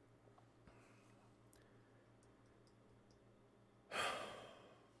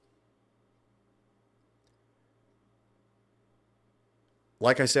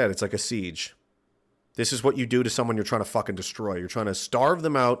Like I said, it's like a siege. This is what you do to someone you're trying to fucking destroy. You're trying to starve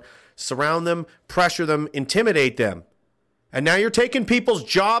them out, surround them, pressure them, intimidate them. And now you're taking people's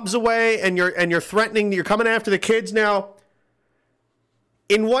jobs away, and you're threatening, you're coming after the kids now.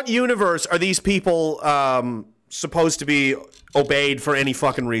 In what universe are these people supposed to be obeyed for any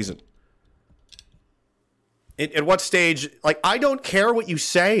fucking reason? At what stage? Like, I don't care what you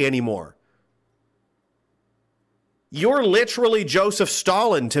say anymore. You're literally Joseph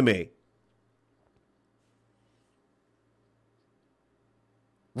Stalin to me.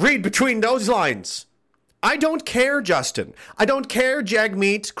 Read between those lines. I don't care, Justin. I don't care,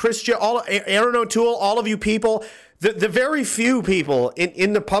 Jagmeet, Christian, Aaron O'Toole, all of you people. The very few people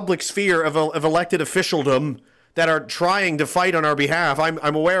in the public sphere of elected officialdom that are trying to fight on our behalf,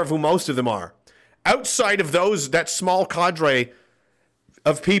 I'm aware of who most of them are. Outside of those, that small cadre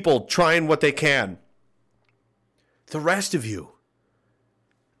of people trying what they can. The rest of you,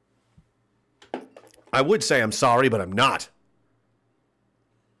 I would say I'm sorry, but I'm not.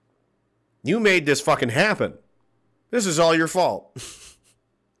 You made this fucking happen. This is all your fault.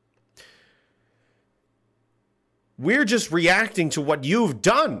 We're just reacting to what you've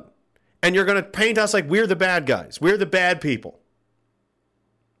done. And you're going to paint us like we're the bad guys. We're the bad people.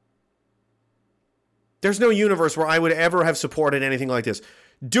 There's no universe where I would ever have supported anything like this.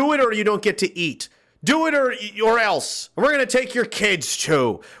 Do it or you don't get to eat. Do it or else. We're going to take your kids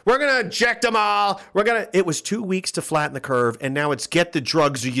too. We're going to eject them all. It was 2 weeks to flatten the curve, and now it's get the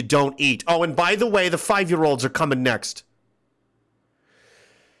drugs or you don't eat. Oh, and by the way, the 5-year-olds are coming next.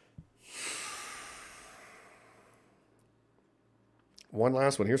 One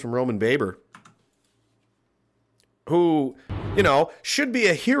last one. Here's from Roman Baber, who, should be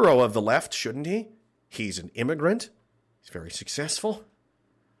a hero of the left, shouldn't he? He's an immigrant. He's very successful.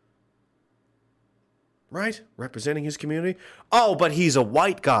 Right? Representing his community. Oh, but he's a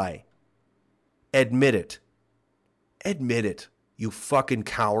white guy. Admit it. Admit it, you fucking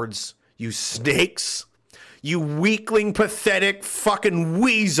cowards. You snakes. You weakling, pathetic fucking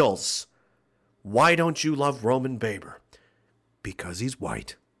weasels. Why don't you love Roman Baber? Because he's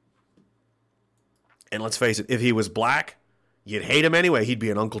white. And let's face it, if he was black, you'd hate him anyway. He'd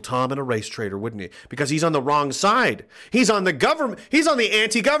be an Uncle Tom and a race trader, wouldn't he? Because he's on the wrong side. He's on the government. He's on the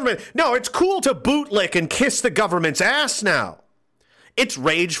anti-government. No, it's cool to bootlick and kiss the government's ass now. It's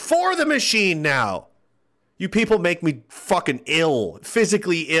rage for the machine now. You people make me fucking ill,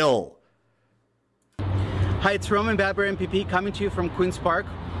 physically ill. Hi, it's Roman Baber, MPP, coming to you from Queen's Park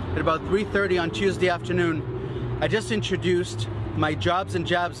at about 3:30 on Tuesday afternoon. I just introduced my Jobs and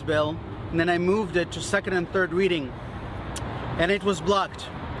Jabs bill, and then I moved it to second and third reading. And it was blocked.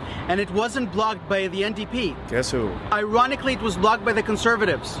 And it wasn't blocked by the NDP. Guess who? Ironically, it was blocked by the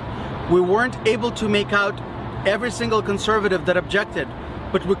Conservatives. We weren't able to make out every single Conservative that objected,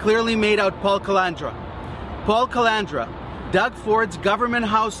 but we clearly made out Paul Calandra. Paul Calandra, Doug Ford's government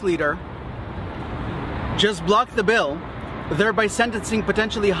House leader, just blocked the bill, thereby sentencing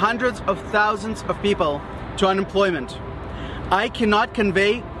potentially hundreds of thousands of people to unemployment. I cannot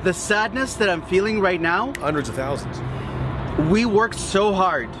convey the sadness that I'm feeling right now. Hundreds of thousands. We worked so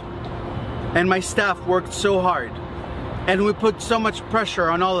hard, and my staff worked so hard, and we put so much pressure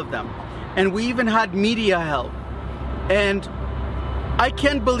on all of them, and we even had media help, and I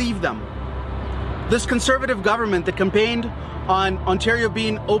can't believe them. This Conservative government that campaigned on Ontario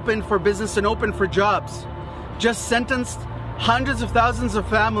being open for business and open for jobs just sentenced hundreds of thousands of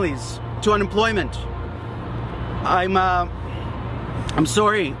families to unemployment. I'm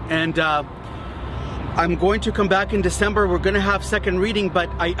sorry, and I'm going to come back in December. We're going to have second reading, but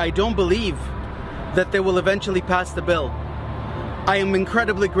I don't believe that they will eventually pass the bill. I am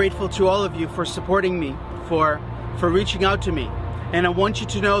incredibly grateful to all of you for supporting me, for reaching out to me. And I want you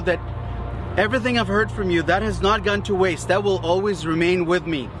to know that everything I've heard from you, that has not gone to waste. That will always remain with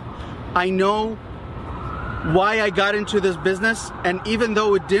me. I know why I got into this business, and even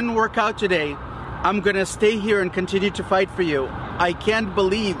though it didn't work out today, I'm going to stay here and continue to fight for you. I can't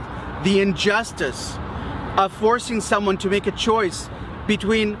believe the injustice of forcing someone to make a choice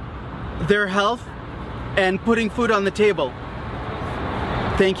between their health and putting food on the table.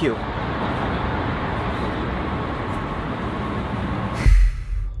 Thank you.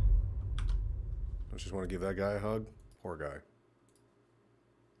 I just want to give that guy a hug. Poor guy.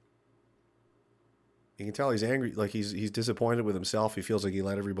 You can tell he's angry, like he's disappointed with himself. He feels like he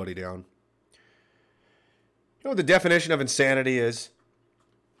let everybody down. You know what the definition of insanity is?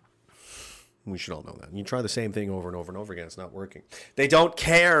 We should all know that. You try the same thing over and over and over again. It's not working. They don't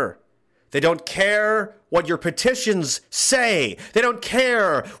care. They don't care what your petitions say. They don't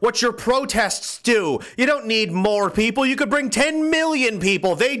care what your protests do. You don't need more people. You could bring 10 million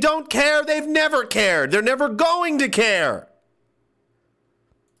people. They don't care. They've never cared. They're never going to care.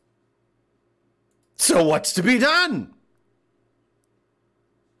 So what's to be done?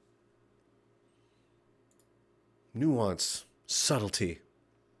 Nuance, subtlety.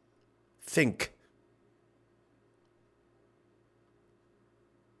 Think.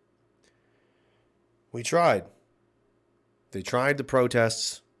 We tried. They tried the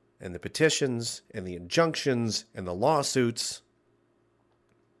protests and the petitions and the injunctions and the lawsuits.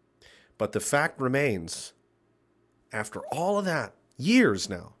 But the fact remains, after all of that, years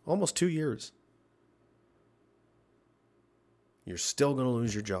now, almost 2 years, you're still going to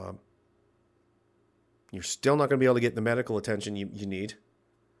lose your job. You're still not going to be able to get the medical attention you need.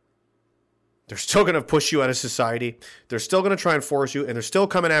 They're still going to push you out of society. They're still going to try and force you, and they're still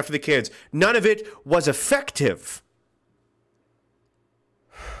coming after the kids. None of it was effective.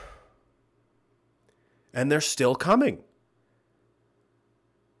 And they're still coming.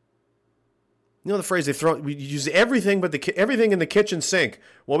 You know the phrase we use everything but everything in the kitchen sink.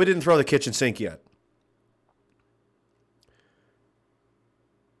 Well, we didn't throw the kitchen sink yet.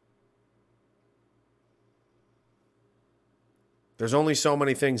 There's only so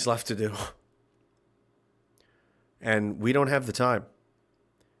many things left to do. And we don't have the time.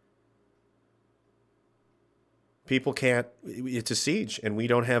 People can't, it's a siege, and we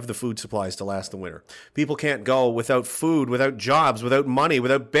don't have the food supplies to last the winter. People can't go without food, without jobs, without money,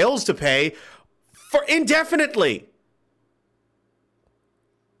 without bills to pay for indefinitely.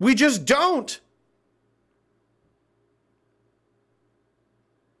 We just don't.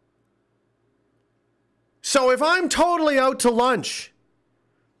 So if I'm totally out to lunch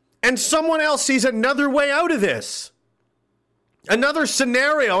and someone else sees another way out of this, another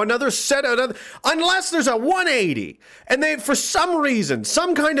scenario, unless there's a 180 and they, for some reason,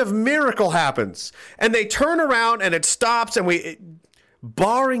 some kind of miracle happens and they turn around and it stops and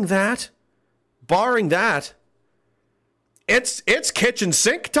barring that, it's kitchen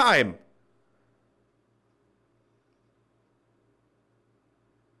sink time.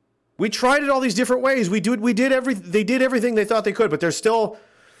 We tried it all these different ways. They did everything they thought they could, but there's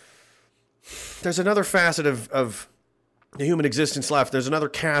another facet of the human existence left. There's another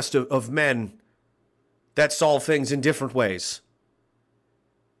cast of men that solve things in different ways.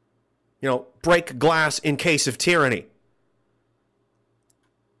 You know, break glass in case of tyranny.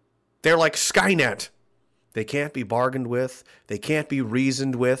 They're like Skynet. They can't be bargained with. They can't be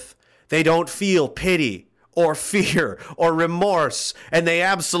reasoned with. They don't feel pity or fear or remorse, and they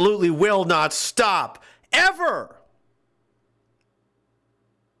absolutely will not stop, ever.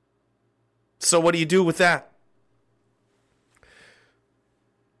 So what do you do with that?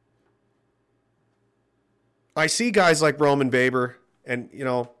 I see guys like Roman Baber, and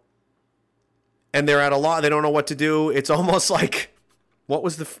and they're at a lot. They don't know what to do. It's almost like, what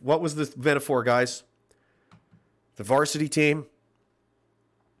was the metaphor, guys? The varsity team.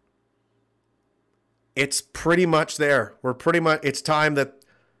 It's pretty much there. It's time that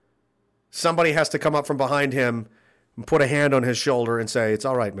somebody has to come up from behind him and put a hand on his shoulder and say, it's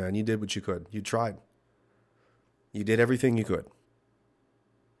all right, man. You did what you could. You tried. You did everything you could.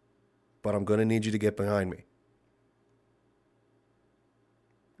 But I'm going to need you to get behind me.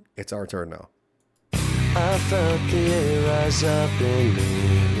 It's our turn now. I felt the air rise up in me,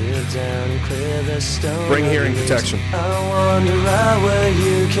 kneel down and clear the stone. Bring hearing protection. I wander out where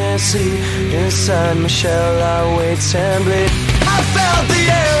you can't see. Inside my shell I wait and bleed. I felt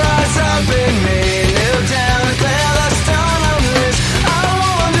the air rise up in me, kneel down and clear the stone of this. I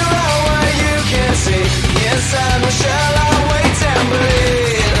wander out where you can't see. Inside my shell I wait and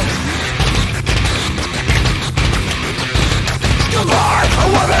bleed. Goodbye, a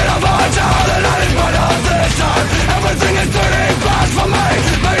weapon of our town, and I didn't put up this time. Everything is turning fast for me.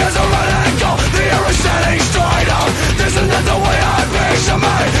 My ears are running cold, the air is standing straight up. This is not the way I picture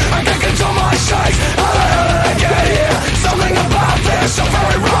me. I can't control my shakes. How the hell did I get here? Something about this so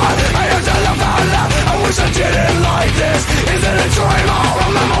very wrong. I have to laugh out loud. I wish I didn't like this. Is it a dream or a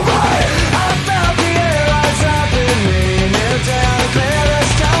memory? I felt the air rise up in me, kneel down, clear the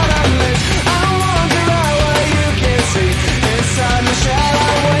stone of me. I wander out where you can't see. Inside my shell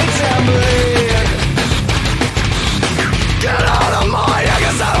I wait and bleed. Get out of my, I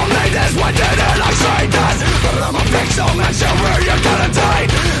guess I don't need this. Why didn't I say this? But I'm a pixel man, so where you gonna take?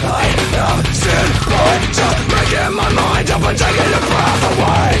 I am still going to breaking my mind up and taking your breath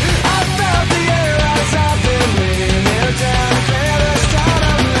away. I felt the air rise up in me, kneel down, clear the stone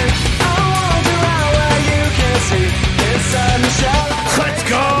of me. I wander out where you can see. Inside my shell Let's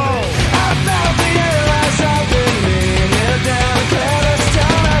go! I felt the air rise up in me, kneel down, clear the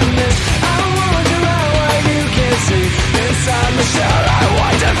stone of me. I wander out where you can see. Inside my shell I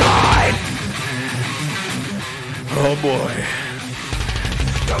wait and hide. Oh boy.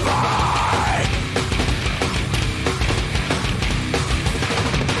 Goodbye.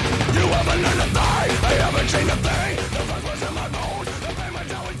 You haven't learned a thing. I haven't changed a thing. The fuck was in my bones. The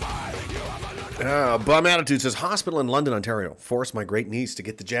payment's always fine. You haven't learned a Bum Attitude says, hospital in London, Ontario. Forced my great niece to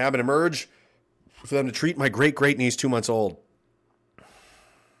get the jab and emerge for them to treat my great niece 2 months old.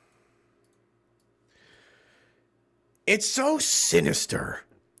 It's so sinister.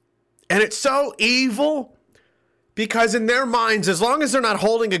 And it's so evil because in their minds, as long as they're not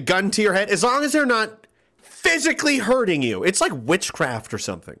holding a gun to your head, as long as they're not physically hurting you, it's like witchcraft or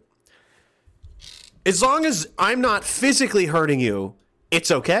something. As long as I'm not physically hurting you,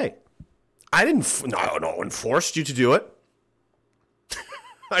 it's okay. I didn't, no one forced you to do it.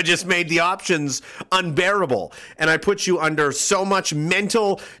 I just made the options unbearable. And I put you under so much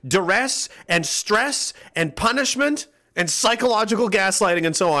mental duress and stress and punishment and psychological gaslighting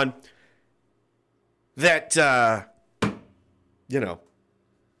and so on that,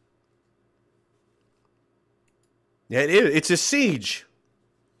 it's a siege.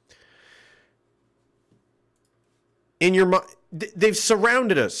 In your mind, they've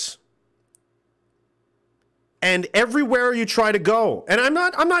surrounded us. And everywhere you try to go, and I'm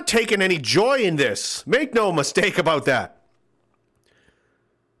not taking any joy in this. Make no mistake about that.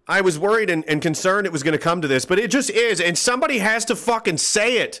 I was worried and concerned it was going to come to this, but it just is, and somebody has to fucking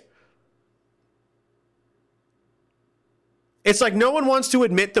say it. It's like no one wants to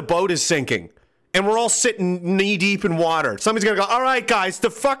admit the boat is sinking, and we're all sitting knee deep in water. Somebody's going to go, all right, guys,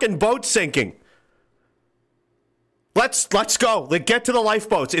 the fucking boat's sinking. Let's go. Like, get to the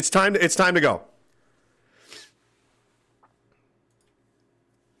lifeboats. It's time to go.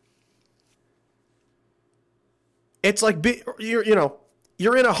 It's like you're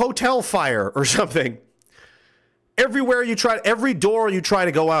in a hotel fire or something. Every door you try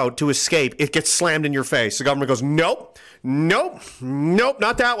to go out to escape, it gets slammed in your face. The government goes, nope,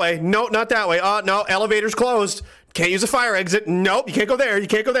 not that way. No, not that way. No, elevator's closed. Can't use a fire exit. Nope, you can't go there. You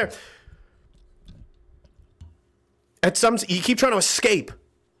can't go there. You keep trying to escape,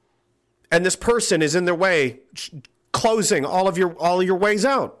 and this person is in their way, closing all of your ways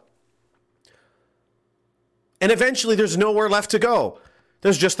out. And eventually there's nowhere left to go.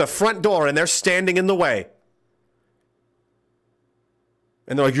 There's just the front door, and they're standing in the way.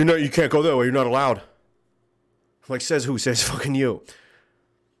 And they're like, you can't go that way. You're not allowed. I'm like, says who? Says fucking you.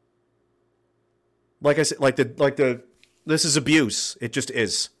 Like I said, this is abuse. It just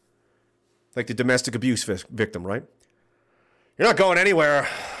is. Like the domestic abuse victim, right? You're not going anywhere.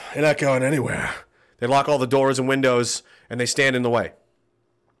 You're not going anywhere. They lock all the doors and windows, and they stand in the way.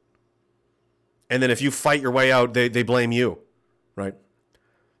 And then if you fight your way out, they blame you, right?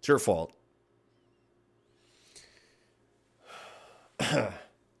 It's your fault.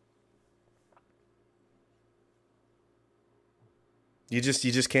 You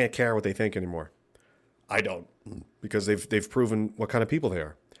just can't care what they think anymore. I don't, because they've proven what kind of people they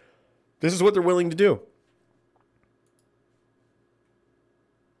are. This is what they're willing to do.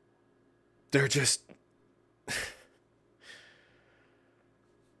 They're just,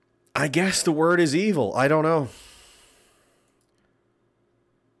 I guess the word is evil. I don't know.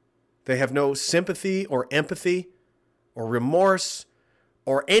 They have no sympathy or empathy or remorse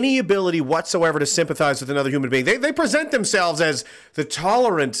or any ability whatsoever to sympathize with another human being. They present themselves as the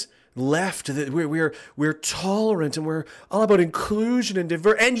tolerant left. We're tolerant and we're all about inclusion and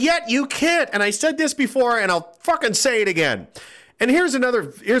diversity. And yet you can't. And I said this before, and I'll fucking say it again. And here's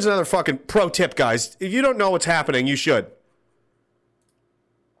another fucking pro tip, guys. If you don't know what's happening, you should.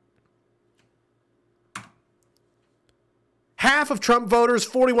 Half of Trump voters,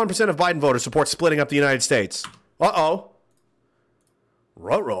 41% of Biden voters support splitting up the United States. Uh-oh.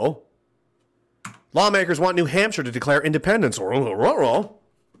 Ruh-roh. Lawmakers want New Hampshire to declare independence. Ruh-roh.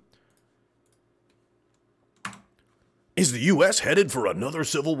 Is the U.S. headed for another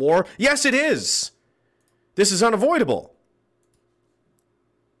civil war? Yes, it is. This is unavoidable.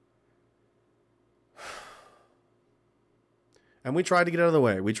 And we tried to get out of the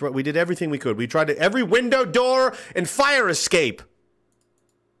way. We did everything we could. We tried every window, door, and fire escape.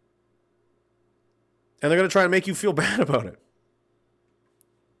 And they're going to try and make you feel bad about it.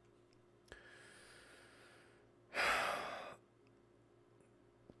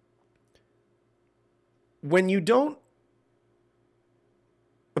 When you don't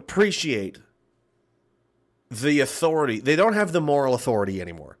appreciate the authority, they don't have the moral authority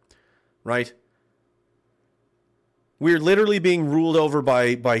anymore, right? We're literally being ruled over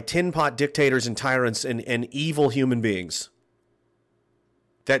by tin pot dictators and tyrants and evil human beings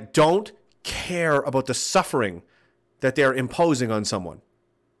that don't care about the suffering that they're imposing on someone.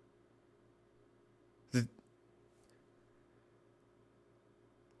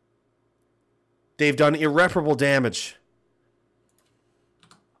 They've done irreparable damage.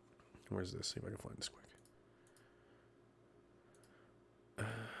 Where's this? See if I can find this quick.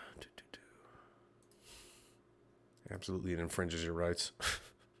 Absolutely, it infringes your rights.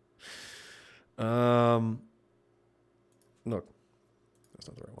 Look, that's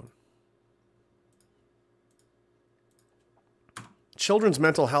not the right one. Children's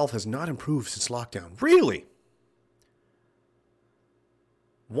mental health has not improved since lockdown. Really?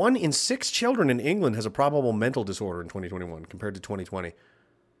 1 in 6 children in England has a probable mental disorder in 2021 compared to 2020.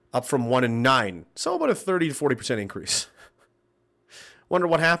 Up from 1 in 9. So about a 30 to 40% increase. Wonder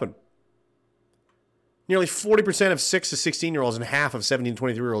what happened. Nearly 40% of 6 to 16-year-olds and half of 17 to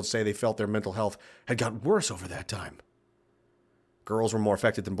 23-year-olds say they felt their mental health had gotten worse over that time. Girls were more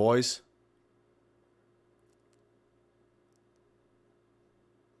affected than boys.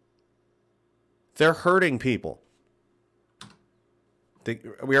 They're hurting people.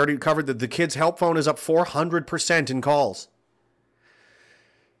 We already covered that the kids' help phone is up 400% in calls.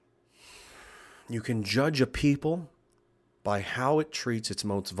 You can judge a people by how it treats its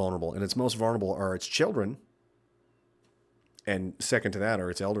most vulnerable. And its most vulnerable are its children. And second to that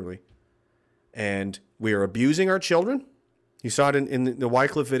are its elderly. And we are abusing our children. You saw it in the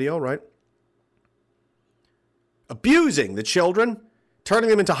Wycliffe video, right? Abusing the children. Turning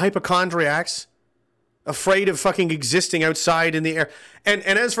them into hypochondriacs. Afraid of fucking existing outside in the air. And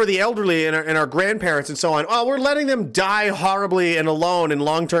as for the elderly and our grandparents and so on, oh, we're letting them die horribly and alone in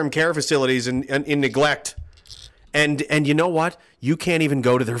long-term care facilities and in neglect. And you know what? You can't even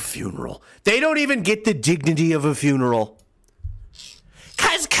go to their funeral. They don't even get the dignity of a funeral.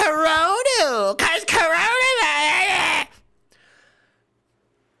 Cause Corona!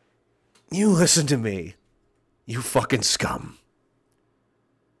 You listen to me. You fucking scum.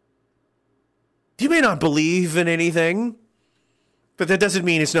 You may not believe in anything, but that doesn't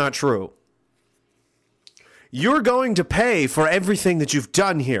mean it's not true. You're going to pay for everything that you've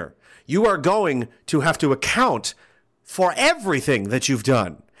done here. You are going to have to account for everything that you've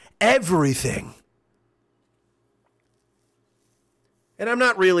done. Everything. And I'm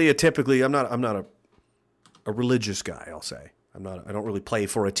not really I'm not a religious guy, I'll say. I don't really play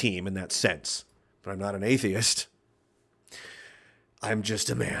for a team in that sense. But I'm not an atheist. I'm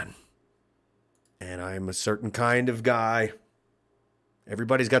just a man. And I'm a certain kind of guy.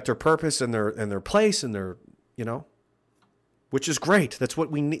 Everybody's got their purpose and their place and their, which is great. That's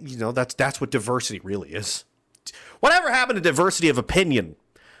what we need. That's what diversity really is. Whatever happened to diversity of opinion,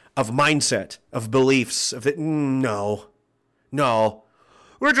 of mindset, of beliefs? No.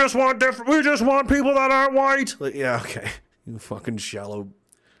 We just want people that aren't white. Yeah, okay. You fucking shallow.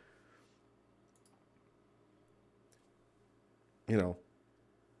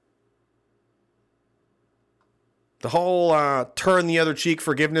 The whole turn the other cheek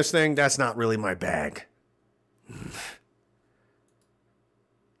forgiveness thing, that's not really my bag.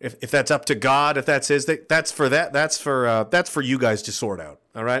 If that's up to God, if that's his thing, that's for you guys to sort out,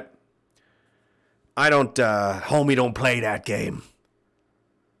 all right? I don't, homie, don't play that game.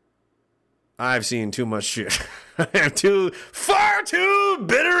 I've seen too much shit. I am far too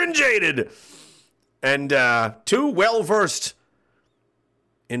bitter and jaded. And too well-versed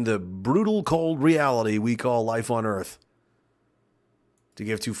in the brutal, cold reality we call life on Earth to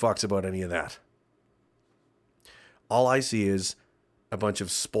give two fucks about any of that. All I see is a bunch of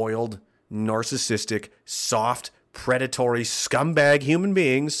spoiled, narcissistic, soft, predatory, scumbag human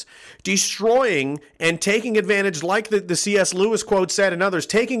beings destroying and taking advantage, like the C.S. Lewis quote said and others,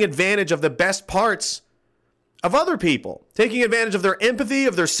 taking advantage of the best parts of other people, taking advantage of their empathy,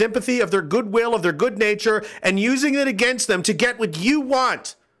 of their sympathy, of their goodwill, of their good nature, and using it against them to get what you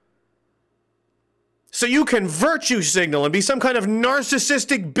want. So you can virtue signal and be some kind of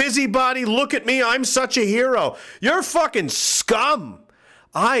narcissistic busybody. Look at me, I'm such a hero. You're fucking scum.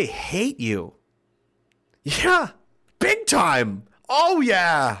 I hate you. Yeah, big time. Oh,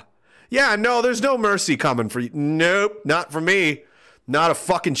 yeah. Yeah, no, there's no mercy coming for you. Nope, not for me. Not a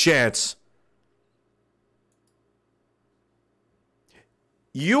fucking chance.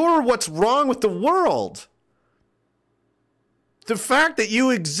 You're what's wrong with the world. The fact that you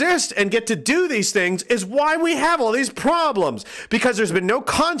exist and get to do these things is why we have all these problems. Because there's been no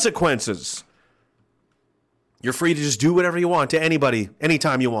consequences. You're free to just do whatever you want to anybody,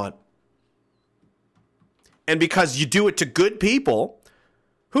 anytime you want. And because you do it to good people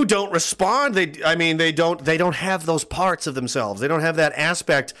who don't respond, they don't have those parts of themselves. They don't have that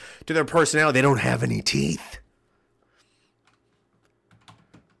aspect to their personality. They don't have any teeth.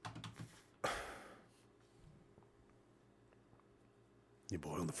 You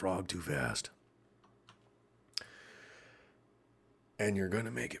boil the frog too fast. And you're going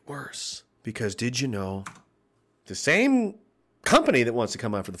to make it worse. Because did you know, the same company that wants to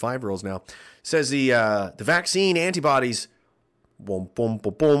come after the 5-year-olds now says the vaccine antibodies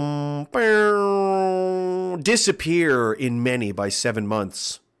disappear in many by 7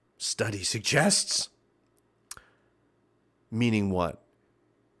 months. Study suggests. Meaning what?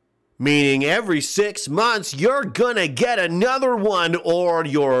 Meaning every 6 months you're gonna get another one or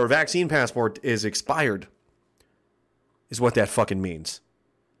your vaccine passport is expired. Is what that fucking means.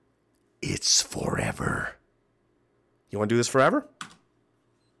 It's forever. You want to do this forever?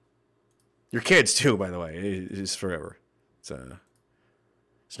 Your kids too, by the way. It is forever. It's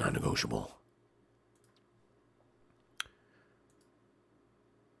not negotiable.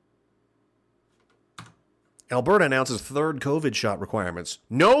 Alberta announces third COVID shot requirements.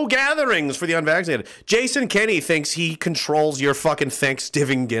 No gatherings for the unvaccinated. Jason Kenney thinks he controls your fucking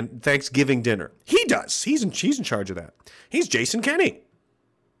Thanksgiving dinner. He does. He's in charge of that. He's Jason Kenney.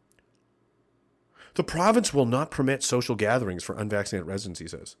 The province will not permit social gatherings for unvaccinated residents, he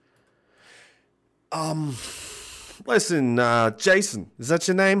says. Listen, Jason, is that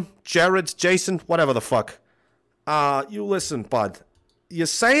your name? Jared, Jason, whatever the fuck. You listen, bud. You're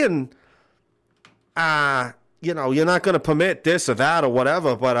saying, you're not going to permit this or that or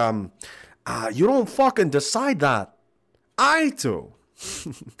whatever, but you don't fucking decide that. I do.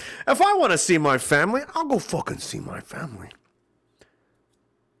 If I want to see my family, I'll go fucking see my family.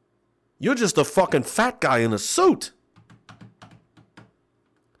 You're just a fucking fat guy in a suit.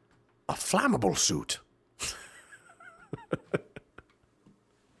 A flammable suit.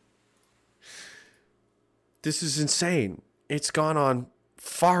 This is insane. It's gone on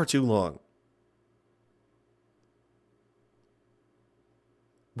far too long.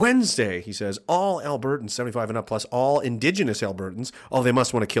 Wednesday, he says, all Albertans 75 and up plus all Indigenous Albertans, they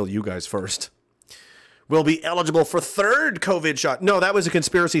must want to kill you guys first, will be eligible for third COVID shot. No, that was a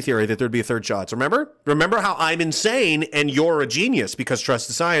conspiracy theory that there'd be a third shot. Remember how I'm insane and you're a genius because trust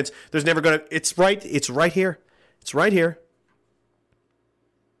the science. There's never going to, it's right here. It's right here.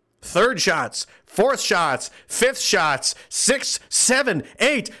 Third shots, fourth shots, fifth shots, 6, 7,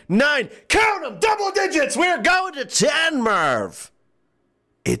 8, 9, count them, double digits. We're going to 10, Merv.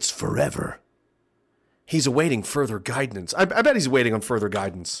 It's forever. He's awaiting further guidance. I bet he's waiting on further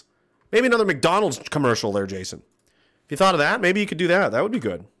guidance. Maybe another McDonald's commercial there, Jason. If you thought of that, maybe you could do that. That would be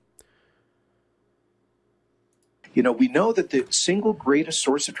good. We know that the single greatest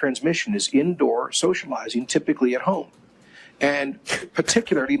source of transmission is indoor socializing, typically at home, and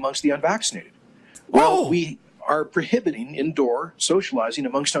particularly amongst the unvaccinated. Well, we are prohibiting indoor socializing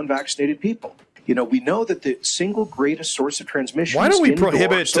amongst unvaccinated people. We know that the single greatest source of transmission is indoor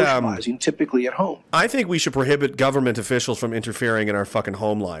socializing, typically at home. I think we should prohibit government officials from interfering in our fucking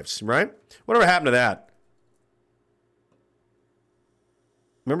home lives, right? Whatever happened to that?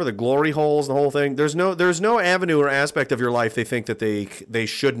 Remember the glory holes, the whole thing? There's no avenue or aspect of your life they think that they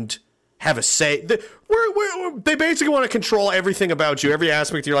shouldn't have a say. They basically want to control everything about you, every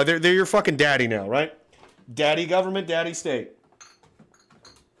aspect of your life. They're your fucking daddy now, right? Daddy government, daddy state.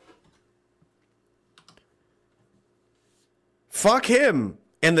 Fuck him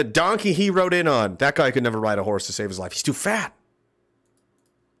and the donkey he rode in on. That guy could never ride a horse to save his life. He's too fat.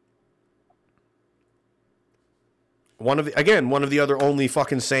 One of the other only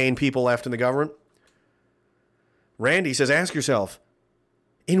fucking sane people left in the government. Randy says, ask yourself,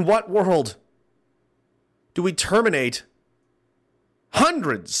 in what world do we terminate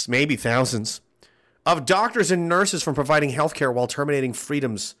hundreds, maybe thousands, of doctors and nurses from providing healthcare while terminating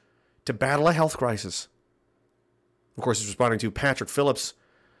freedoms to battle a health crisis? Of course, he's responding to Patrick Phillips.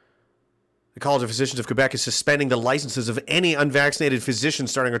 The College of Physicians of Quebec is suspending the licenses of any unvaccinated physician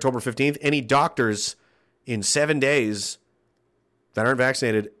starting October 15th. Any doctors in 7 days that aren't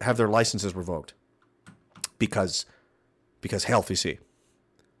vaccinated have their licenses revoked. Because health, you see.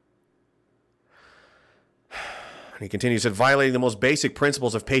 And he continues, that violating the most basic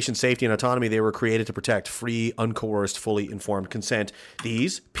principles of patient safety and autonomy they were created to protect, free, uncoerced, fully informed consent.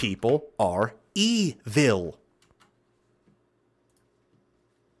 These people are evil.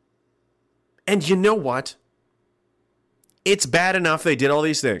 And you know what? It's bad enough they did all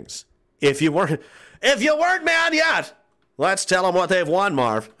these things. If you weren't mad yet, let's tell them what they've won,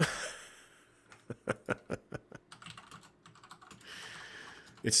 Marv.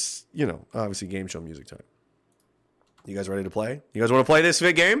 It's, obviously game show music time. You guys ready to play? You guys want to play this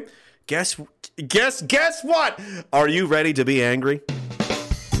big game? Guess what? Are you ready to be angry?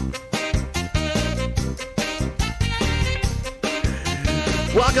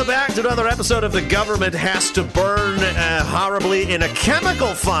 Welcome back to another episode of The Government Has to Burn Horribly in a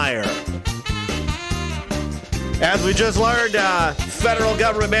Chemical Fire. As we just learned, federal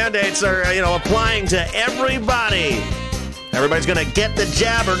government mandates are, applying to everybody. Everybody's going to get the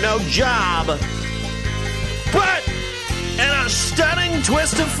jab or no job. But in a stunning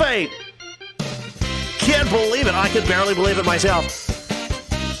twist of fate, can't believe it. I could barely believe it myself.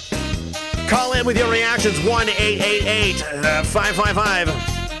 Call in with your reactions, 1-888-555.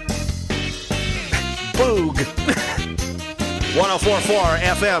 Boog.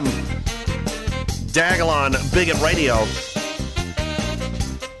 1044 FM. Dagalon Bigot Radio.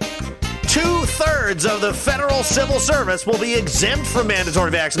 2/3 of the federal civil service will be exempt from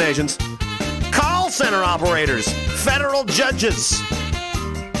mandatory vaccinations. Call center operators, federal judges,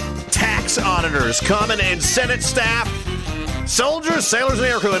 tax auditors, common and Senate staff, soldiers, sailors, and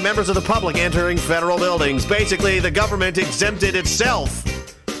aircrew, and members of the public entering federal buildings. Basically, the government exempted itself.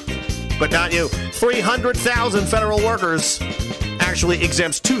 But not you. 300,000 federal workers actually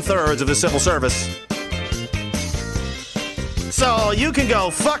exempts 2/3 of the civil service. So you can go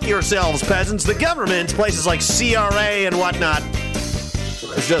fuck yourselves, peasants. The government, places like CRA and whatnot,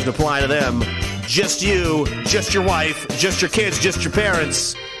 this doesn't apply to them. Just you, just your wife, just your kids, just your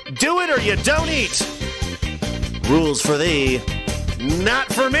parents. Do it or you don't eat. Rules for thee,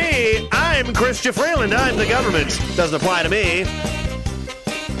 not for me. I'm Christian Freeland. I'm the government. Doesn't apply to me.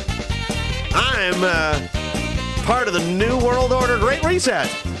 I'm part of the New World Order Great Reset.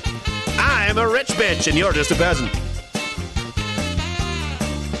 I'm a rich bitch and you're just a peasant.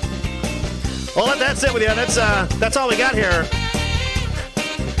 Well, let that sit with you. That's all we got here.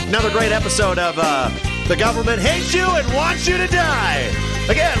 Another great episode of The Government Hates You and Wants You to Die.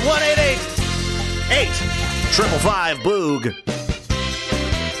 Again, 1-888-555-BOOG.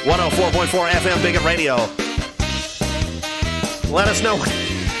 104.4 FM Bigot Radio. Let us know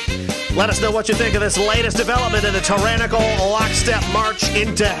what you think of this latest development in the tyrannical lockstep march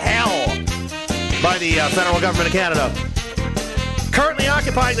into hell by the federal government of Canada. Currently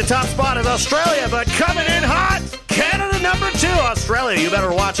occupying the top spot is Australia, but coming in hot, Canada number 2. Australia, you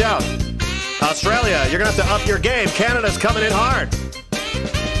better watch out. Australia, you're going to have to up your game. Canada's coming in hard.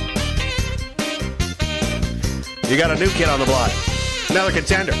 You got a new kid on the block. Another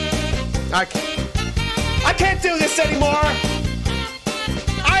contender. I can't do this anymore.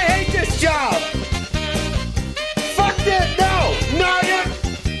 I hate this job. Fuck this. No.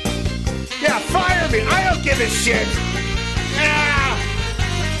 Yeah, fire me. I don't give a shit. Yeah.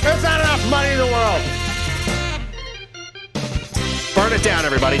 There's not enough money in the world. Burn it down,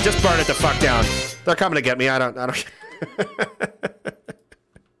 everybody. Just burn it the fuck down. They're coming to get me. I don't.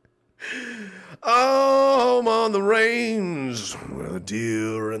 Oh, home on the range where the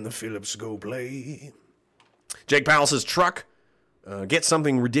deer and the Phillips go play. Jake Powell's truck. Get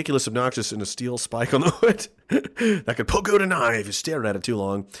something ridiculous, obnoxious, and a steel spike on the hood that could poke out an eye if you stare at it too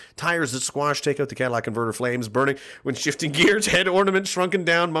long. Tires that squash, take out the Cadillac converter, flames burning when shifting gears, head ornament shrunken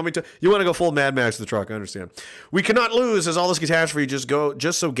down, mummy. You want to go full Mad Max to the truck, I understand. We cannot lose as all this catastrophe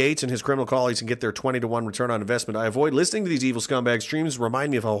just so Gates and his criminal colleagues can get their 20-to-1 return on investment. I avoid listening to these evil scumbag streams.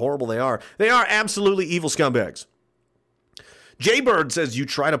 Remind me of how horrible they are. They are absolutely evil scumbags. Jaybird says, you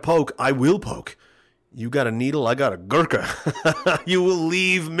try to poke, I will poke. You got a needle, I got a Gurkha. You will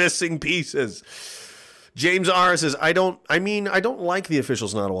leave missing pieces. James R. says, I don't like the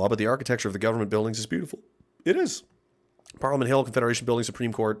officials in Ottawa, but the architecture of the government buildings is beautiful. It is. Parliament Hill, Confederation Building,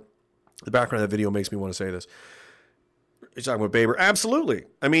 Supreme Court. The background of that video makes me want to say this. You're talking about Baber. Absolutely.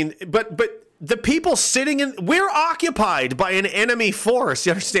 I mean, but the people sitting in, we're occupied by an enemy force.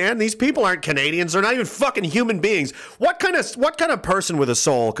 You understand? These people aren't Canadians. They're not even fucking human beings. What kind of person with a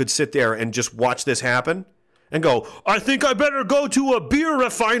soul could sit there and just watch this happen and go, I think I better go to a beer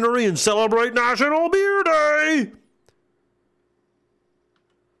refinery and celebrate National Beer Day?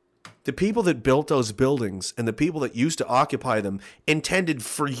 The people that built those buildings and the people that used to occupy them intended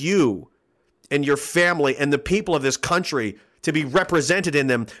for you and your family and the people of this country to be represented in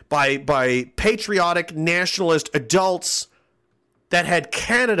them by patriotic nationalist adults that had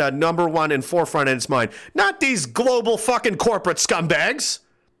Canada number one and forefront in its mind. Not these global fucking corporate scumbags.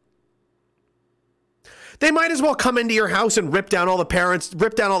 They might as well come into your house and rip down all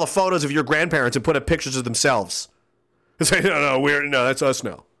the photos of your grandparents and put up pictures of themselves. And say, no, that's us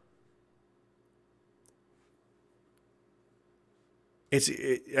now.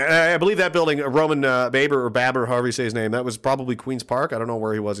 I believe that building, Roman Baber, however you say his name, that was probably Queen's Park. I don't know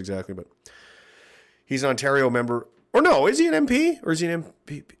where he was exactly, but he's an Ontario member. Or no, is he an MP? Or is he an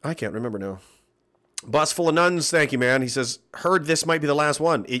MP? I can't remember now. Bus full of nuns, thank you, man. He says, heard this might be the last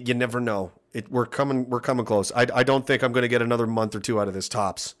one. You never know. We're coming close. I don't think I'm going to get another month or two out of this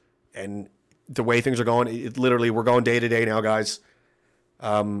tops. And the way things are going, literally, we're going day to day now, guys.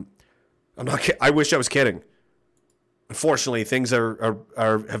 I'm not. I wish I was kidding. Unfortunately, things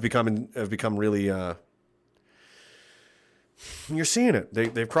have become really. You're seeing it.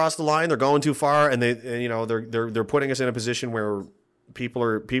 They've crossed the line. They're going too far, and they're putting us in a position where people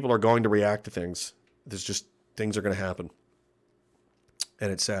are going to react to things. There's just things are going to happen,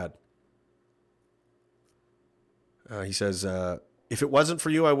 and it's sad. He says, if it wasn't for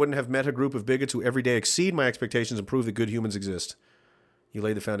you, I wouldn't have met a group of bigots who every day exceed my expectations and prove that good humans exist. You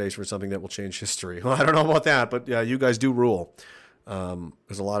laid the foundation for something that will change history. Well, I don't know about that, but yeah, you guys do rule.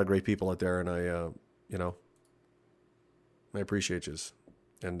 There's a lot of great people out there, and I appreciate you.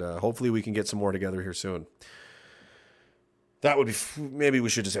 And hopefully we can get some more together here soon. That would be, maybe we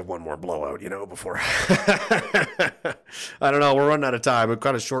should just have one more blowout, before. I don't know. We're running out of time. We've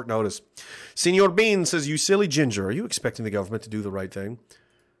got a short notice. Senor Bean says, you silly ginger, are you expecting the government to do the right thing?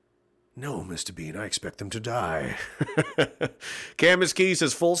 No, Mr. Bean, I expect them to die. Camus Key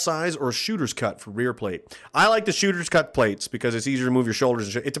says, full size or shooter's cut for rear plate. I like the shooter's cut plates because it's easier to move your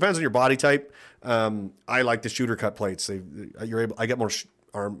shoulders. And it depends on your body type. I like the shooter cut plates. I get more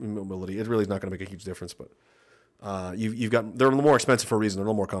arm mobility. It really is not going to make a huge difference, but they're a little more expensive for a reason. They're a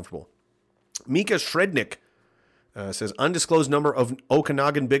little more comfortable. Mika Shrednick says, undisclosed number of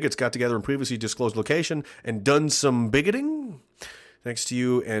Okanagan bigots got together in previously disclosed location and done some bigoting. Thanks to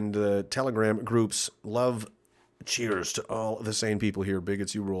you and the Telegram groups. Love, cheers to all the sane people here.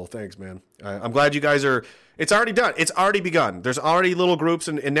 Bigots, you rule. Thanks, man. I'm glad you guys are... It's already done. It's already begun. There's already little groups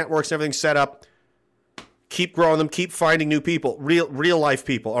and networks and everything set up. Keep growing them. Keep finding new people. Real life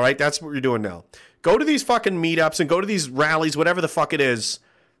people, all right? That's what you're doing now. Go to these fucking meetups and go to these rallies, whatever the fuck it is,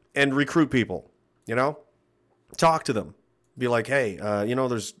 and recruit people, Talk to them. Be like, hey,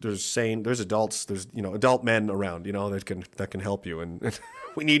 there's adults, there's adult men around, that can help you, and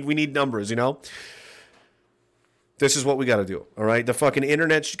we need numbers, This is what we got to do, all right? The fucking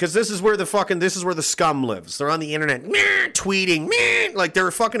internet, because this is where the scum lives. They're on the internet, tweeting, like they're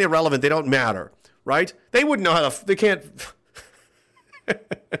fucking irrelevant. They don't matter, right? They wouldn't know how to. They can't.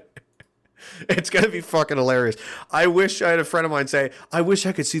 It's gonna be fucking hilarious. I wish I had a friend of mine say, I wish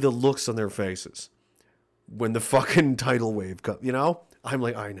I could see the looks on their faces when the fucking tidal wave comes, I'm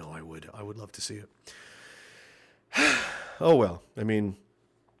like, I know I would love to see it. Oh well, I mean,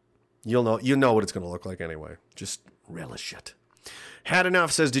 you know what it's going to look like anyway. Just relish it. Had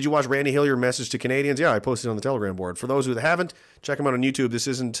Enough says, did you watch Randy Hillier message to Canadians? Yeah, I posted it on the Telegram board. For those who haven't, check him out on YouTube. This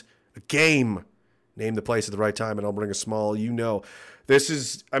isn't a game. Name the place at the right time and I'll bring a small, This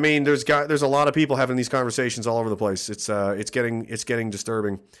is, I mean, there's a lot of people having these conversations all over the place. It's getting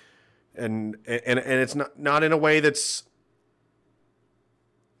disturbing. And it's not in a way that's,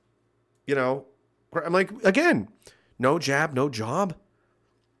 I'm like, again, no jab, no job.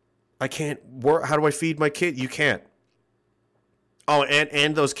 I can't work. How do I feed my kid? You can't. Oh,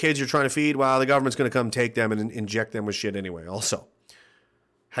 and those kids you're trying to feed, well, the government's going to come take them and inject them with shit anyway. Also,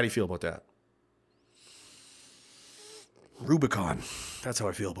 how do you feel about that? Rubicon. That's how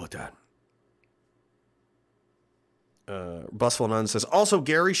I feel about that. Busful Nun says, also,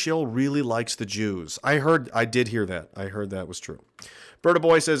 Gary Schill really likes the Jews. I did hear that. I heard that was true. Berta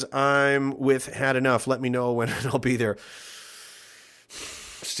Boy says, I'm with Had Enough. Let me know when I'll be there.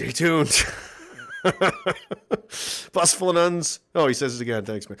 Stay tuned. Busful Nuns. Oh, he says it again.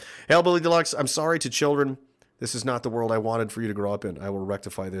 Thanks, man. Hellbilly Deluxe, I'm sorry to children. This is not the world I wanted for you to grow up in. I will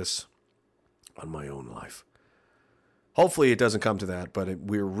rectify this on my own life. Hopefully it doesn't come to that, but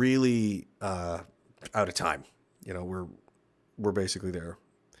we're really out of time. We're basically there.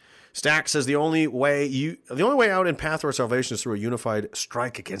 Stack says the only way out in path to our salvation is through a unified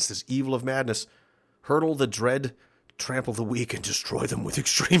strike against this evil of madness. Hurdle the dread, trample the weak, and destroy them with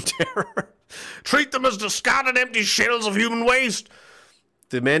extreme terror. Treat them as discarded empty shells of human waste.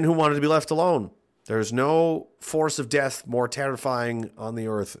 The men who wanted to be left alone. There is no force of death more terrifying on the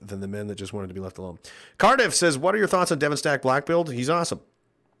earth than the men that just wanted to be left alone. Cardiff says, what are your thoughts on Devin Stack Black build? He's awesome.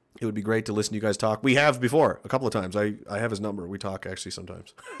 It would be great to listen to you guys talk. We have before, a couple of times. I have his number. We talk actually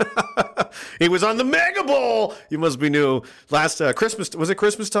sometimes. He was on the Mega Bowl. You must be new. Last Christmas, was it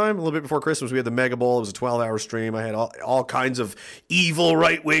Christmas time? A little bit before Christmas, we had the Mega Bowl. It was a 12-hour stream. I had all kinds of evil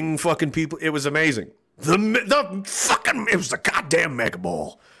right-wing fucking people. It was amazing. It was the goddamn Mega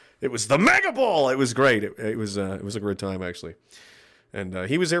Bowl. It was the Mega Bowl. It was great. It was a great time, actually. And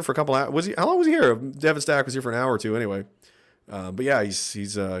he was there for a couple hours. How long was he here? Devin Stack was here for an hour or two anyway. But yeah,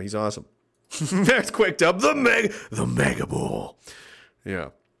 he's awesome. That's quick dub. The Mega Bowl. Yeah.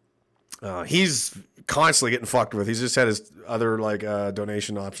 He's constantly getting fucked with. He's just had his other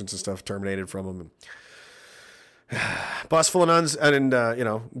donation options and stuff terminated from him. Bus full of nuns, and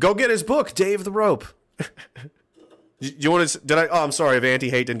go get his book, Day of the Rope. You want to? I'm sorry if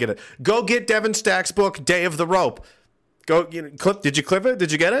Anti-Hate didn't get it. Go get Devin Stack's book, Day of the Rope. Go. Did you clip it?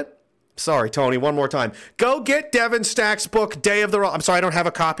 Did you get it? Sorry, Tony, one more time. Go get Devin Stack's book, Day of the Rope. I'm sorry, I don't have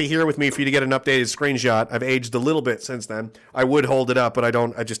a copy here with me for you to get an updated screenshot. I've aged a little bit since then. I would hold it up, but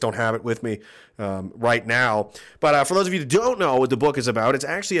I just don't have it with me right now. But for those of you who don't know what the book is about, it's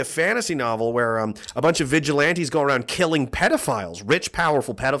actually a fantasy novel where a bunch of vigilantes go around killing pedophiles, rich,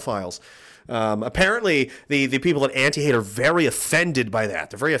 powerful pedophiles. Apparently, the people at Anti-Hate are very offended by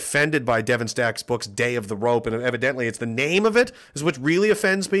that. They're very offended by Devin Stack's book's Day of the Rope, and evidently it's the name of it is what really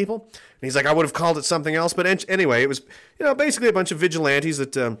offends people. And he's like, I would have called it something else. But anyway, it was basically a bunch of vigilantes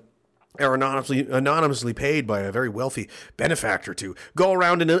that are anonymously paid by a very wealthy benefactor to go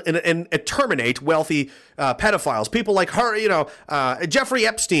around and terminate wealthy pedophiles. People like her, Jeffrey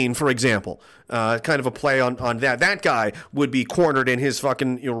Epstein, for example. Kind of a play on that. That guy would be cornered in his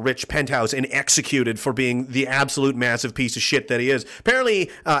fucking rich penthouse and executed for being the absolute massive piece of shit that he is. Apparently,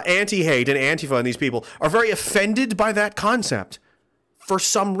 Anti-Hate and Antifa and these people are very offended by that concept for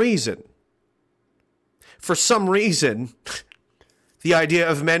some reason. For some reason, the idea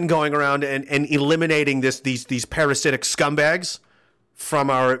of men going around and eliminating these parasitic scumbags from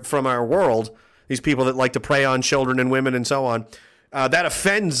our world, these people that like to prey on children and women and so on, that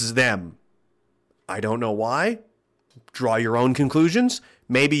offends them. I don't know why. Draw your own conclusions.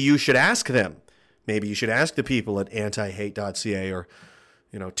 Maybe you should ask them. Maybe you should ask the people at antihate.ca or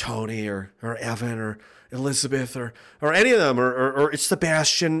Tony or Evan or Elizabeth or any of them or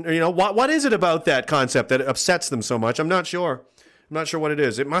Sebastian. What is it about that concept that upsets them so much? I'm not sure. I'm not sure what it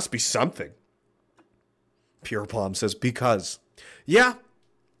is. It must be something. Pure Plum says, because. Yeah.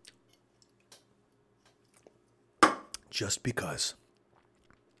 Just because.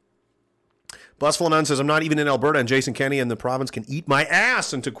 Busful Nun says, I'm not even in Alberta, and Jason Kenney and the province can eat my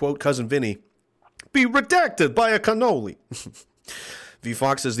ass, and to quote Cousin Vinny, be redacted by a cannoli. V.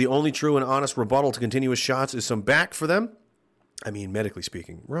 Fox says, the only true and honest rebuttal to continuous shots is some back for them. I mean, medically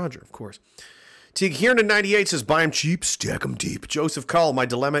speaking. Roger, of course. Teague Kiernan 98 says, buy 'em cheap, stack 'em deep. Joseph Cull, my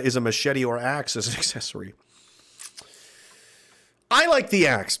dilemma is a machete or axe as an accessory. I like the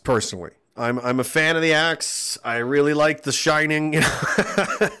axe, personally. I'm a fan of the axe. I really like The Shining.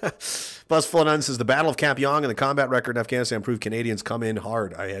 Buzzful Nun says, the Battle of Cap Yong and the combat record in Afghanistan proved Canadians come in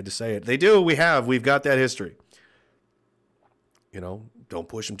hard. I had to say it. They do. We've got that history. Don't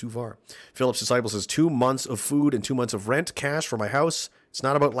push them too far. Phillips Disciple says, 2 months of food and 2 months of rent, cash for my house. It's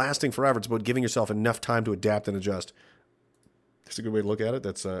not about lasting forever. It's about giving yourself enough time to adapt and adjust. That's a good way to look at it.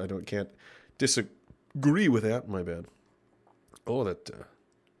 That's can't disagree with that. My bad. Oh, that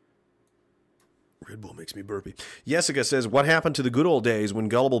Red Bull makes me burpy. Jessica says, what happened to the good old days when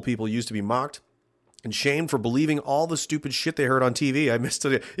gullible people used to be mocked and shamed for believing all the stupid shit they heard on TV? I missed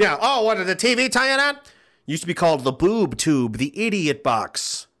it. Yeah. Oh, what did the TV tell you that? Used to be called the boob tube, the idiot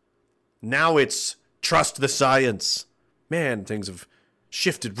box. Now it's trust the science. Man, things have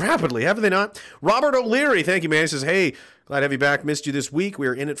shifted rapidly, haven't they not? Robert O'Leary, thank you, man. He says, hey, glad to have you back. Missed you this week. We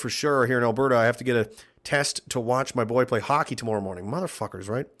are in it for sure here in Alberta. I have to get a test to watch my boy play hockey tomorrow morning. Motherfuckers,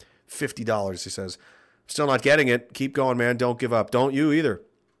 right? $50, he says. Still not getting it. Keep going, man. Don't give up. Don't you either.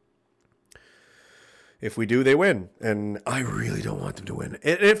 If we do, they win. And I really don't want them to win.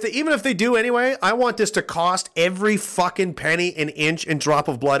 And even if they do anyway, I want this to cost every fucking penny, an inch, and drop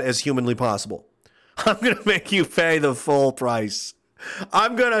of blood as humanly possible. I'm going to make you pay the full price.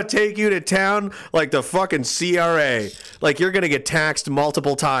 I'm going to take you to town like the fucking CRA. Like you're going to get taxed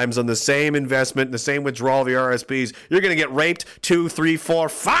multiple times on the same investment, the same withdrawal of your RSPs. You're going to get raped 2, 3, 4,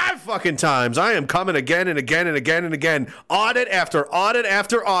 5 fucking times. I am coming again and again and again and again. Audit after audit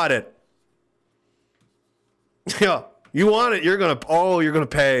after audit. Yeah. You want it, you're going to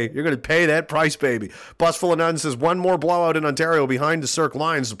pay. You're going to pay that price, baby. Busful of Nuns says, one more blowout in Ontario behind the Cirque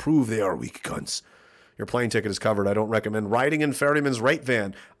lines to prove they are weak cunts. Your plane ticket is covered. I don't recommend riding in Ferryman's rape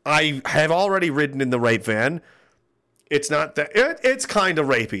van. I have already ridden in the rape van. It's not that. It's kind of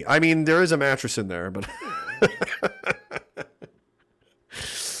rapey. I mean, there is a mattress in there, but.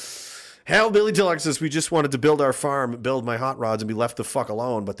 Hell, Billy Deluxe says, we just wanted to build our farm, build my hot rods, and be left the fuck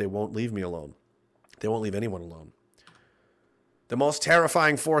alone, but they won't leave me alone. They won't leave anyone alone. The most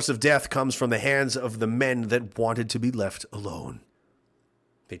terrifying force of death comes from the hands of the men that wanted to be left alone.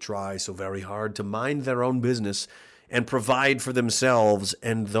 They try so very hard to mind their own business and provide for themselves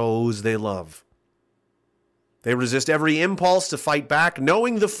and those they love. They resist every impulse to fight back,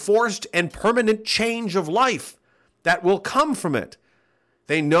 knowing the forced and permanent change of life that will come from it.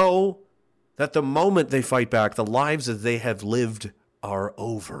 They know that the moment they fight back, the lives that they have lived are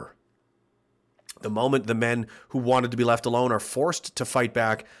over. The moment the men who wanted to be left alone are forced to fight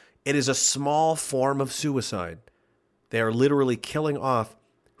back, it is a small form of suicide. They are literally killing off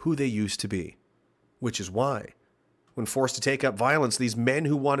who they used to be, which is why When forced to take up violence, these men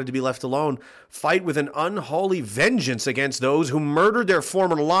who wanted to be left alone fight with an unholy vengeance against those who murdered their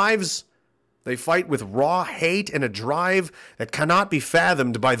former lives. They fight with raw hate and a drive that cannot be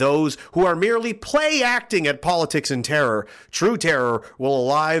fathomed by those who are merely play acting at politics and terror. True terror will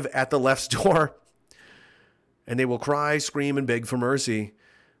arrive at the left's door, and they will cry, scream, and beg for mercy,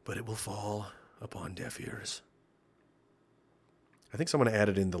 but it will fall upon deaf ears. I think someone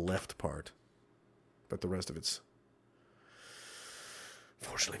added in the left part, but the rest of it's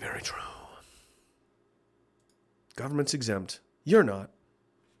fortunately very true. Government's exempt. You're not.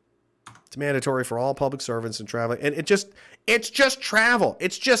 It's mandatory for all public servants and traveling. And it's just travel.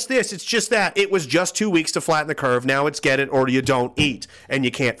 It's just this. It's just that. It was just 2 weeks to flatten the curve. Now it's get it or you don't eat. And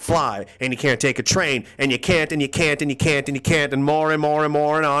you can't fly. And you can't take a train. And you can't, and you can't, and you can't, and you can't, and more and more and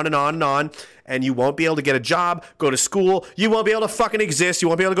more and on and on and on. And you won't be able to get a job, go to school. You won't be able to fucking exist. You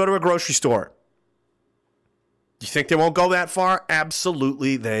won't be able to go to a grocery store. You think they won't go that far?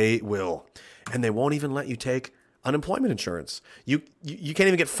 Absolutely they will. And they won't even let you take unemployment insurance. You can't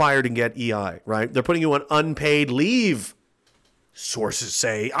even get fired and get EI, right? They're putting you on unpaid leave, sources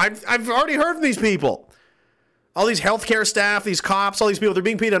say. I've already heard from these people. All these healthcare staff, these cops, all these people, they're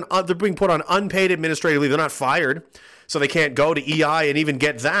being put on unpaid administrative leave. They're not fired, so they can't go to EI and even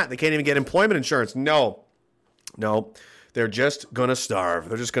get that. They can't even get employment insurance. No. They're just going to starve.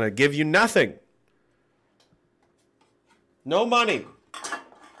 They're just going to give you nothing. No money.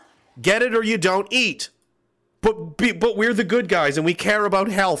 Get it or you don't eat. But we're the good guys and we care about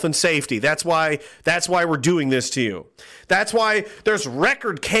health and safety. That's why we're doing this to you. That's why there's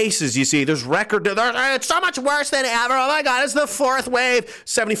record cases, you see. It's so much worse than ever. Oh my God, it's the fourth wave.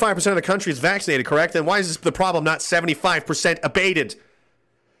 75% of the country is vaccinated, correct? Then why is the problem not 75% abated?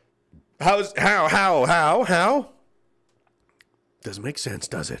 How? Doesn't make sense,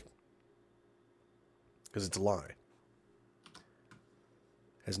 does it? Because it's a lie.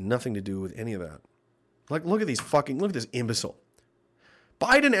 Has nothing to do with any of that. Like, look at this imbecile.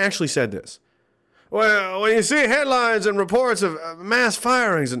 Biden actually said this. Well, when you see headlines and reports of mass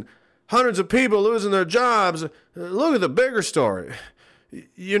firings and hundreds of people losing their jobs, look at the bigger story.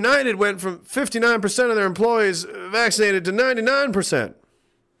 United went from 59% of their employees vaccinated to 99%.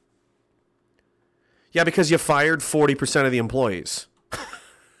 Yeah, because you fired 40% of the employees.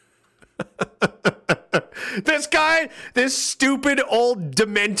 This guy, this stupid old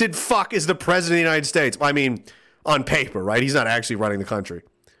demented fuck is the president of the United States. I mean, on paper, right? He's not actually running the country.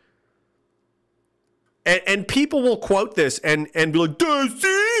 And people will quote this and be like,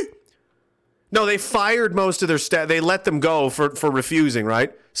 see? No, they fired most of their staff. They let them go for refusing,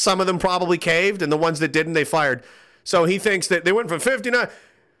 right? Some of them probably caved, and the ones that didn't, they fired. So he thinks that they went from 59...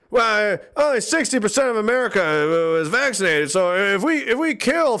 Well, only 60% of America was vaccinated. So if we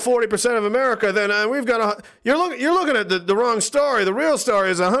kill 40% of America, then we've got you're looking at the wrong story. The real story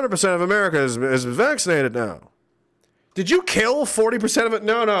is 100% of America is vaccinated now. Did you kill 40% of it?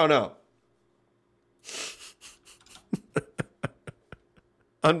 No.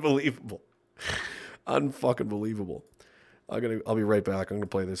 Unbelievable. Unfucking believable. I'll be right back. I'm gonna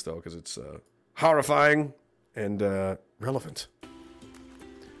play this though because it's horrifying and relevant.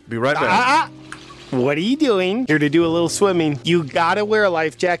 Be right back. What are you doing? Here to do a little swimming. You gotta wear a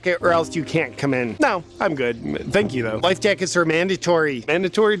life jacket or else you can't come in. No, I'm good. Thank you, though. Life jackets are mandatory.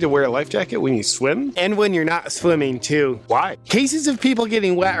 Mandatory to wear a life jacket when you swim? And when you're not swimming, too. Why? Cases of people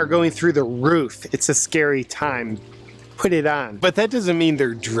getting wet are going through the roof. It's a scary time. Put it on. But that doesn't mean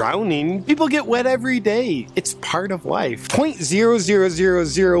they're drowning. People get wet every day. It's part of life.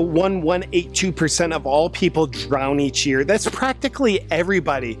 0.0001182% of all people drown each year. That's practically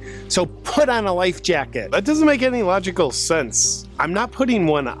everybody. So put on a life jacket. That doesn't make any logical sense. I'm not putting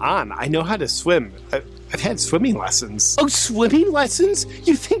one on. I know how to swim. I've had swimming lessons. Oh, swimming lessons?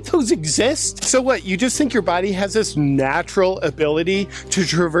 You think those exist? So what, you just think your body has this natural ability to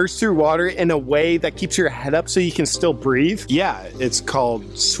traverse through water in a way that keeps your head up so you can still breathe? Yeah, it's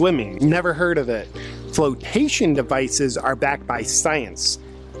called swimming. Never heard of it. Flotation devices are backed by science.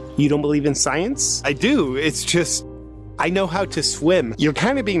 You don't believe in science? I do. It's just... I know how to swim. You're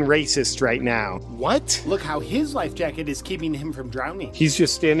kind of being racist right now. What? Look how his life jacket is keeping him from drowning. He's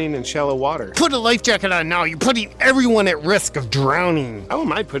just standing in shallow water. Put a life jacket on now. You're putting everyone at risk of drowning. How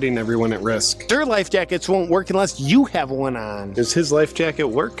am I putting everyone at risk? Their life jackets won't work unless you have one on. Does his life jacket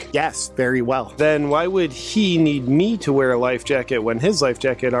work? Yes, very well. Then why would he need me to wear a life jacket when his life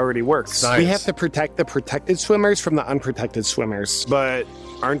jacket already works? Science. We have to protect the protected swimmers from the unprotected swimmers. But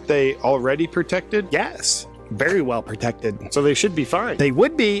aren't they already protected? Yes. Very well protected. So they should be fine. They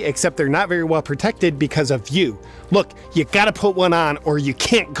would be, except they're not very well protected because of you. Look, you gotta put one on or you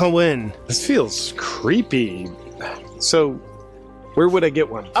can't go in. This feels creepy. So, where would I get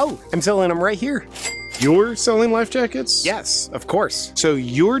one? Oh, I'm selling them right here. You're selling life jackets? Yes, of course. So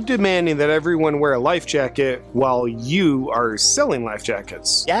you're demanding that everyone wear a life jacket while you are selling life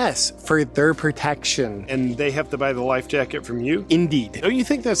jackets? Yes, for their protection. And they have to buy the life jacket from you? Indeed. Don't you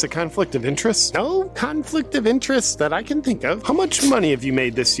think that's a conflict of interest? No conflict of interest that I can think of. How much money have you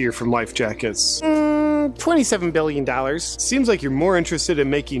made this year from life jackets? $27 billion. Seems like you're more interested in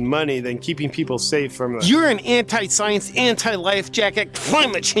making money than keeping people safe from the... You're an anti-science, anti-life jacket,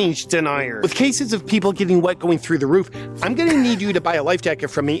 climate change denier. With cases of people getting wet going through the roof, I'm gonna need you to buy a life jacket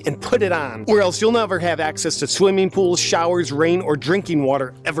from me and put it on, or else you'll never have access to swimming pools, showers, rain, or drinking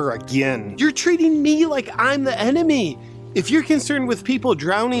water ever again. You're treating me like I'm the enemy. If you're concerned with people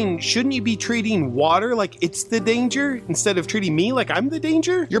drowning, shouldn't you be treating water like it's the danger instead of treating me like I'm the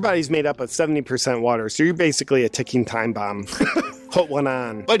danger? Your body's made up of 70% water, so you're basically a ticking time bomb. Put one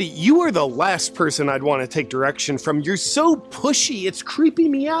on. Buddy, you are the last person I'd want to take direction from. You're so pushy, it's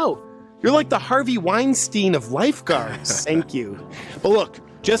creeping me out. You're like the Harvey Weinstein of lifeguards. Thank you. But look,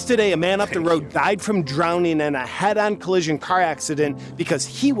 just today, a man up the road died from drowning in a head-on collision car accident because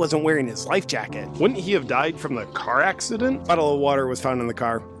he wasn't wearing his life jacket. Wouldn't he have died from the car accident? A bottle of water was found in the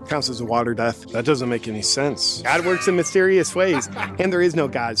car. Counts as a water death. That doesn't make any sense. God works in mysterious ways, and there is no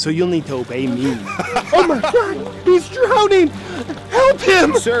God, so you'll need to obey me. Oh my God, he's drowning! Help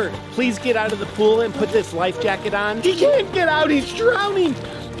him! Sir, please get out of the pool and put this life jacket on. He can't get out, he's drowning!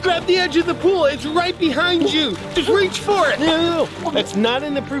 Grab the edge of the pool, it's right behind you! Just reach for it! No. That's not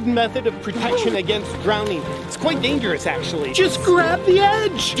an approved method of protection against drowning. It's quite dangerous, actually. Just grab the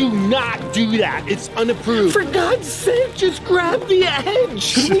edge! Do not do that. It's unapproved. For God's sake, just grab the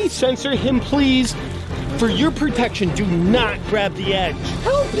edge! Can we censor him, please? For your protection, do not grab the edge.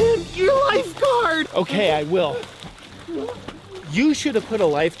 Help him! Your lifeguard! Okay, I will. You should have put a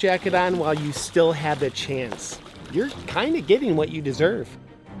life jacket on while you still had the chance. You're kind of getting what you deserve.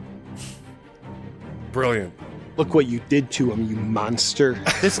 Brilliant. Look what you did to him, you monster.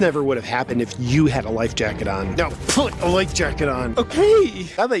 This never would have happened if you had a life jacket on. Now put a life jacket on. Okay.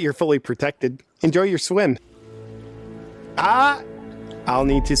 Now that you're fully protected, enjoy your swim. I'll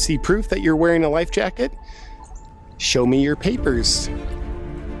need to see proof that you're wearing a life jacket. Show me your papers.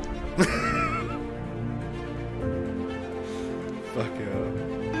 Fuck yeah.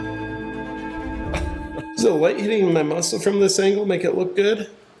 Does the light hitting my muscle from this angle make it look good?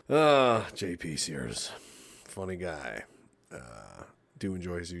 JP Sears. Funny guy. Do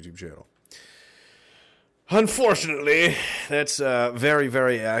enjoy his YouTube channel. Unfortunately, that's very,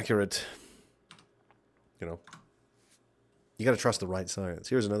 very accurate. You know, you got to trust the right science.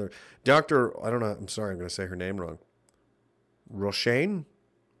 Here's another. Dr. I don't know. I'm sorry. I'm going to say her name wrong. Roshane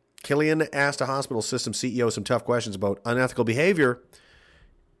Killian asked a hospital system CEO some tough questions about unethical behavior,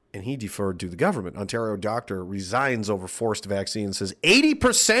 and he deferred to the government. Ontario doctor resigns over forced vaccines, says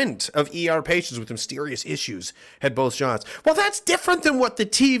 80% of ER patients with mysterious issues had both shots. Well, that's different than what the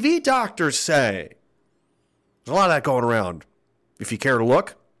TV doctors say. There's a lot of that going around, if you care to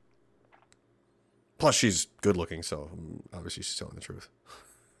look. Plus, she's good looking, so obviously she's telling the truth.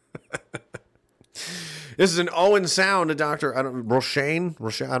 This is an Owen Sound, a doctor, Roshane,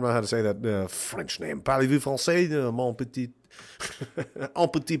 I don't know how to say that French name. Parlez-vous français, mon petit... Un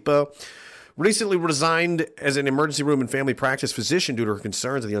petit peu. Recently resigned as an emergency room and family practice physician due to her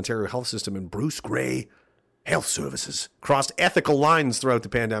concerns of the Ontario health system and Bruce Gray Health Services. Crossed ethical lines throughout the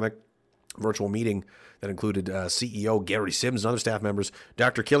pandemic. Virtual meeting that included CEO Gary Sims and other staff members.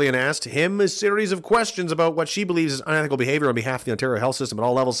 Dr. Killian asked him a series of questions about what she believes is unethical behavior on behalf of the Ontario health system at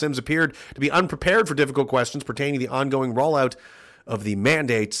all levels. Sims appeared to be unprepared for difficult questions pertaining to the ongoing rollout of the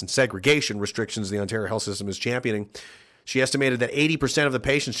mandates and segregation restrictions the Ontario health system is championing. She estimated that 80% of the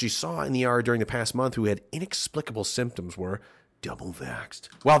patients she saw in the ER during the past month who had inexplicable symptoms were double vaxxed.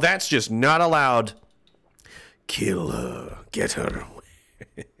 Well, that's just not allowed. Kill her. Get her.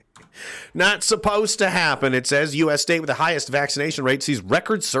 Not supposed to happen. It says U.S. state with the highest vaccination rate sees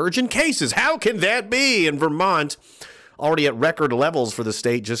record surge in cases. How can that be? In Vermont, already at record levels for the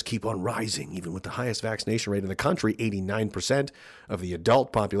state, just keep on rising. Even with the highest vaccination rate in the country, 89% of the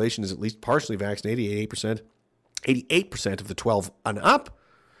adult population is at least partially vaccinated, 88% of the 12 and up,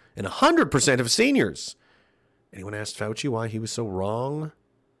 and 100% of seniors. Anyone asked Fauci why he was so wrong?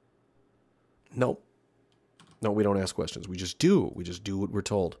 No, we don't ask questions. We just do. We just do what we're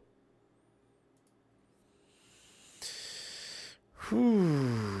told.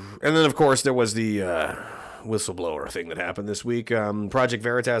 And then, of course, there was the whistleblower thing that happened this week. Project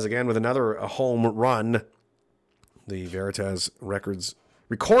Veritas again with another home run. The Veritas records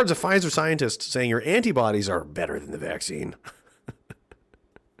records a Pfizer scientist saying your antibodies are better than the vaccine.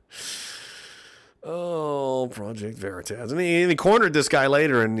 Oh, Project Veritas. And he cornered this guy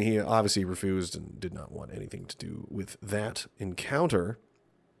later, and he obviously refused and did not want anything to do with that encounter.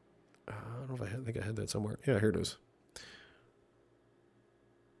 I don't know if I think I had that somewhere. Yeah, here it is.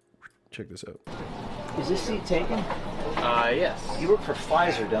 Check this out. Is this seat taken? Yes. You work for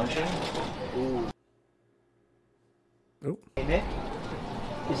Pfizer, don't you? Ooh. Oh. Hey, Nick?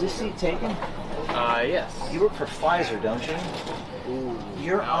 Is this seat taken? Yes. You work for Pfizer, don't you? Ooh.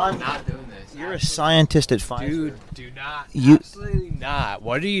 You're I'm not doing this. You're a scientist at Pfizer. Dude, do not. You- Absolutely not.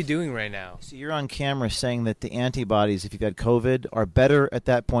 What are you doing right now? So you're on camera saying that the antibodies, if you've had COVID, are better at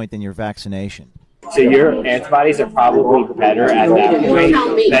that point than your vaccination. So your antibodies are probably better at that point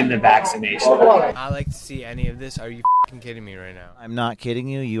than the vaccination. I like to see any of this. Are you f***ing kidding me right now? I'm not kidding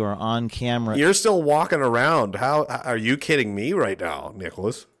you. You are on camera. You're still walking around. How are you kidding me right now,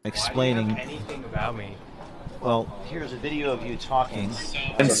 Nicholas? Explaining Why do you have anything about me. Well, here's a video of you talking.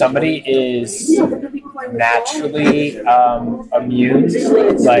 When somebody is naturally immune,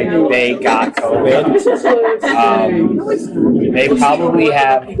 like they got COVID, they probably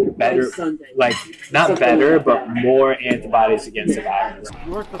have better, like not better, but more antibodies against the virus.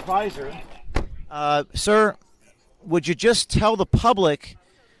 You work for Pfizer. Sir, would you just tell the public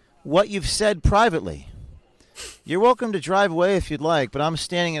what you've said privately? You're welcome to drive away if you'd like, but I'm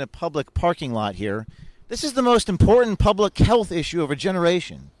standing in a public parking lot here. This is the most important public health issue of a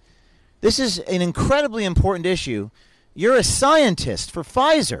generation. This is an incredibly important issue. You're a scientist for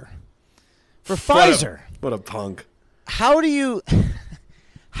Pfizer. For Pfizer. What a punk. How do you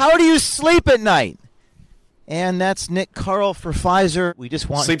sleep at night? And that's Nick Carl for Pfizer. We just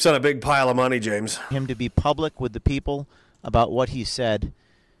want Sleeps on a big pile of money, James. him to be public with the people about what he said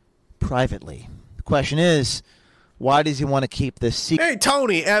privately. The question is, why does he want to keep this secret? Hey,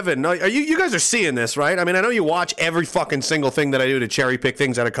 Tony, Evan, are you guys are seeing this, right? I mean, I know you watch every fucking single thing that I do to cherry pick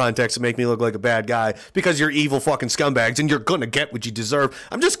things out of context to make me look like a bad guy because you're evil fucking scumbags and you're gonna get what you deserve.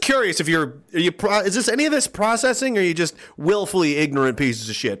 I'm just curious if is this any of this processing or are you just willfully ignorant pieces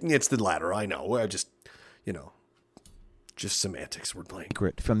of shit? It's the latter, I know. I just, just semantics we're playing.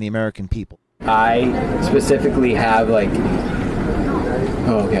 Secret from the American people. I specifically have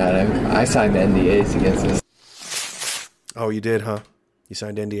oh god, I signed NDAs against this. Oh, you did, huh? You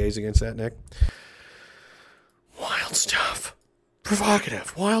signed NDAs against that, Nick? Wild stuff.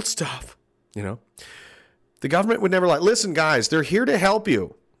 Provocative. Wild stuff. The government would never listen, guys, they're here to help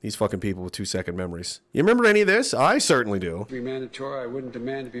you. These fucking people with 2-second memories. You remember any of this? I certainly do. Be mandatory. I wouldn't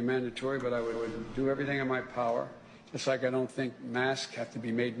demand to be mandatory, but I would do everything in my power. Just like I don't think masks have to be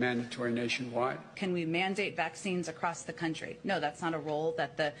made mandatory nationwide. Can we mandate vaccines across the country? No, that's not a role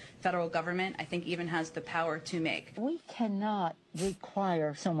that the federal government, I think, even has the power to make. We cannot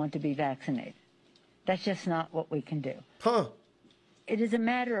require someone to be vaccinated. That's just not what we can do. Huh. It is a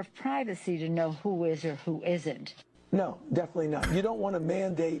matter of privacy to know who is or who isn't. No, definitely not. You don't want to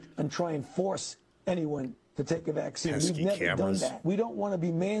mandate and try and force anyone to take a vaccine. Pesky We've never cameras. done that. We don't want to be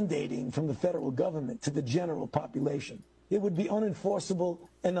mandating from the federal government to the general population. It would be unenforceable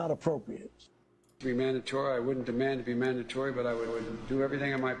and not appropriate. Be mandatory. I wouldn't demand to be mandatory, but I would do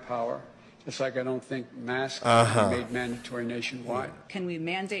everything in my power. Just like I don't think masks have to be made mandatory nationwide. Can we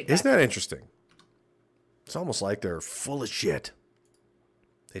mandate Isn't that interesting? It's almost like they're full of shit.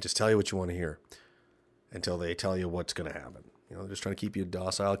 They just tell you what you want to hear until they tell you what's going to happen. They're just trying to keep you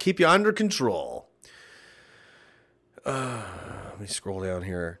docile, keep you under control. Let me scroll down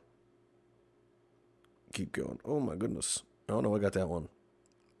here. Keep going. Oh, my goodness. Oh, no, I got that one.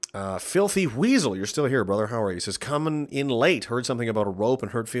 Filthy Weasel, you're still here, brother. How are you? He says, coming in late. Heard something about a rope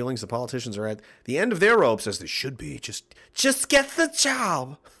and hurt feelings. The politicians are at the end of their ropes, as they should be. Just get the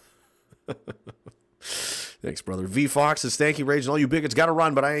job. Thanks, brother. V Fox says, thank you, Rage, and all you bigots. Got to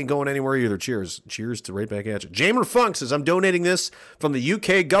run, but I ain't going anywhere either. Cheers. Cheers to right back at you. Jamer Funk says, I'm donating this from the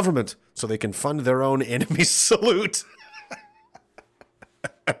UK government so they can fund their own enemy salute.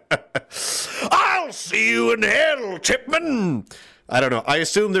 I'll see you in hell, Tipman. I don't know. I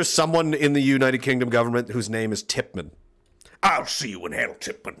assume there's someone in the United Kingdom government whose name is Tipman. I'll see you in hell,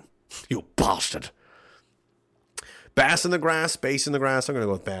 Tipman. You bastard. Bass in the grass, bass in the grass. I'm going to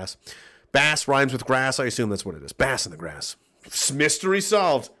go with bass. Bass rhymes with grass. I assume that's what it is. Bass in the grass. Mystery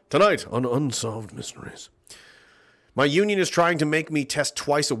solved. Tonight on Unsolved Mysteries. My union is trying to make me test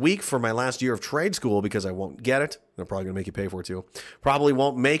twice a week for my last year of trade school because I won't get it. They're probably going to make you pay for it too. Probably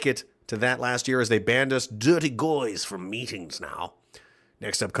won't make it to that last year as they banned us dirty goys from meetings now.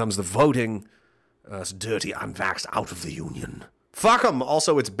 Next up comes the voting. Us dirty unvaxxed out of the union. Fuck them.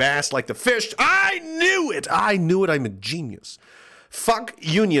 Also, it's bass like the fish. I knew it. I'm a genius. Fuck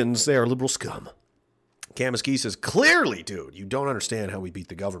unions. They are liberal scum. Kamiski says, clearly, dude, you don't understand how we beat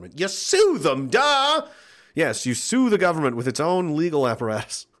the government. You sue them, duh! Yes, you sue the government with its own legal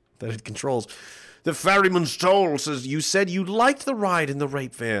apparatus that it controls. The ferryman's toll says, you said you liked the ride in the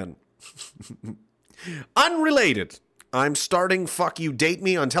rape van. Unrelated. I'm starting Fuck You Date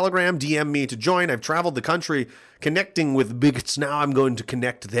Me on Telegram. DM me to join. I've traveled the country connecting with bigots. Now I'm going to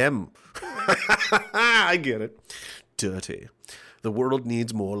connect them. I get it. Dirty. The world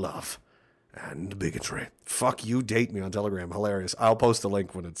needs more love and bigotry. Fuck You Date Me on Telegram. Hilarious. I'll post the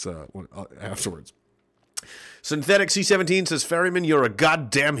link when it's afterwards. Synthetic C17 says, Ferryman, you're a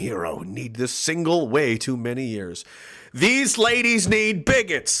goddamn hero. Need this single way too many years. These ladies need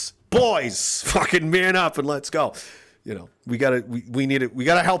bigots. Boys, fucking man up and let's go. You know, we need it. We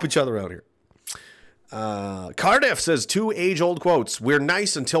gotta help each other out here. Cardiff says 2 age-old quotes. We're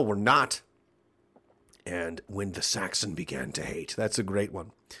nice until we're not. And when the Saxon began to hate. That's a great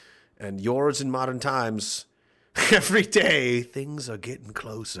one. And yours in modern times. Every day, things are getting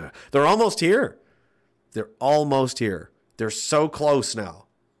closer. They're almost here. They're almost here. They're so close now.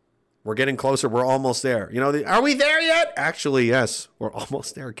 We're getting closer. We're almost there. You know, are we there yet? Actually, yes. We're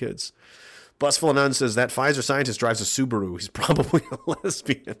almost there, kids. Busful Nun says that Pfizer scientist drives a Subaru. He's probably a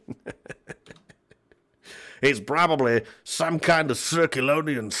lesbian. He's probably some kind of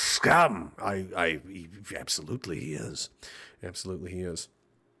Circulonian scum. Absolutely he is. Absolutely he is.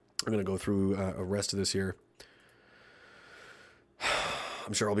 I'm going to go through a rest of this here.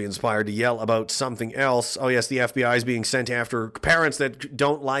 I'm sure I'll be inspired to yell about something else. Oh, yes, the FBI is being sent after parents that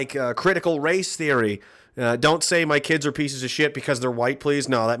don't like critical race theory. Don't say my kids are pieces of shit because they're white, please.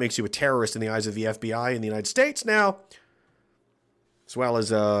 No, that makes you a terrorist in the eyes of the FBI in the United States now. As well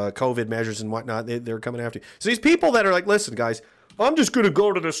as COVID measures and whatnot, they're coming after you. So these people that are like, listen, guys, I'm just going to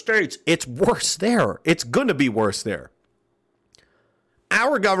go to the States. It's worse there. It's going to be worse there.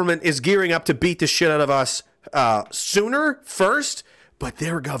 Our government is gearing up to beat the shit out of us sooner, first, but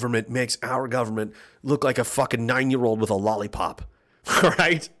their government makes our government look like a fucking 9-year-old with a lollipop. All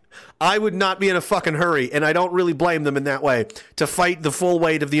right? I would not be in a fucking hurry, and I don't really blame them in that way, to fight the full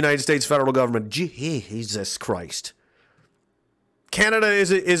weight of the United States federal government. Jesus Christ. Canada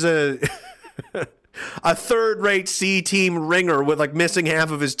is a a third-rate C-team ringer with like missing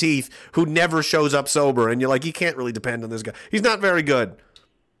half of his teeth who never shows up sober, and you're like, you can't really depend on this guy. He's not very good.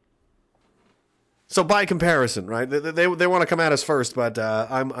 So by comparison, right? They want to come at us first, but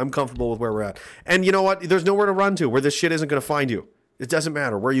I'm comfortable with where we're at. And you know what? There's nowhere to run to where this shit isn't going to find you. It doesn't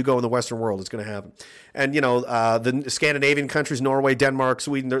matter where you go in the Western world; it's going to happen. And you know, the Scandinavian countries, Norway, Denmark,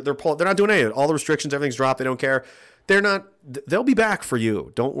 Sweden, they're not doing any of it. All the restrictions, everything's dropped. They don't care. They'll be back for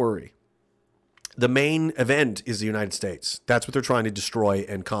you. Don't worry. The main event is the United States. That's what they're trying to destroy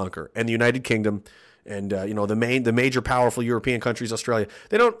and conquer. And the United Kingdom, and you know, the major powerful European countries, Australia.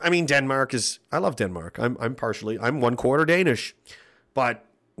 They don't. I mean, Denmark is. I love Denmark. I'm 1/4 Danish, but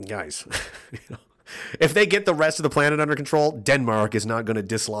guys, you know, if they get the rest of the planet under control, Denmark is not going to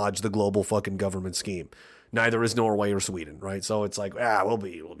dislodge the global fucking government scheme. Neither is Norway or Sweden, right? So it's like, we'll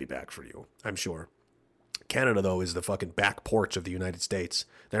be back for you, I'm sure. Canada, though, is the fucking back porch of the United States.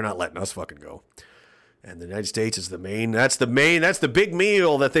 They're not letting us fucking go. And the United States is that's the big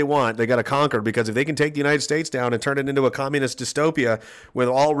meal that they want. They got to conquer, because if they can take the United States down and turn it into a communist dystopia where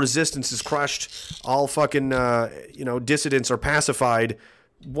all resistance is crushed, all fucking, dissidents are pacified,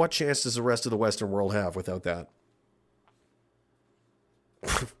 what chance does the rest of the Western world have without that?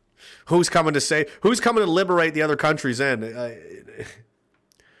 Who's coming to liberate the other countries then?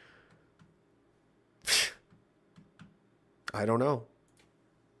 I don't know.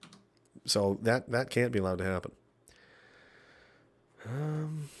 So that can't be allowed to happen.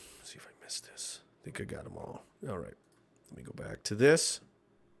 Let's see if I missed this. I think I got them all. All right. Let me go back to this.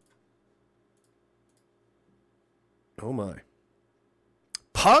 Oh my.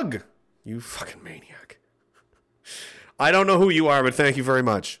 Pug! You fucking maniac. I don't know who you are, but thank you very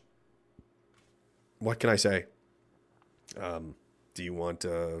much. What can I say? Do you want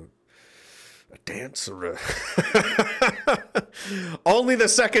a dance or a... Only the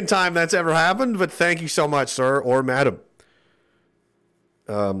second time that's ever happened, but thank you so much, sir or madam.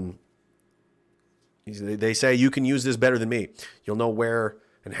 They say you can use this better than me. You'll know where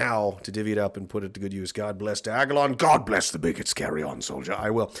and how to divvy it up and put it to good use. God bless Diagolon. God bless the bigots. Carry on, soldier. I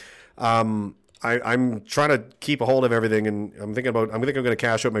will. I'm trying to keep a hold of everything, and I'm thinking I'm going to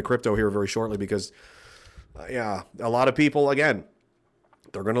cash out my crypto here very shortly, because a lot of people, again,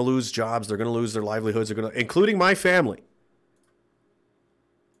 they're going to lose jobs. They're going to lose their livelihoods. Including my family.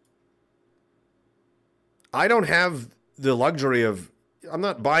 I don't have the luxury of, I'm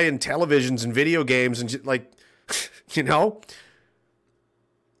not buying televisions and video games and like, you know,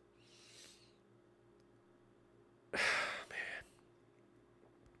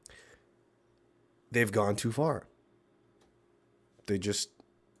 they've gone too far. They just,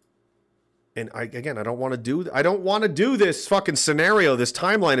 and I don't want to do this fucking scenario. This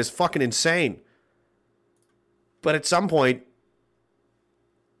timeline is fucking insane. But at some point,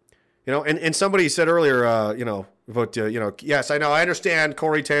 you know, and somebody said earlier, you know, about, you know, yes, I know, I understand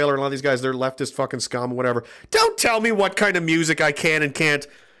Corey Taylor and a lot of these guys, they're leftist fucking scum, whatever. Don't tell me what kind of music I can and can't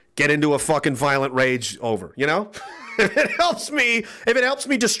get into a fucking violent rage over, you know? If it helps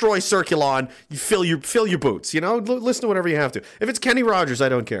me destroy Circulon, you fill your boots, you know? Listen to whatever you have to. If it's Kenny Rogers, I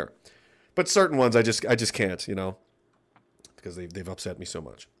don't care. But certain ones I just can't, you know? Because they've upset me so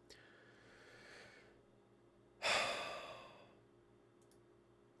much.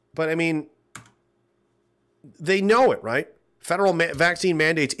 But I mean, they know it, right? Federal vaccine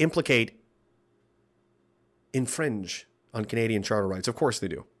mandates infringe on Canadian charter rights. Of course they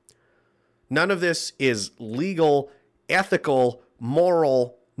do. None of this is legal, ethical,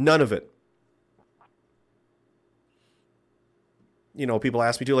 moral, none of it. You know, people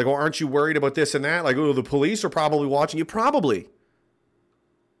ask me too, like, well, aren't you worried about this and that? Like, oh, the police are probably watching you. Probably.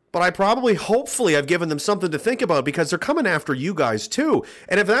 But hopefully I've given them something to think about because they're coming after you guys too.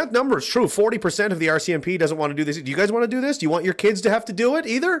 And if that number is true, 40% of the RCMP doesn't want to do this. Do you guys want to do this? Do you want your kids to have to do it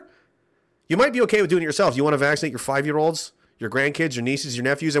either? You might be okay with doing it yourself. You want to vaccinate your 5-year-olds, your grandkids, your nieces, your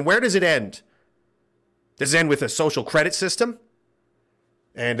nephews. And where does it end? Does it end with a social credit system?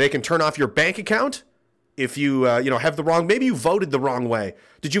 And they can turn off your bank account if you, have the wrong, maybe you voted the wrong way.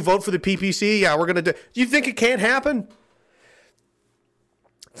 Did you vote for the PPC? Yeah, we're going to do you think it can't happen?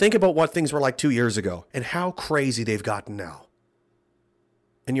 Think about what things were like 2 years ago and how crazy they've gotten now.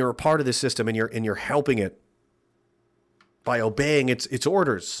 And you're a part of this system and you're helping it by obeying its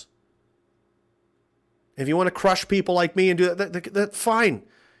orders. If you want to crush people like me and do that, fine.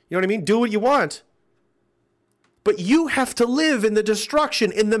 You know what I mean? Do what you want. But you have to live in the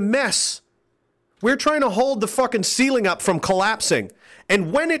destruction, in the mess. We're trying to hold the fucking ceiling up from collapsing.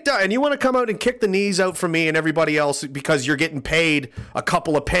 And when it does, and you want to come out and kick the knees out from me and everybody else because you're getting paid a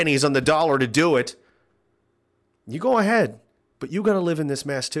couple of pennies on the dollar to do it, you go ahead. But you got to live in this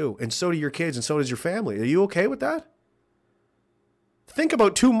mess too. And so do your kids and so does your family. Are you okay with that? Think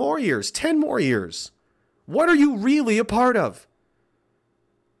about 2 more years, 10 more years. What are you really a part of?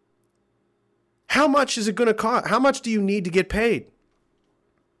 How much is it going to cost? How much do you need to get paid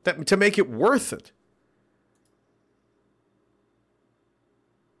to make it worth it?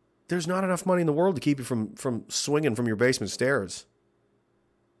 There's not enough money in the world to keep you from swinging from your basement stairs.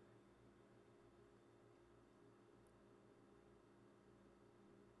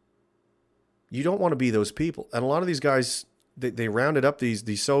 You don't want to be those people. And a lot of these guys, they rounded up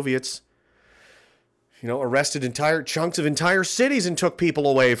these Soviets, arrested entire chunks of entire cities and took people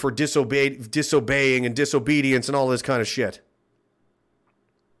away for disobeying and disobedience and all this kind of shit.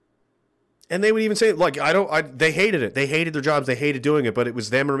 And they would even say, like, they hated it. They hated their jobs. They hated doing it, but it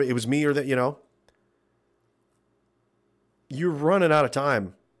was them or it was me or that, You're running out of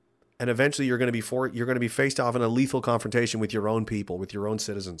time. And eventually you're going to be faced off in a lethal confrontation with your own people, with your own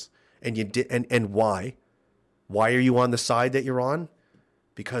citizens. And and why? Why are you on the side that you're on?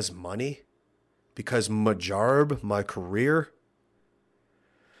 Because money? Because my job, my career?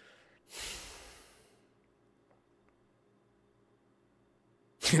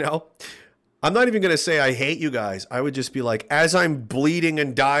 I'm not even going to say I hate you guys. I would just be like, as I'm bleeding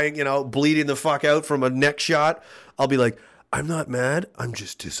and dying, bleeding the fuck out from a neck shot, I'll be like, I'm not mad. I'm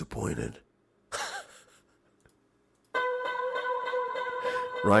just disappointed.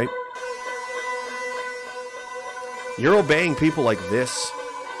 Right? You're obeying people like this.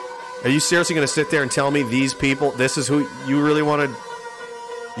 Are you seriously going to sit there and tell me these people, this is who you really want to...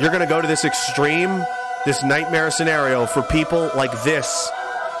 You're going to go to this extreme, this nightmare scenario for people like this.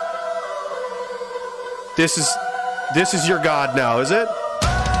 This is your God now, is it?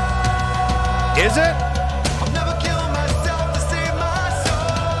 Is it?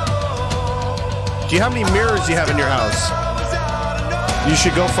 Do you have any mirrors you have in your house? You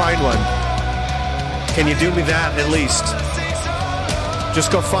should go find one. Can you do me that at least? Just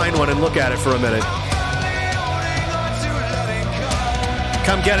go find one and look at it for a minute.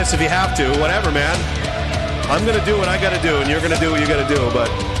 Come get us if you have to. Whatever, man. I'm going to do what I got to do, and you're going to do what you got to do, but...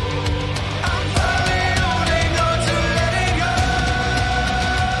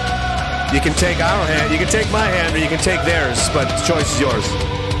 You can take our hand, you can take my hand, or you can take theirs, but the choice is yours.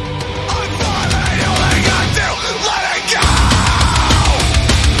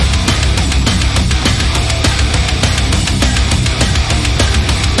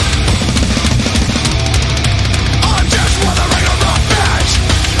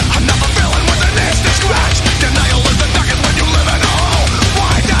 Denial is the darkest when you live in a hole.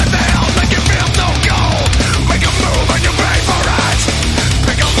 Why does the hell make you feel so good?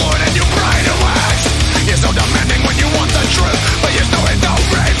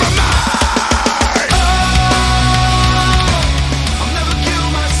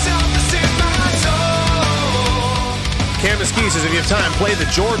 play the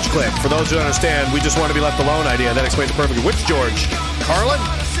George clip. For those who understand, we just want to be left alone idea. That explains it perfectly. Which George? Carlin?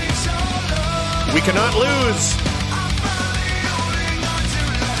 We cannot lose.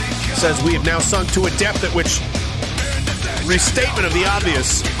 Says we have now sunk to a depth at which restatement of the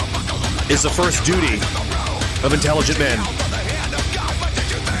obvious is the first duty of intelligent men.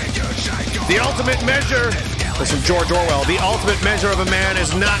 The ultimate measure, that's from George Orwell, the ultimate measure of a man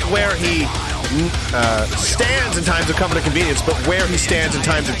is not where he stands in times of comfort and convenience, but where he stands in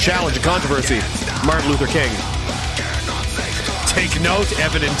times of challenge and controversy. Martin Luther King. Take note,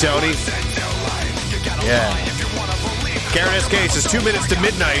 Evan and Tony. Yeah. Karen S.K. says 2 minutes to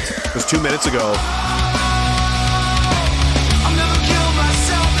midnight. It was 2 minutes ago.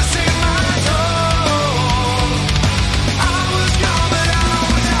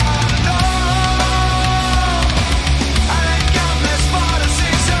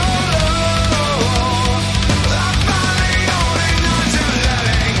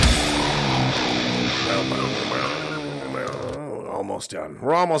 Done.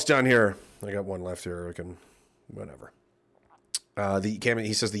 We're almost done here. I got one left here. We can, whatever.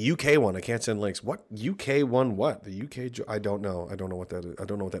 He says the UK one. I can't send links. What UK one? What the UK? I don't know. I don't know what that is. I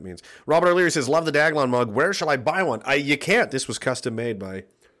don't know what that means. Robert O'Leary says, "Love the Daglon mug. Where shall I buy one?" You can't. This was custom made by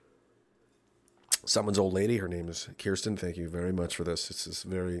someone's old lady. Her name is Kirsten. Thank you very much for this. This is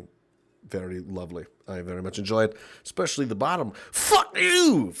very, very lovely. I very much enjoy it, especially the bottom. Fuck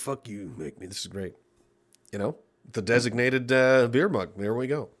you. Fuck you. Make me. This is great. You know. The designated beer mug. There we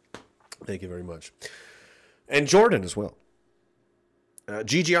go. Thank you very much. And Jordan as well.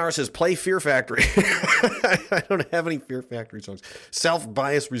 GGR says, play Fear Factory. I don't have any Fear Factory songs.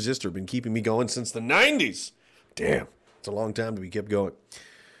 Self-Bias Resistor. Been keeping me going since the 90s. Damn. It's a long time to be kept going.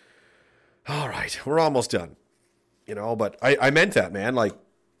 All right. We're almost done. You know, but I meant that, man. Like,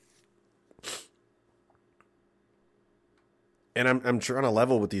 and I'm trying to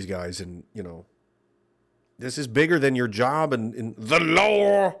level with these guys and, you know, this is bigger than your job and in the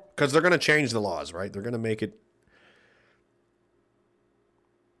law, because they're going to change the laws, right? They're going to make it.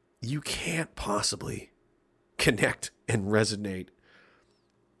 You can't possibly connect and resonate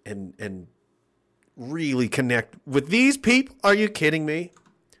and really connect with these people. Are you kidding me?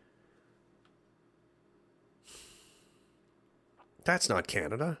 That's not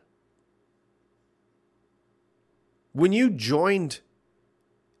Canada. When you joined,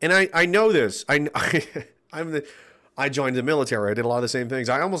 and I know this, I joined the military. I did a lot of the same things.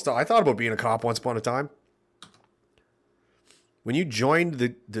 I thought about being a cop once upon a time. When you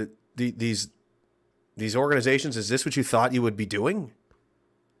joined these organizations, is this what you thought you would be doing?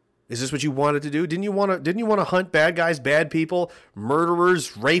 Is this what you wanted to do? Didn't you want to hunt bad guys, bad people,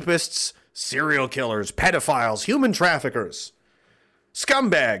 murderers, rapists, serial killers, pedophiles, human traffickers,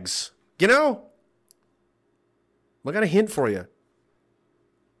 scumbags? You know? I got a hint for you.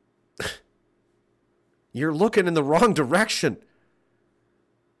 You're looking in the wrong direction.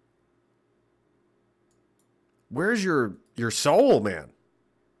 Where's your soul, man?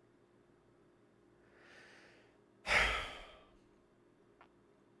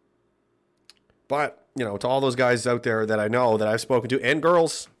 But, you know, to all those guys out there that I know, that I've spoken to, and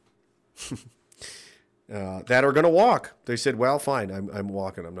girls, that are going to walk. They said, well, fine, I'm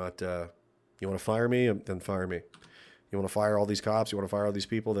walking. I'm not, you want to fire me? Then fire me. You want to fire all these cops? You want to fire all these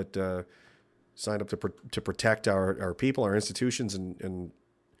people that signed up to protect our people, our institutions, and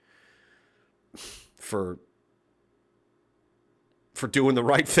for doing the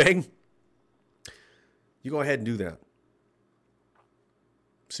right thing? You go ahead and do that.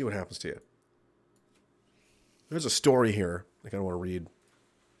 See what happens to you. There's a story here I kind of want to read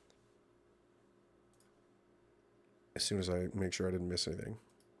as soon as I make sure I didn't miss anything.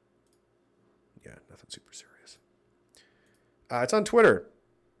 Yeah, nothing super serious. It's on Twitter,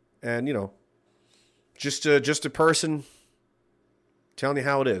 and you know, just a person telling you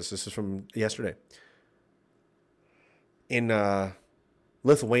how it is. This is from yesterday in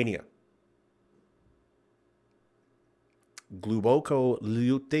Lithuania. Gluboko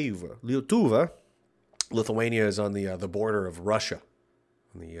Lietuva. Lithuania is on the border of Russia,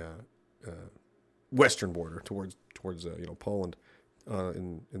 on the western border towards Poland,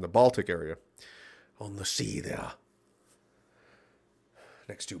 in the Baltic area, on the sea there,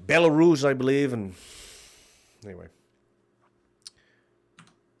 next to Belarus, I believe. And anyway,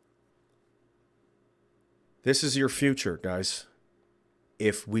 this is your future, guys.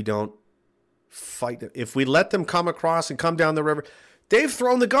 If we don't fight them, if we let them come across and come down the river, they've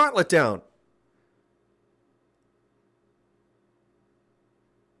thrown the gauntlet down.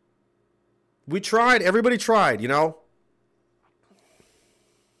 We tried. Everybody tried, you know.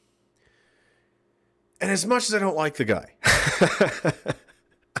 And as much as I don't like the guy, I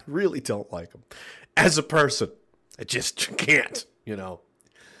really don't like him as a person. I just can't, you know.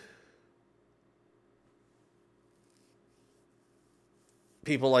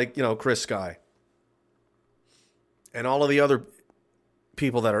 People like, you know, Chris Sky and all of the other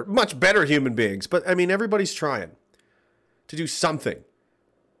people that are much better human beings. But, I mean, everybody's trying to do something.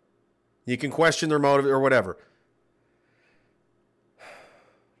 You can question their motive or whatever.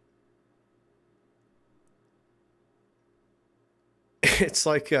 It's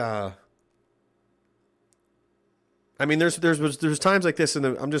like, I mean, there's times like this, and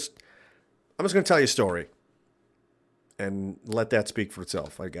I'm just going to tell you a story and let that speak for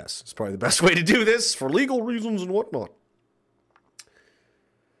itself, I guess. It's probably the best way to do this for legal reasons and whatnot.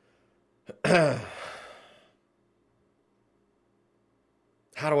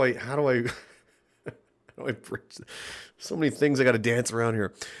 How do I bridge? So many things I got to dance around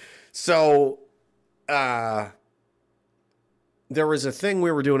here. So, there was a thing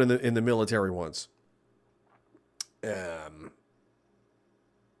we were doing in the military once. Kind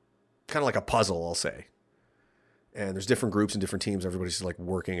of like a puzzle, I'll say. And there's different groups and different teams. Everybody's like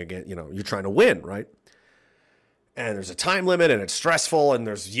working again. You know, you're trying to win, right? And there's a time limit, and it's stressful, and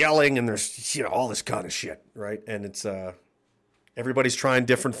there's yelling, and there's, you know, all this kind of shit, right? And it's everybody's trying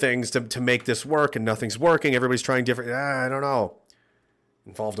different things to make this work, and nothing's working. Everybody's trying different. I don't know.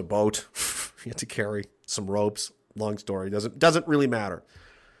 Involved a boat. You had to carry some ropes. Long story. Doesn't really matter.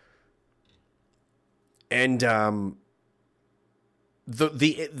 And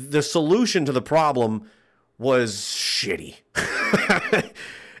the solution to the problem was shitty.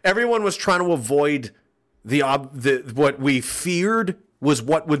 Everyone was trying to avoid what we feared was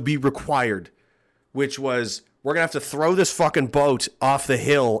what would be required, which was we're gonna have to throw this fucking boat off the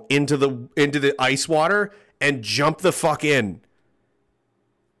hill into the ice water and jump the fuck in.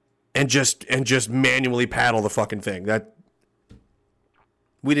 And just manually paddle the fucking thing. That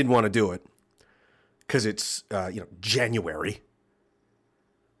we didn't want to do it because it's January,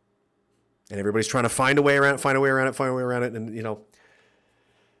 and everybody's trying to find a way around it, and you know,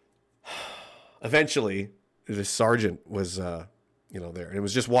 eventually the sergeant was there, and it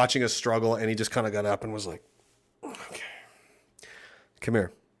was just watching us struggle, and he just kind of got up and was like, "Okay, come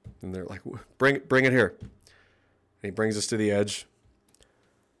here," and they're like, "Bring it here," and he brings us to the edge.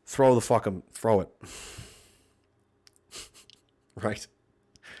 Throw it. Right?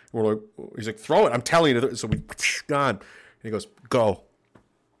 He's like, throw it. I'm telling you. So we gone. And he goes, go.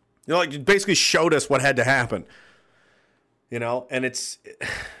 You know, like, he basically showed us what had to happen. You know, and it's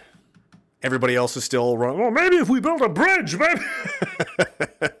everybody else is still wrong. Well, maybe if we build a bridge, maybe.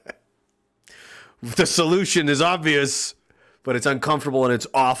 The solution is obvious, but it's uncomfortable and it's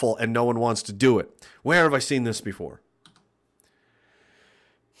awful, and no one wants to do it. Where have I seen this before?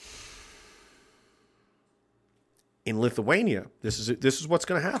 In Lithuania, this is what's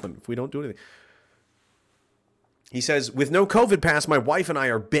going to happen if we don't do anything. He says, with no COVID pass, my wife and I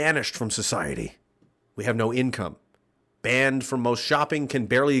are banished from society. We have no income. Banned from most shopping, can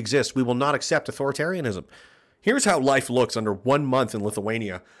barely exist. We will not accept authoritarianism. Here's how life looks under 1 month in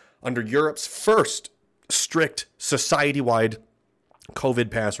Lithuania, under Europe's first strict society-wide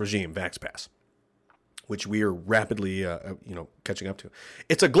COVID pass regime, Vax Pass, which we are rapidly, catching up to.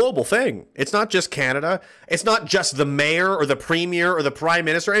 It's a global thing. It's not just Canada. It's not just the mayor or the premier or the prime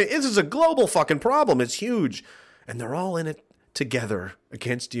minister. This is a global fucking problem. It's huge. And they're all in it together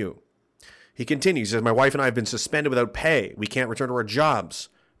against you. He continues, he says, my wife and I have been suspended without pay. We can't return to our jobs.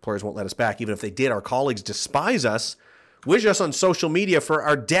 Employers won't let us back. Even if they did, our colleagues despise us, wish us on social media for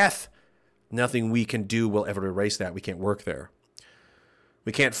our death. Nothing we can do will ever erase that. We can't work there.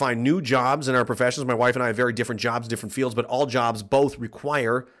 We can't find new jobs in our professions. My wife and I have very different jobs, different fields, but all jobs both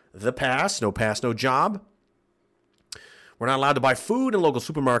require the pass. No pass, no job. We're not allowed to buy food in a local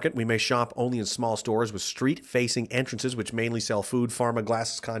supermarket. We may shop only in small stores with street-facing entrances, which mainly sell food, pharma,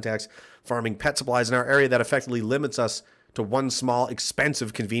 glasses, contacts, farming, pet supplies in our area. That effectively limits us to one small,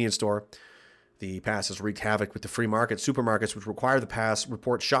 expensive convenience store. The pass has wreaked havoc with the free market. Supermarkets, which require the pass,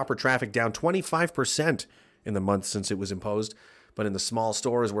 report shopper traffic down 25% in the month since it was imposed. But in the small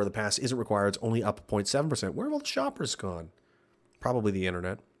stores where the pass isn't required, it's only up 0.7%. Where have all the shoppers gone? Probably the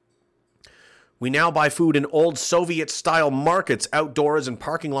internet. We now buy food in old Soviet-style markets, outdoors and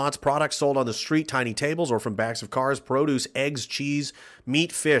parking lots, products sold on the street, tiny tables, or from backs of cars, produce, eggs, cheese,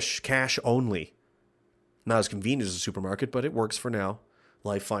 meat, fish, cash only. Not as convenient as a supermarket, but it works for now.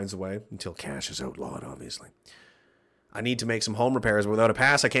 Life finds a way until cash is outlawed, obviously. I need to make some home repairs. Without a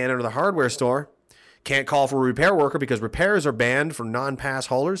pass, I can't enter the hardware store. Can't call for a repair worker because repairs are banned for non-pass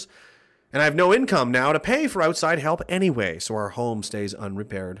holders. And I have no income now to pay for outside help anyway, so our home stays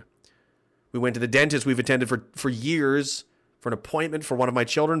unrepaired. We went to the dentist we've attended for years for an appointment for one of my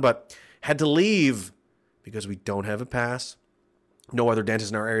children, but had to leave because we don't have a pass. No other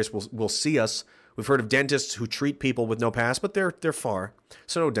dentist in our areas will see us. We've heard of dentists who treat people with no pass, but they're far,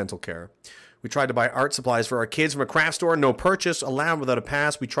 so no dental care. We tried to buy art supplies for our kids from a craft store, no purchase, allowed without a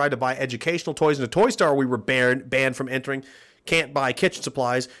pass. We tried to buy educational toys in a toy store. We were banned from entering. Can't buy kitchen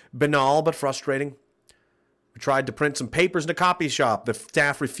supplies. Banal, but frustrating. We tried to print some papers in a copy shop. The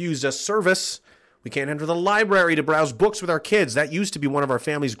staff refused us service. We can't enter the library to browse books with our kids. That used to be one of our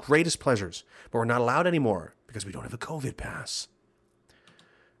family's greatest pleasures, but we're not allowed anymore because we don't have a COVID pass.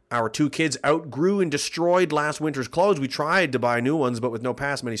 Our 2 kids outgrew and destroyed last winter's clothes. We tried to buy new ones, but with no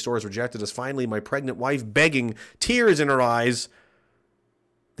pass, many stores rejected us. Finally, my pregnant wife begging, tears in her eyes.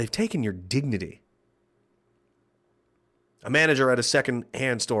 They've taken your dignity. A manager at a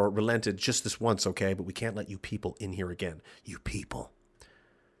second-hand store relented. Just this once, okay? But we can't let you people in here again. You people.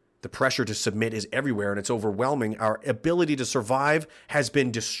 The pressure to submit is everywhere, and it's overwhelming. Our ability to survive has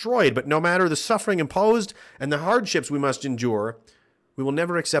been destroyed, but no matter the suffering imposed and the hardships we must endure, we will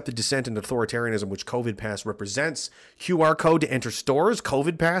never accept the descent into authoritarianism which COVID Pass represents. QR code to enter stores.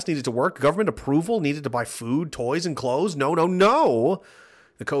 COVID Pass needed to work. Government approval needed to buy food, toys, and clothes. No, no, no.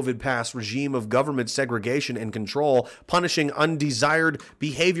 The COVID Pass regime of government segregation and control, punishing undesired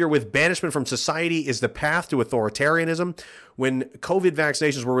behavior with banishment from society, is the path to authoritarianism. When COVID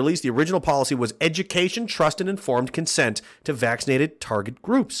vaccinations were released, the original policy was education, trust, and informed consent to vaccinated target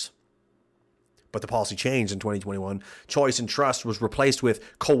groups. But the policy changed in 2021. Choice and trust was replaced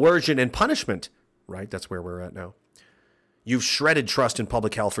with coercion and punishment. Right? That's where we're at now. You've shredded trust in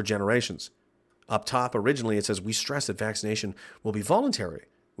public health for generations. Up top, originally, it says, we stress that vaccination will be voluntary.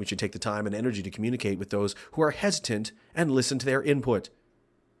 We should take the time and energy to communicate with those who are hesitant and listen to their input.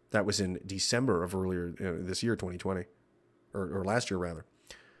 That was in December of earlier this year, 2020. Or last year, rather.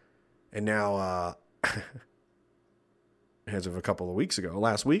 And now, as of a couple of weeks ago,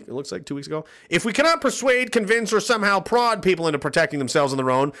 last week, it looks like 2 weeks ago, if we cannot persuade, convince, or somehow prod people into protecting themselves on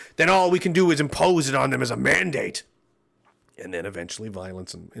their own, then all we can do is impose it on them as a mandate. And then eventually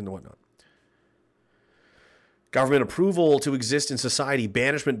violence and whatnot. Government approval to exist in society,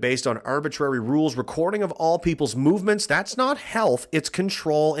 banishment based on arbitrary rules, recording of all people's movements. That's not health, it's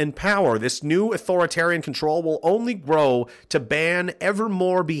control and power. This new authoritarian control will only grow to ban ever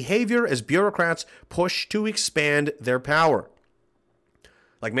more behavior as bureaucrats push to expand their power.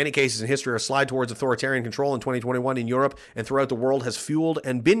 Like many cases in history, our slide towards authoritarian control in 2021 in Europe and throughout the world has fueled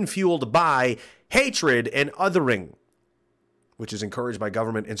and been fueled by hatred and othering, which is encouraged by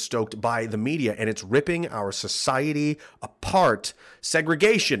government and stoked by the media, and it's ripping our society apart.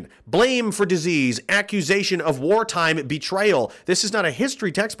 Segregation, blame for disease, accusation of wartime betrayal. This is not a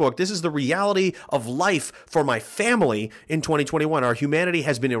history textbook. This is the reality of life for my family in 2021. Our humanity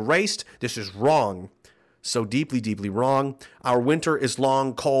has been erased. This is wrong. So deeply, deeply wrong. Our winter is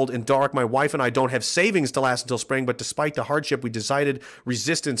long, cold, and dark. My wife and I don't have savings to last until spring, but despite the hardship, we decided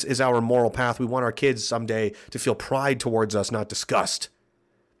resistance is our moral path. We want our kids someday to feel pride towards us, not disgust.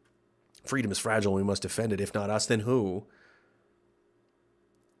 Freedom is fragile, and we must defend it. If not us, then who?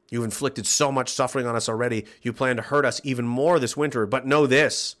 You've inflicted so much suffering on us already. You plan to hurt us even more this winter, but know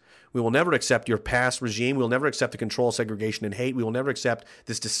this. We will never accept your past regime. We will never accept the control, segregation, and hate. We will never accept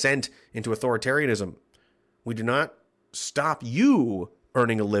this descent into authoritarianism. We do not stop you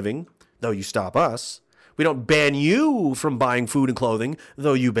earning a living, though you stop us. We don't ban you from buying food and clothing,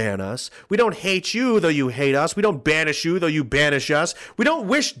 though you ban us. We don't hate you, though you hate us. We don't banish you, though you banish us. We don't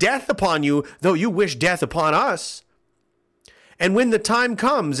wish death upon you, though you wish death upon us. And when the time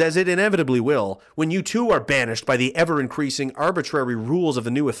comes, as it inevitably will, when you too are banished by the ever-increasing arbitrary rules of the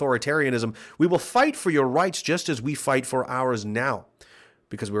new authoritarianism, we will fight for your rights just as we fight for ours now,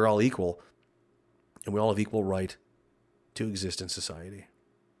 because we're all equal. And we all have equal right to exist in society.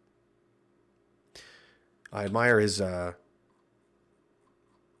 I admire his, I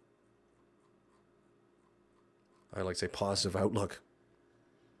like to say positive outlook.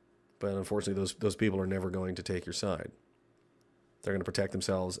 But unfortunately, those people are never going to take your side. They're going to protect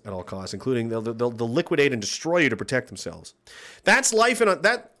themselves at all costs, including they'll liquidate and destroy you to protect themselves. That's life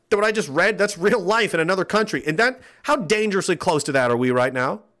what I just read, that's real life in another country. And how dangerously close to that are we right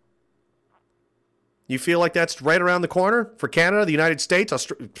now? You feel like that's right around the corner for Canada, the United States?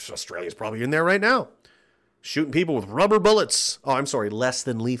 Australia's probably in there right now. Shooting people with rubber bullets. Oh, I'm sorry, less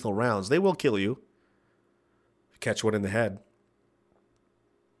than lethal rounds. They will kill you. Catch one in the head.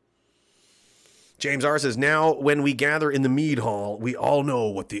 James R. says, now when we gather in the mead hall, we all know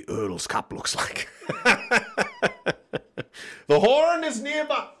what the Earl's Cup looks like. The horn is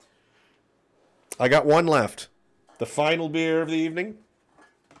nearby. I got one left. The final beer of the evening.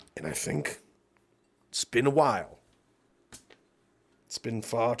 And I think it's been a while. It's been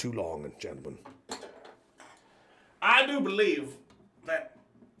far too long, gentlemen. I do believe that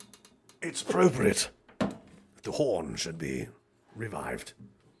it's appropriate that the horn should be revived.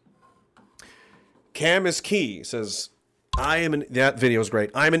 Cam is key says, that video's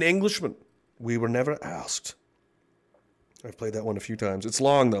great. I'm an Englishman. We were never asked. I've played that one a few times. It's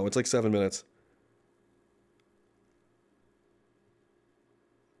long, though. It's like 7 minutes.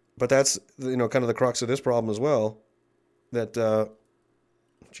 But that's, kind of the crux of this problem as well. That, that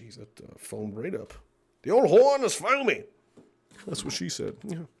foamed right up. The old horn is foamy. That's what she said.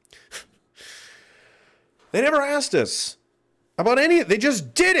 Yeah. They never asked us about any. They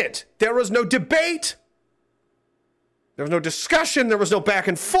just did it. There was no debate. There was no discussion. There was no back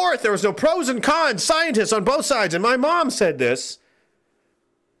and forth. There was no pros and cons. Scientists on both sides. And my mom said this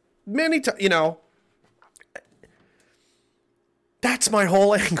many times. That's my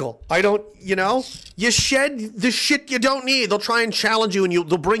whole angle. I don't, you shed the shit you don't need. They'll try and challenge you, and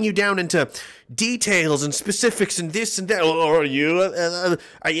they'll bring you down into details and specifics and this and that. Or are you a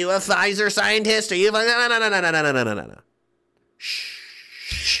Pfizer scientist? Are you? No.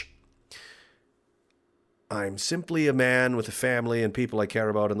 Shh. I'm simply a man with a family and people I care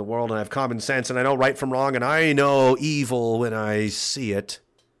about in the world, and I have common sense, and I know right from wrong, and I know evil when I see it.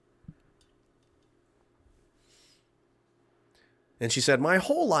 And she said, my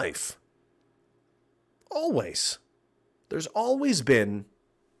whole life, always, there's always been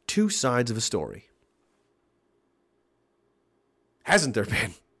two sides of a story. Hasn't there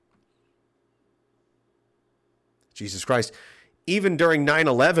been? Jesus Christ. Even during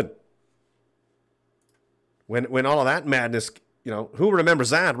 9/11, when all of that madness, who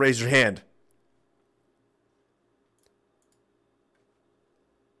remembers that? Raise your hand.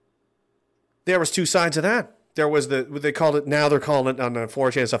 There was two sides of that. There was what they called it, now they're calling it on the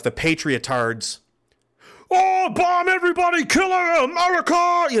 4chan stuff, the patriotards. Oh, bomb everybody, kill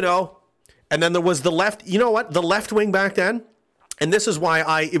America, And then there was the left, you know what? The left wing back then, and this is why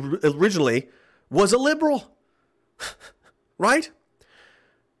I originally was a liberal, right?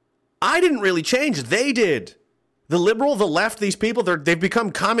 I didn't really change, they did. The liberal, the left, these people, they've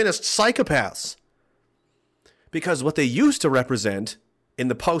become communist psychopaths. Because what they used to represent in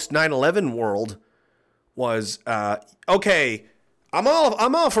the post 9/11 world was, okay, I'm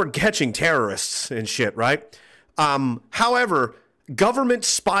all for catching terrorists and shit, right? However, government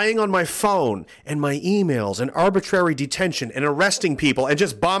spying on my phone and my emails and arbitrary detention and arresting people and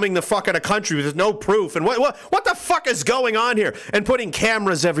just bombing the fuck out of country with no proof and what the fuck is going on here? And putting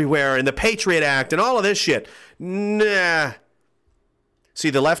cameras everywhere and the Patriot Act and all of this shit. Nah. See,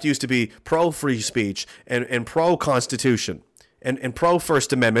 the left used to be pro-free speech and pro-constitution and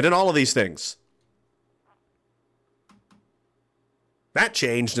pro-First Amendment and all of these things. That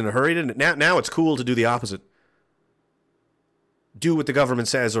changed in a hurry, didn't it? Now it's cool to do the opposite. Do what the government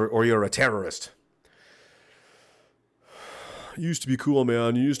says or you're a terrorist. You used to be cool,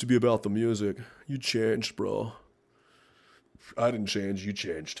 man. You used to be about the music. You changed, bro. I didn't change. You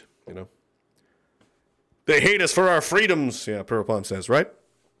changed, They hate us for our freedoms. Yeah, Purple Plum says, right?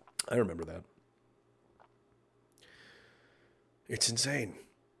 I remember that. It's insane.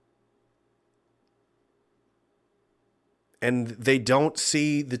 And they don't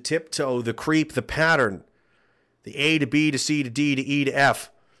see the tiptoe, the creep, the pattern. The A to B to C to D to E to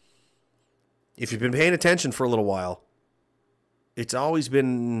F. If you've been paying attention for a little while, it's always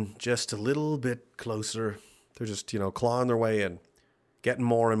been just a little bit closer. They're just, clawing their way in, getting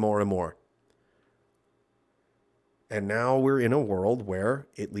more and more and more. And now we're in a world where,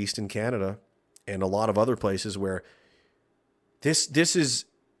 at least in Canada and a lot of other places where this is,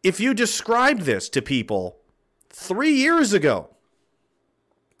 if you described this to people 3 years ago,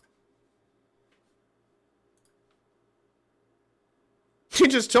 you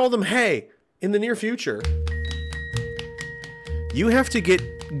just told them, hey, in the near future, you have to get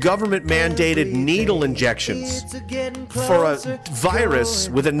government-mandated needle injections for a virus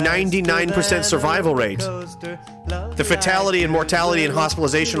with a 99% survival rate. The fatality and mortality and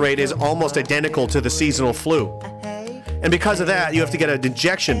hospitalization rate is almost identical to the seasonal flu. And because of that, you have to get an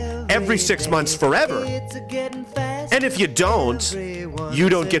injection every 6 months forever. And if you don't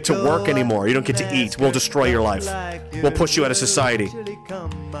get to work anymore. You don't get to eat. We'll destroy your life. We'll push you out of society.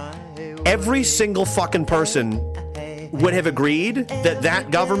 Every single fucking person would have agreed that that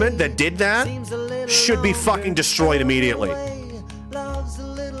government that did that should be fucking destroyed immediately.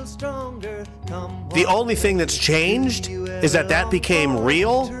 The only thing that's changed is that became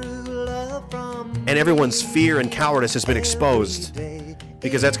real, and everyone's fear and cowardice has been exposed,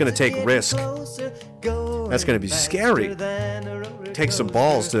 because that's going to take risk. That's going to be scary. takes some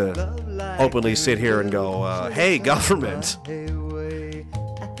balls to openly sit here and go, hey, government.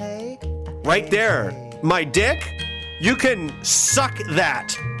 Right there. My dick, you can suck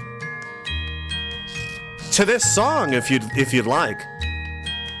that. To this song if you'd like.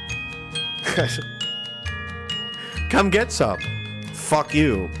 Come get some. Fuck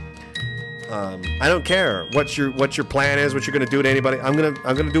you. I don't care what your plan is, what you're gonna do to anybody. I'm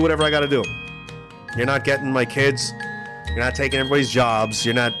gonna do whatever I gotta do. You're not getting my kids. You're not taking everybody's jobs.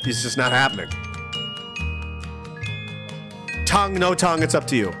 It's just not happening. Tongue, no tongue, it's up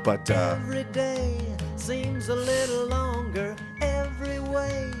to you. But every day seems a little longer. Every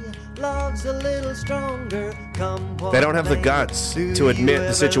way love's a little stronger. They don't have the guts to admit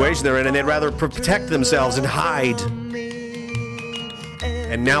the situation they're in, and they'd rather protect themselves and hide.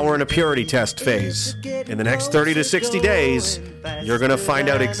 And now we're in a purity test phase. In the next 30 to 60 days, you're going to find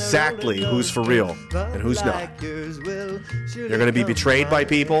out exactly who's for real and who's not. You're going to be betrayed by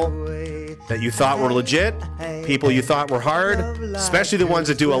people that you thought were legit, people you thought were hard, especially the ones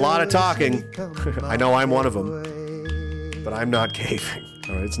that do a lot of talking. I know I'm one of them, but I'm not caving.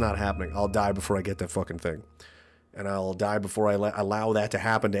 All right, it's not happening. I'll die before I get that fucking thing. And I'll die before I allow that to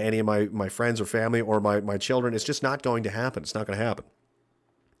happen to any of my friends or family or my children. It's just not going to happen. It's not going to happen.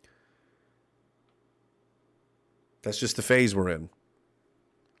 That's just the phase we're in.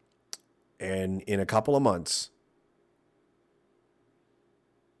 And in a couple of months,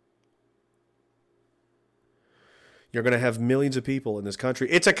 you're going to have millions of people in this country.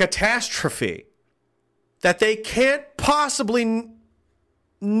 It's a catastrophe that they can't possibly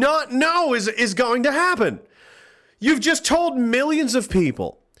not know is going to happen. You've just told millions of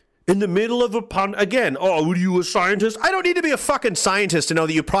people in the middle of again, are you a scientist? I don't need to be a fucking scientist to know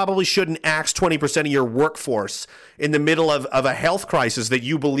that you probably shouldn't axe 20% of your workforce in the middle of a health crisis that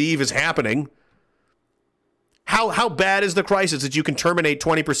you believe is happening. How bad is the crisis that you can terminate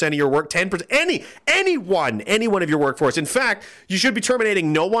 20% of your work, 10%, any one of your workforce? In fact, you should be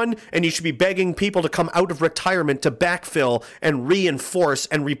terminating no one, and you should be begging people to come out of retirement to backfill and reinforce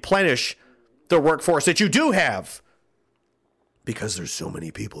and replenish the workforce that you do have. Because there's so many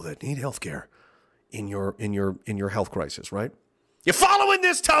people that need healthcare in your health crisis, right? You following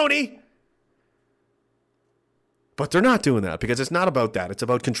this, Tony? But they're not doing that because it's not about that. It's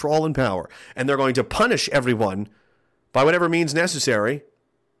about control and power. And they're going to punish everyone by whatever means necessary.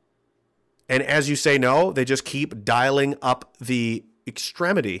 And as you say no, they just keep dialing up the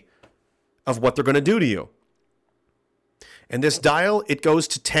extremity of what they're going to do to you. And this dial, it goes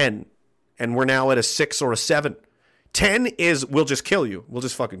to 10. And we're now at a 6 or a 7. 10 is, we'll just kill you. We'll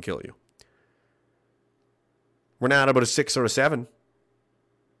just fucking kill you. We're now at about a 6 or a 7.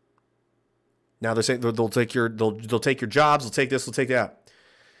 Now they're saying they'll take your jobs, they'll take this, they'll take that.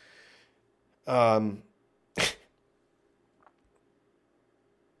 And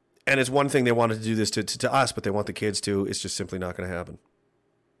it's one thing they wanted to do this to us, but they want the kids to. It's just simply not going to happen.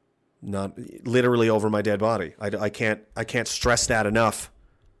 Not literally over my dead body. I can't stress that enough.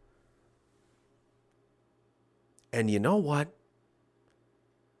 And you know what?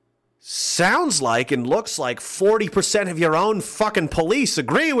 Sounds like and looks like 40% of your own fucking police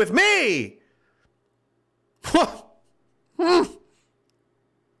agree with me.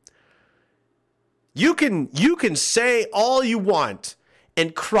 You can say all you want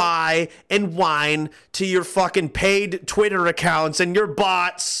and cry and whine to your fucking paid Twitter accounts and your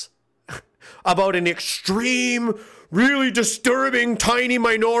bots about an extreme, really disturbing tiny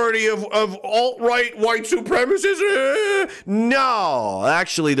minority of alt-right white supremacists. No,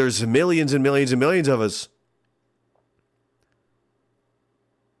 actually, there's millions and millions and millions of us.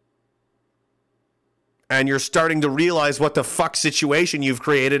 And you're starting to realize what the fuck situation you've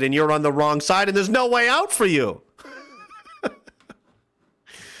created, and you're on the wrong side, and there's no way out for you.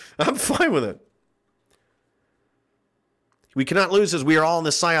 I'm fine with it. We cannot lose as we are all in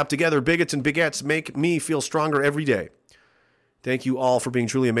this psyop together. Bigots and bigettes make me feel stronger every day. Thank you all for being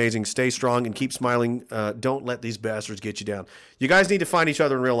truly amazing. Stay strong and keep smiling. Don't let these bastards get you down. You guys need to find each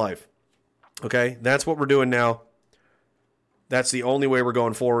other in real life. Okay? That's what we're doing now. That's the only way we're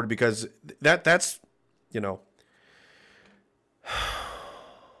going forward, because that's, you know.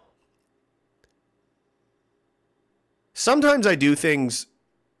 Sometimes I do things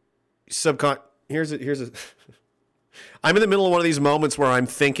here's a I'm in the middle of one of these moments where I'm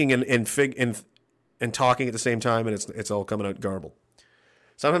thinking and talking at the same time, and it's all coming out garbled.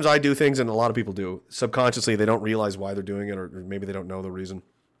 Sometimes I do things, and a lot of people do. Subconsciously, they don't realize why they're doing it, or maybe they don't know the reason.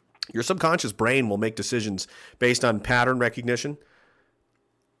 Your subconscious brain will make decisions based on pattern recognition.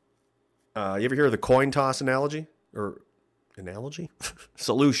 You ever hear of the coin toss analogy? Or analogy?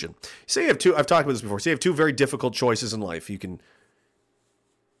 Solution. Say you have two, I've talked about this before. Say you have two very difficult choices in life. You can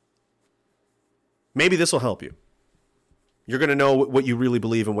Maybe this will help you. You're going to know what you really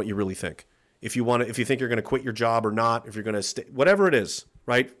believe and what you really think. If you think you're going to quit your job or not, if you're going to stay, whatever it is,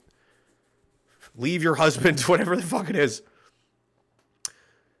 right? Leave your husband, whatever the fuck it is.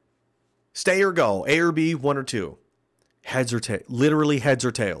 Stay or go, A or B, 1 or 2. Heads or tails, literally heads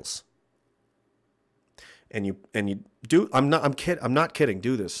or tails. And you do, I'm not kidding,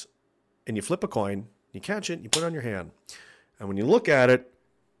 do this. And you flip a coin, you catch it, you put it on your hand. And when you look at it,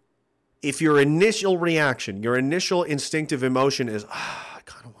 if your initial reaction, your initial instinctive emotion is, I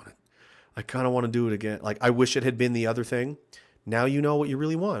kind of want to do it again. Like, I wish it had been the other thing. Now you know what you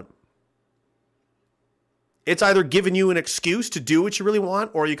really want. It's either giving you an excuse to do what you really want,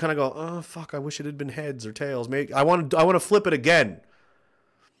 or you kind of go, oh, fuck, I wish it had been heads or tails. Maybe I want to flip it again.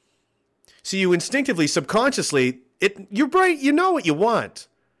 So you instinctively, subconsciously, your brain, you know what you want.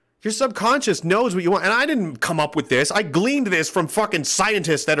 Your subconscious knows what you want. And I didn't come up with this. I gleaned this from fucking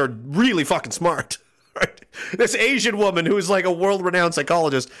scientists that are really fucking smart. Right? This Asian woman who is like a world-renowned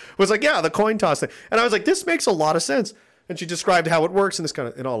psychologist was like, yeah, the coin toss thing. And I was like, this makes a lot of sense. And she described how it works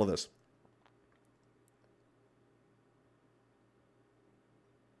in all of this.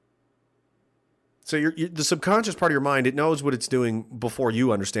 So the subconscious part of your mind, it knows what it's doing before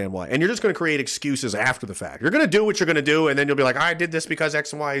you understand why. And you're just going to create excuses after the fact. You're going to do what you're going to do, and then you'll be like, I did this because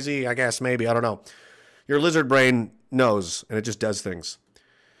X and Y, Z, I guess, maybe, I don't know. Your lizard brain knows, and it just does things.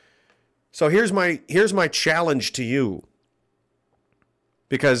 So here's my challenge to you.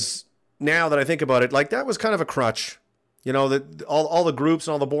 Because now that I think about it, like, that was kind of a crutch. You know, that all the groups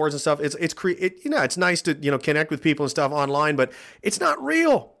and all the boards and stuff, it's nice to, connect with people and stuff online, but it's not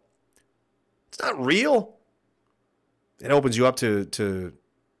real. It's not real. It opens you up to,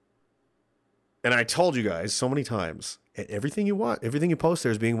 and I told you guys so many times, everything you want, everything you post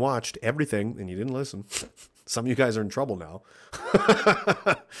there is being watched, everything, and you didn't listen. Some of you guys are in trouble now.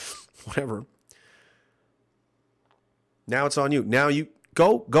 Whatever. Now it's on you. Now you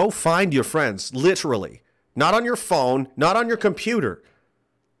go find your friends, literally. Not on your phone, not on your computer.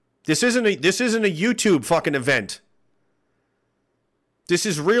 This isn't a YouTube fucking event. This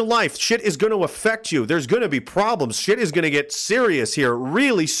is real life. Shit is going to affect you. There's going to be problems. Shit is going to get serious here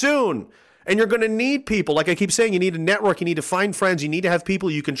really soon. And you're going to need people. Like I keep saying, you need a network. You need to find friends. You need to have people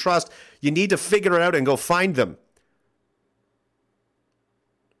you can trust. You need to figure it out and go find them.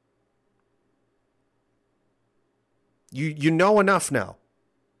 You know enough now.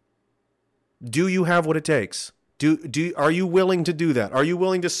 Do you have what it takes? Are you willing to do that? Are you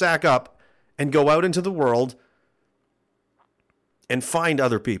willing to sack up and go out into the world and find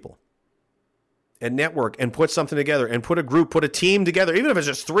other people and network and put something together and put a group, put a team together, even if it's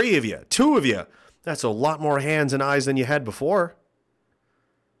just 3 of you, 2 of you? That's a lot more hands and eyes than you had before.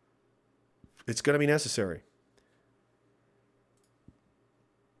 It's going to be necessary.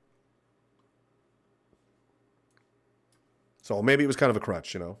 So maybe it was kind of a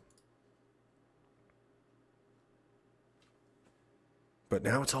crutch, But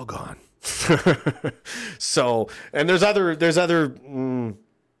now it's all gone. So, and there's other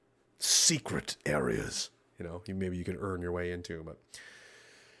secret areas, maybe you can earn your way into, but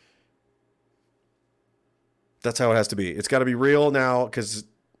that's how it has to be. It's got to be real now, because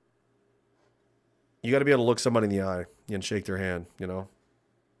you got to be able to look somebody in the eye and shake their hand,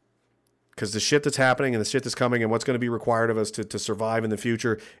 because the shit that's happening and the shit that's coming and what's going to be required of us to survive in the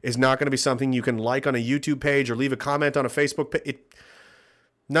future is not going to be something you can like on a YouTube page or leave a comment on a Facebook page.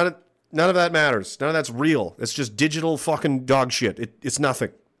 None of that matters. None of that's real. It's just digital fucking dog shit. It's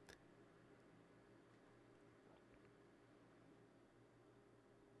nothing.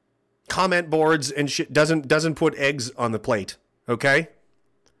 Comment boards and shit doesn't put eggs on the plate, okay?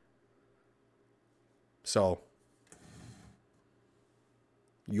 So,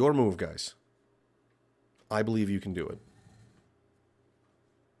 your move, guys. I believe you can do it.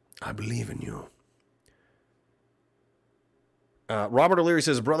 I believe in you. Robert O'Leary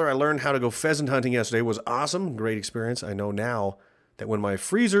says, brother, I learned how to go pheasant hunting yesterday. It was awesome. Great experience. I know now that when my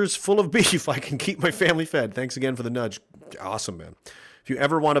freezer's full of beef, I can keep my family fed. Thanks again for the nudge. Awesome, man. If you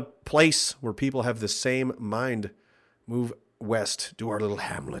ever want a place where people have the same mind, move west to our little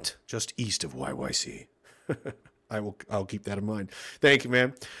hamlet just east of YYC. I'll keep that in mind. Thank you,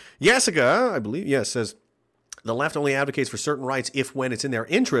 man. Jessica, I believe, says, the left only advocates for certain rights if when it's in their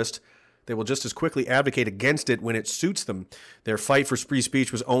interest. They will just as quickly advocate against it when it suits them. Their fight for free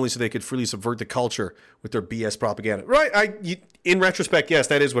speech was only so they could freely subvert the culture with their BS propaganda. Right? In retrospect, yes,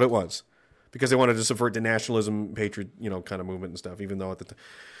 that is what it was. Because they wanted to subvert the nationalism, patriot, kind of movement and stuff, even though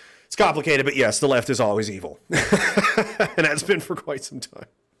it's complicated. But yes, the left is always evil. And has been for quite some time.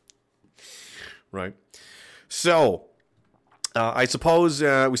 Right? So, I suppose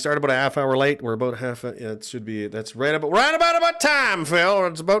we started about a half hour late. We're about it should be. That's right about time,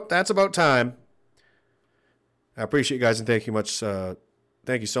 Phil. That's about time. I appreciate you guys and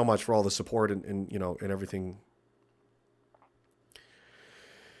thank you so much for all the support and everything.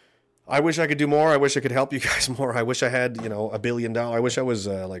 I wish I could do more. I wish I could help you guys more. I wish I had, $1 billion. I wish I was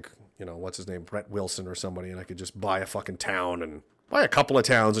what's his name? Brett Wilson or somebody, and I could just buy a fucking town and buy a couple of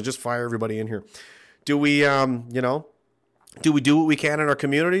towns and just fire everybody in here. Do we, do we do what we can in our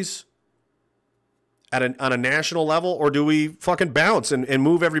communities on a national level, or do we fucking bounce and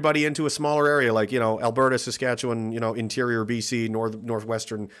move everybody into a smaller area like, Alberta, Saskatchewan, interior BC,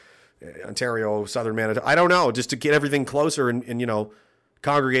 northwestern Ontario, southern Manitoba? I don't know, just to get everything closer and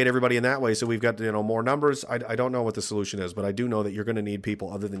congregate everybody in that way so we've got more numbers. I don't know what the solution is, but I do know that you're going to need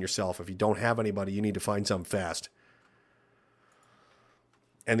people other than yourself. If you don't have anybody, you need to find some fast.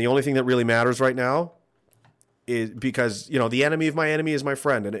 And the only thing that really matters right now is because, the enemy of my enemy is my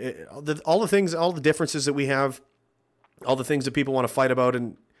friend. And all the differences that we have, all the things that people want to fight about,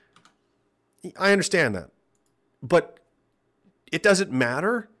 and I understand that. But it doesn't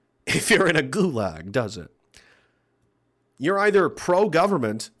matter if you're in a gulag, does it? You're either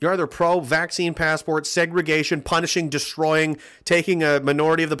pro-government, you're either pro-vaccine passport, segregation, punishing, destroying, taking a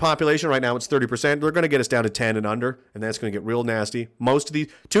minority of the population. Right now it's 30%. They're going to get us down to 10 and under, and that's going to get real nasty. Most of these,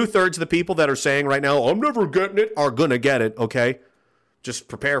 2/3 of the people that are saying right now, I'm never getting it, are going to get it, okay? Just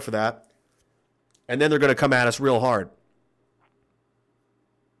prepare for that. And then they're going to come at us real hard.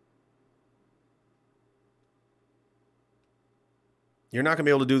 You're not going to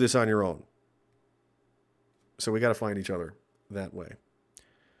be able to do this on your own. So we got to find each other that way.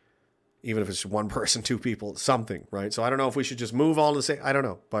 Even if it's one person, two people, something, right? So I don't know if we should just move all to the same. I don't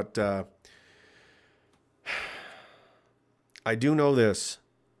know. But I do know this.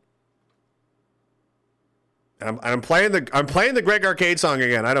 And I'm playing the Greg Arcade song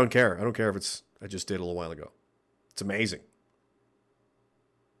again. I don't care. I don't care if it's, I just did a little while ago. It's amazing.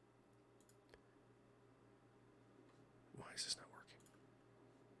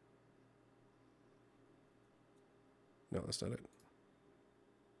 No, that's not it.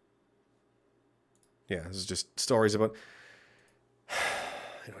 Yeah, this is just stories about,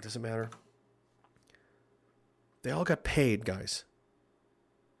 it doesn't matter. They all got paid, guys.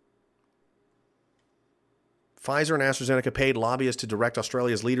 Pfizer and AstraZeneca paid lobbyists to direct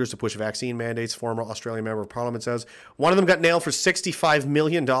Australia's leaders to push vaccine mandates, former Australian member of parliament says. One of them got nailed for $65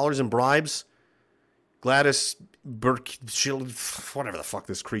 million in bribes. Gladys whatever the fuck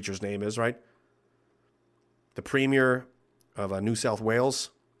this creature's name is, right? The Premier of New South Wales.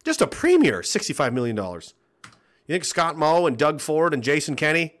 Just a Premier, $65 million. You think Scott Moe and Doug Ford and Jason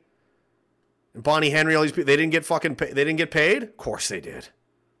Kenney and Bonnie Henry, all these people, they didn't get paid? Of course they did.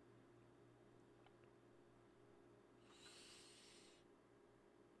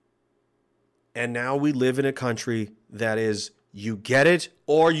 And now we live in a country that is, you get it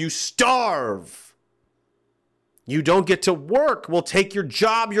or you starve. You don't get to work. We'll take your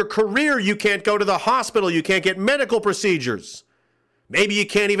job, your career. You can't go to the hospital. You can't get medical procedures. Maybe you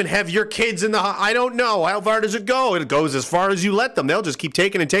can't even have your kids in the I don't know. How far does it go? It goes as far as you let them. They'll just keep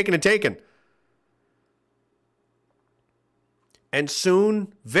taking and taking and taking. And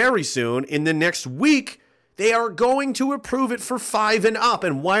soon, very soon, in the next week, they are going to approve it for 5 and up.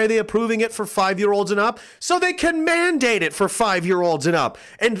 And why are they approving it for 5-year-olds and up? So they can mandate it for 5-year-olds and up.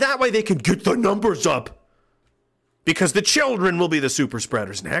 And that way they can get the numbers up. Because the children will be the super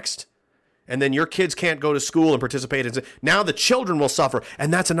spreaders next. And then your kids can't go to school and participate. Now the children will suffer.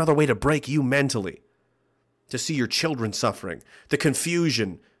 And that's another way to break you mentally. To see your children suffering. The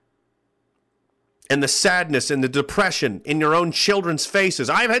confusion. And the sadness and the depression in your own children's faces.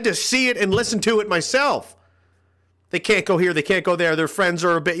 I've had to see it and listen to it myself. They can't go here. They can't go there. Their friends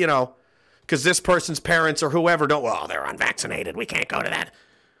are a bit, because this person's parents or whoever don't, well, they're unvaccinated. We can't go to that.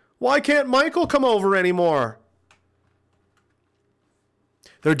 Why can't Michael come over anymore?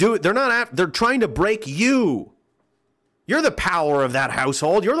 They're trying to break you. You're the power of that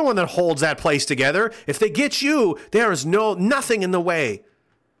household. You're the one that holds that place together. If they get you, there is nothing in the way.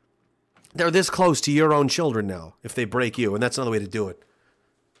 They're this close to your own children now if they break you, and that's another way to do it.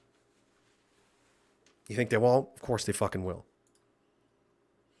 You think they won't? Of course they fucking will.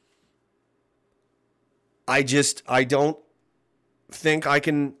 I don't think I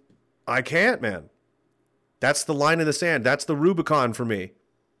can't, man. That's the line in the sand. That's the Rubicon for me.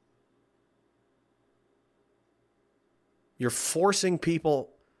 You're forcing people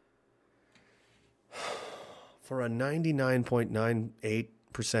for a 99.98%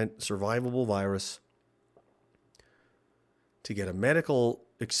 survivable virus to get a medical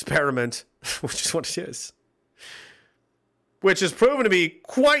experiment, which is what it is. which has proven to be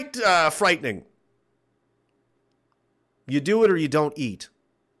quite frightening. You do it or you don't eat.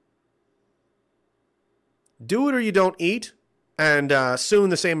 Do it or you don't eat. And soon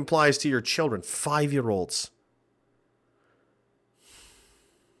the same applies to your children, 5-year-olds.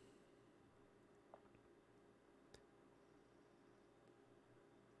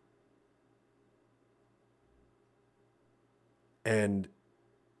 And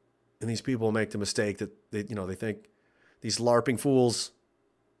these people make the mistake that they think, these LARPing fools,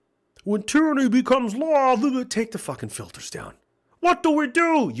 when tyranny becomes law, take the fucking filters down. What do we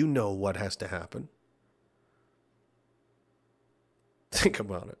do? You know what has to happen. Think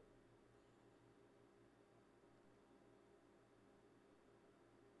about it.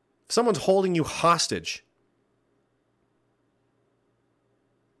 If someone's holding you hostage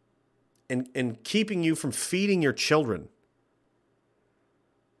and keeping you from feeding your children,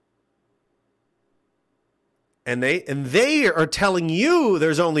 and they are telling you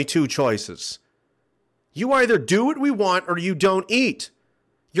there's only two choices. You either do what we want or you don't eat.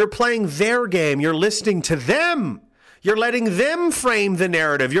 You're playing their game. You're listening to them. You're letting them frame the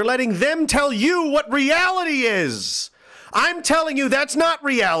narrative. You're letting them tell you what reality is. I'm telling you that's not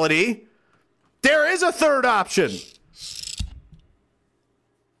reality. There is a third option.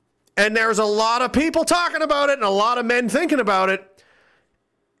 And there's a lot of people talking about it and a lot of men thinking about it.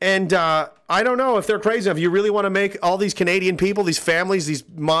 And I don't know if they're crazy enough. You really want to make all these Canadian people, these families, these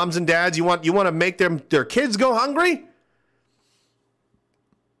moms and dads, you want to make their kids go hungry?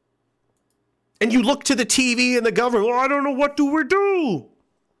 And you look to the TV and the government, well, I don't know, what do we do?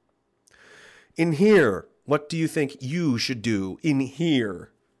 In here, what do you think you should do in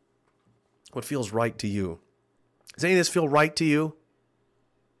here? What feels right to you? Does any of this feel right to you?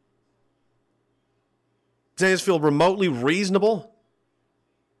 Does any of this feel remotely reasonable?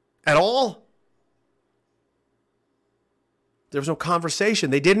 At all? There was no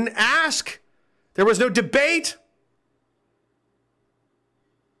conversation. They didn't ask. There was no debate.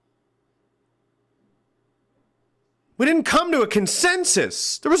 We didn't come to a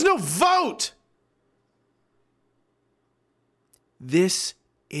consensus. There was no vote. This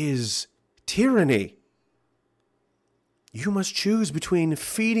is tyranny. You must choose between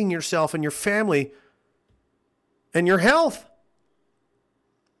feeding yourself and your family and your health.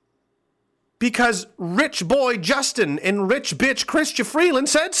 Because rich boy Justin and rich bitch Chrystia Freeland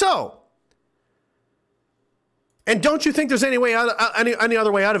said so. And don't you think there's any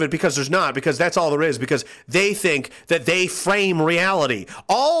other way out of it? Because there's not. Because that's all there is. Because they think that they frame reality.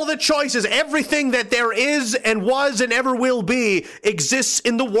 All the choices, everything that there is and was and ever will be exists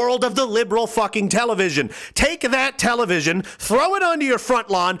in the world of the liberal fucking television. Take that television, throw it onto your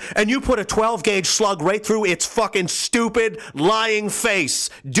front lawn, and you put a 12-gauge slug right through its fucking stupid, lying face.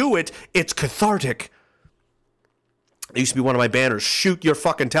 Do it. It's cathartic. It used to be one of my banners. Shoot your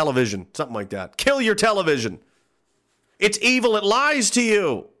fucking television. Something like that. Kill your television. It's evil. It lies to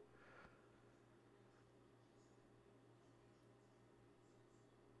you.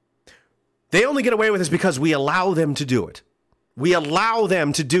 They only get away with this because we allow them to do it. We allow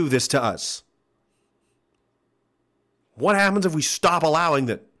them to do this to us. What happens if we stop allowing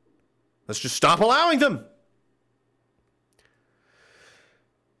them? Let's just stop allowing them.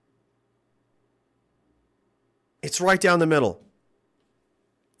 It's right down the middle.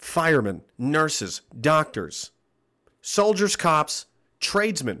 Firemen, nurses, doctors, soldiers, cops,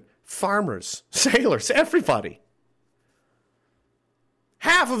 tradesmen, farmers, sailors, everybody.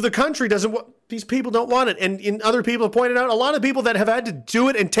 Half of the country doesn't want, these people don't want it. And other people have pointed out, a lot of people that have had to do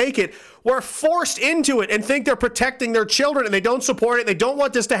it and take it were forced into it and think they're protecting their children and they don't support it. They don't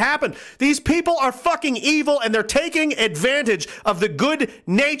want this to happen. These people are fucking evil and they're taking advantage of the good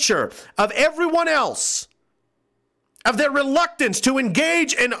nature of everyone else, of their reluctance to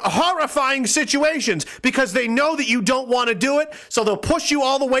engage in horrifying situations because they know that you don't want to do it, so they'll push you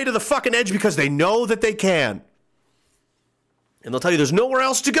all the way to the fucking edge because they know that they can. And they'll tell you there's nowhere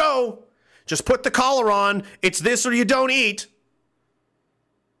else to go. Just put the collar on. It's this or you don't eat.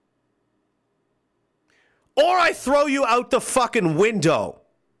 Or I throw you out the fucking window.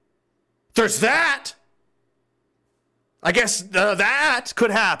 There's that. I guess that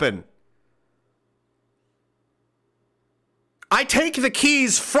could happen. I take the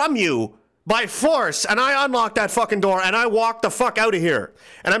keys from you by force, and I unlock that fucking door, and I walk the fuck out of here.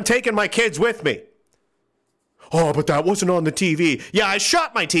 And I'm taking my kids with me. Oh, but that wasn't on the TV. Yeah, I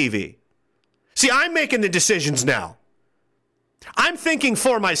shot my TV. See, I'm making the decisions now. I'm thinking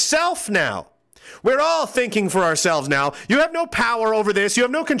for myself now. We're all thinking for ourselves now. You have no power over this. You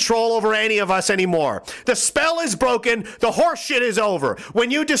have no control over any of us anymore. The spell is broken. The horse shit is over.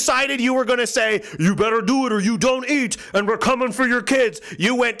 When you decided you were going to say, you better do it or you don't eat, and we're coming for your kids,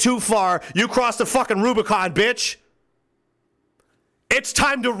 you went too far. You crossed the fucking Rubicon, bitch. It's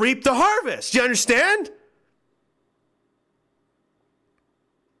time to reap the harvest. You understand?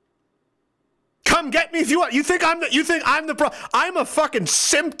 Come get me if you want. You think I'm the I'm a fucking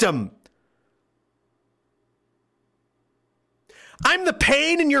symptom. I'm the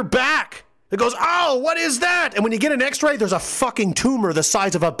pain in your back that goes, oh, what is that? And when you get an x-ray, there's a fucking tumor the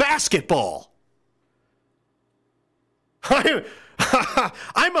size of a basketball.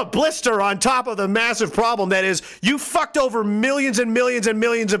 I'm a blister on top of the massive problem that is you fucked over millions and millions and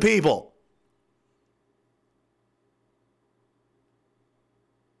millions of people.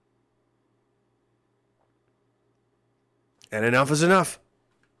 And enough is enough.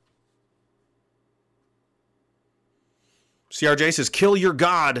 CRJ says, kill your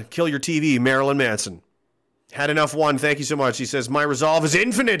God, kill your TV, Marilyn Manson. Had enough one, thank you so much. He says, my resolve is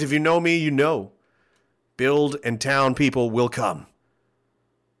infinite. If you know me, you know. Build and town people will come.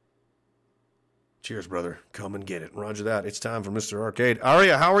 Cheers, brother. Come and get it. Roger that. It's time for Mr. Arcade.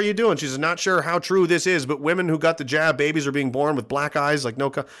 Aria, how are you doing? She says, not sure how true this is, but women who got the jab, babies are being born with black eyes like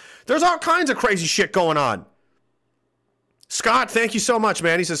no... There's all kinds of crazy shit going on. Scott, thank you so much,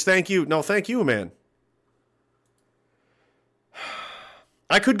 man. He says, thank you. No, thank you, man.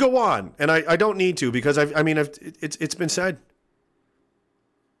 I could go on, and I don't need to because it's been said.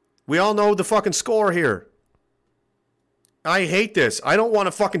 We all know the fucking score here. I hate this. I don't want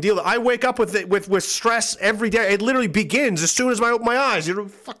to fucking deal with it. I wake up with stress every day. It literally begins as soon as I open my eyes. You know,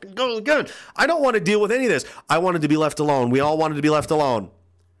 fucking go. I don't want to deal with any of this. I wanted to be left alone. We all wanted to be left alone.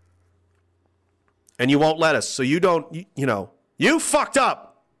 And you won't let us. So you don't, you fucked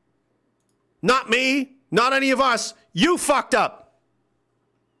up. Not me. Not any of us. You fucked up.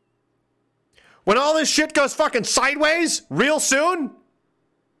 When all this shit goes fucking sideways real soon,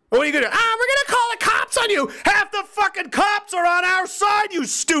 what are you going to do? We're going to call the cops on you. Half the fucking cops are on our side, you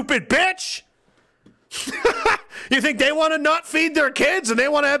stupid bitch. You think they want to not feed their kids and they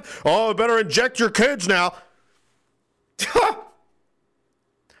want to have, better inject your kids now.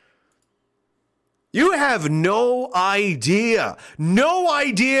 You have no idea. No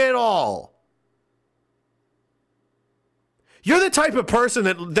idea at all. You're the type of person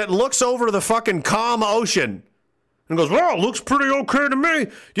that looks over the fucking calm ocean and goes, well, it looks pretty okay to me.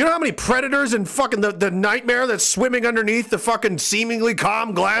 Do you know how many predators and fucking the nightmare that's swimming underneath the fucking seemingly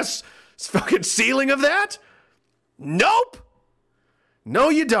calm glass fucking ceiling of that? Nope. No,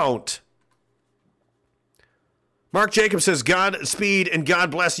 you don't. Mark Jacob says, Godspeed and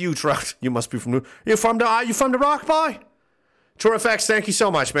God bless you, Trout. You must be from you from the Rock Boy? TrueFX, thank you so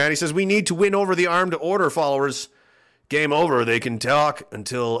much, man. He says, we need to win over the Armed Order followers. Game over. They can talk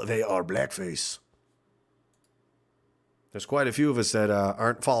until they are blackface. There's quite a few of us that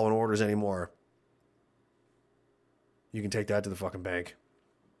aren't following orders anymore. You can take that to the fucking bank.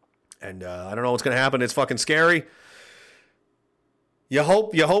 And I don't know what's going to happen. It's fucking scary. You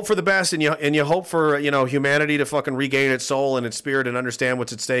hope for the best, and you hope for humanity to fucking regain its soul and its spirit and understand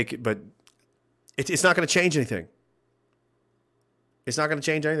what's at stake. But it's not going to change anything. It's not going to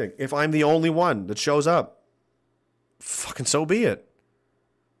change anything. If I'm the only one that shows up, fucking so be it.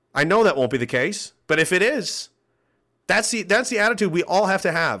 I know that won't be the case, but if it is, that's the attitude we all have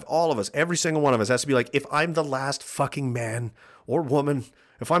to have. All of us, every single one of us has to be like, if I'm the last fucking man or woman,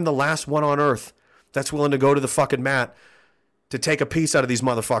 if I'm the last one on earth that's willing to go to the fucking mat to take a piece out of these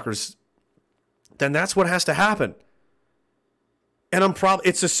motherfuckers, then that's what has to happen. And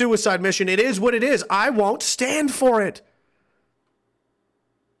it's a suicide mission. It is what it is. I won't stand for it.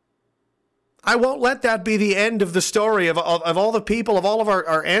 I won't let that be the end of the story of all the people, of all of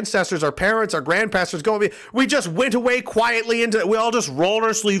our ancestors, our parents, our grandpastors going. We just went away quietly we all just rolled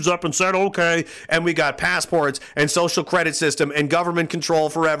our sleeves up and said, okay. And we got passports and social credit system and government control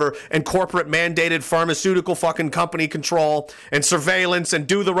forever and corporate mandated pharmaceutical fucking company control and surveillance and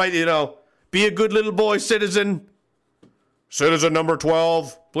do the right, be a good little boy citizen. Citizen number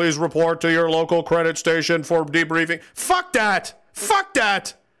 12, please report to your local credit station for debriefing. Fuck that. Fuck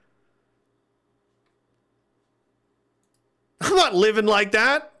that. I'm not living like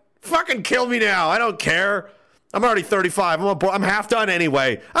that. Fucking kill me now. I don't care. I'm already 35. I'm half done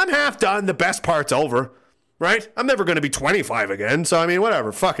anyway. I'm half done. The best part's over. Right? I'm never going to be 25 again. So,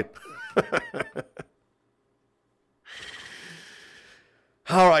 whatever. Fuck it.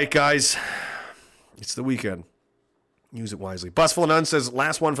 All right, guys. It's the weekend. Use it wisely. Busful and Nunn says,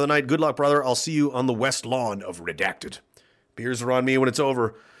 last one for the night. Good luck, brother. I'll see you on the west lawn of Redacted. Beers are on me when it's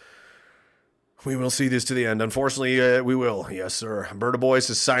over. We will see this to the end. Unfortunately, we will. Yes, sir. Berta Boy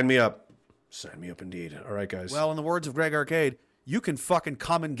says, sign me up. Sign me up indeed. All right, guys. Well, in the words of Greg Arcade, you can fucking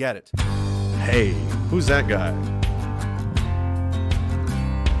come and get it. Hey, who's that guy?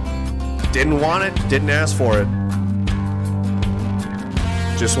 Didn't want it, didn't ask for it.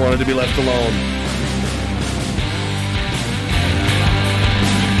 Just wanted to be left alone.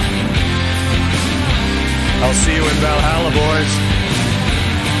 I'll see you in Valhalla, boys.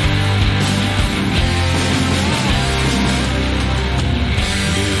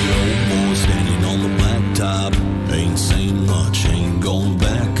 Standing on the blacktop, ain't saying much, ain't going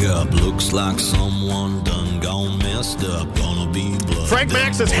back up. Looks like someone done gone messed up. Gonna be blood. Frank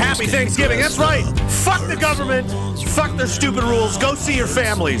Mack says, happy Thanksgiving. That's right. Fuck the government. Fuck their stupid rules. Go see your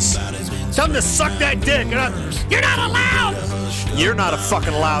families. Tell them to suck that dick. You're not allowed. You're not a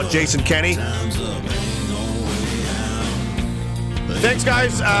fucking allowed, Jason Kenny. Thanks,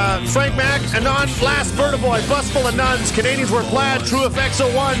 guys. Frank Mack, Anon, Last Berta Boy, Bus Full of Nuns, Canadians Wear Plaid, True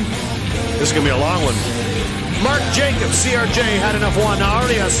FX01. This is going to be a long one. Mark Jacobs, CRJ, Had Enough One,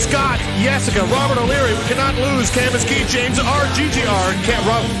 Aria, Scott, Jessica, Robert O'Leary, We Cannot Lose, Canvas Key, James R, GGR, Can't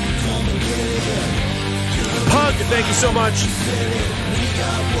Rub. Pug, thank you so much.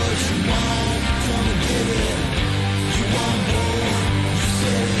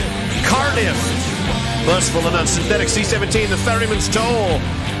 Cardiff, Bus Full of Nuns, Synthetic C-17, The Ferryman's Toll,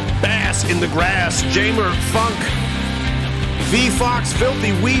 Bass in the Grass, Jamer Funk, V Fox,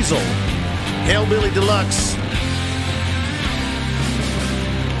 Filthy Weasel, Hellbilly Deluxe,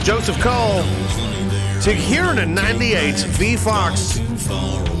 Joseph Cole, Tighirin 98, V Fox.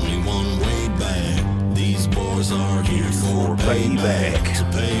 These boys are here for payback.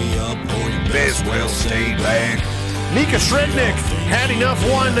 Best well stay back. Nika Shrednick, Had Enough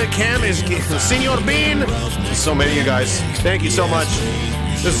One, Cam is Senor Bean. So many of you guys. Thank you so much.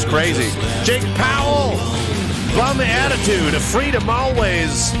 This is crazy. Jake Powell, Bum Attitude, Freedom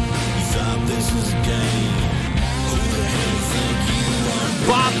Always.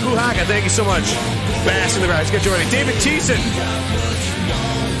 Bob Kuhaka, thank you so much. Bass in the Grass, get you ready. David Thiessen.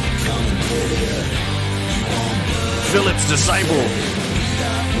 Phillips Disciple.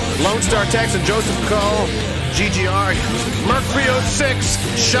 Lone Star Texan, Joseph Cole. GGR, Mark 306,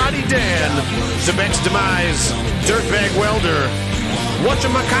 Shoddy Dan, Zebex Demise, Dirtbag Welder,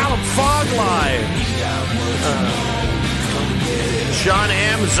 Whatchamacallum, Foglie, Sean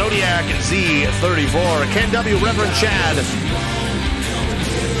M, Zodiac Z34, Ken W, Reverend Chad,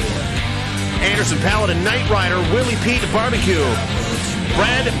 Anderson Paladin, Knight Rider, Willie Pete Barbecue,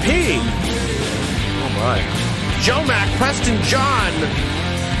 Brad P, oh my, Joe Mac, Preston John,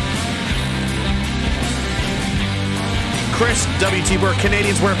 Chris, W.T. Burke,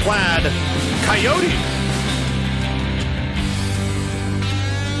 Canadians Wear Plaid, Coyote,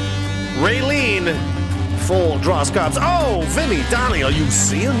 Raylene, Full Draw Scots. Oh, Vinny, Donnie, are you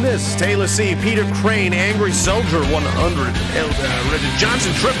seeing this? Taylor C., Peter Crane, Angry Soldier 100, Richard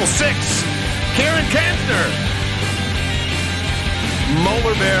Johnson 666, Karen Kantner,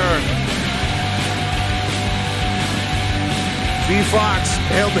 Molar Bear, B. Fox,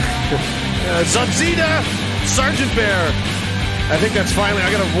 Zubzita, Sergeant Bear. I think that's finally,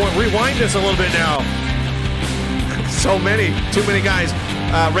 I gotta rewind this a little bit now. So many, too many guys.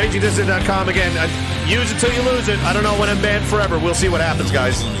 RagingDissident.com again. Use it till you lose it. I don't know when I'm banned forever. We'll see what happens,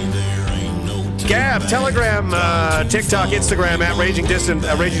 guys. Gab, Telegram, TikTok, Instagram at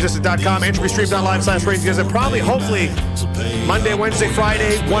RagingDissident.com, EntropyStream.live/RagingDissident. Probably, hopefully, Monday, Wednesday,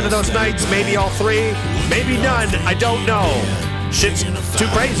 Friday, one of those nights, maybe all three, maybe none. I don't know. Shit's too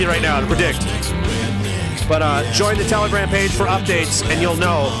crazy right now to predict. But join the Telegram page for updates, and you'll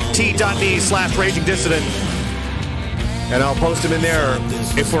know. T.me/RagingDissident. And I'll post them in there.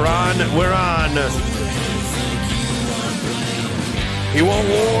 If we're on, we're on. You want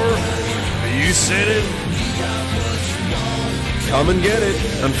war? You said it. Come and get it,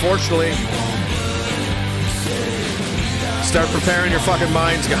 unfortunately. Start preparing your fucking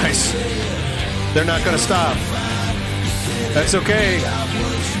minds, guys. They're not going to stop. That's okay.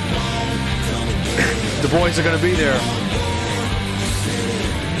 The boys are going to be there.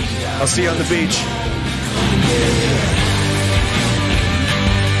 I'll see you on the beach.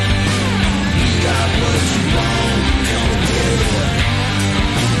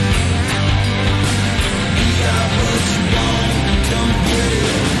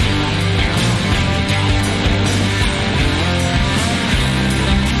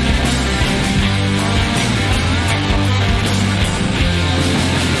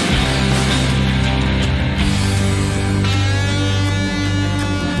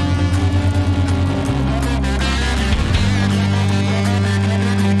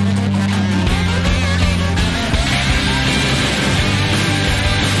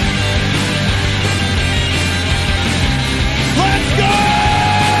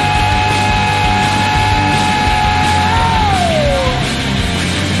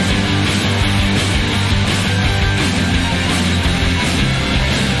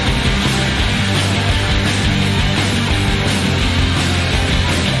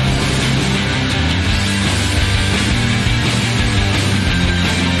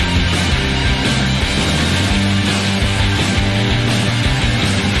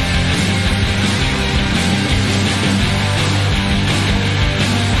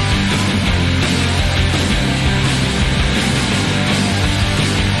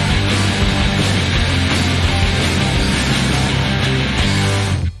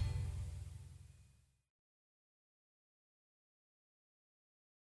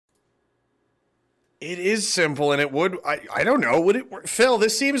 It is simple, and it would. I don't know. Would it work? Phil,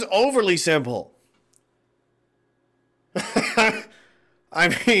 this seems overly simple.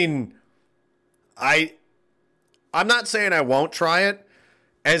 I mean, I'm not saying I won't try it.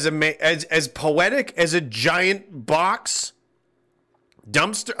 As poetic as a giant box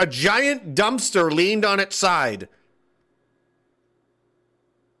dumpster, a giant dumpster leaned on its side.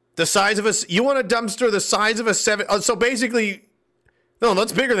 The size of you want a dumpster the size of a 7. So basically, no,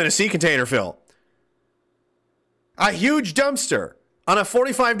 that's bigger than a sea container, Phil. A huge dumpster on a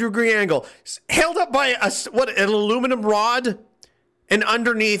 45-degree angle, held up by an aluminum rod, and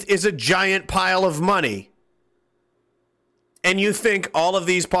underneath is a giant pile of money. And you think all of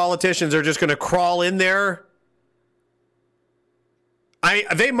these politicians are just going to crawl in there?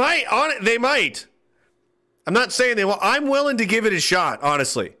 They might. I'm not saying they will. I'm willing to give it a shot,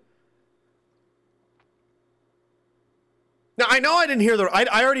 honestly. Now, I know I didn't hear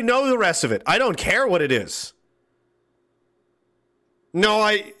I already know the rest of it. I don't care what it is. No,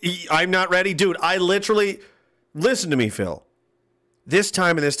 I'm not ready. Dude, I literally... Listen to me, Phil. This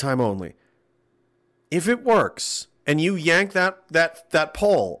time and this time only. If it works, and you yank that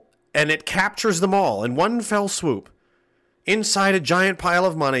pole, and it captures them all in one fell swoop, inside a giant pile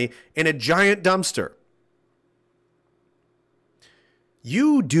of money, in a giant dumpster,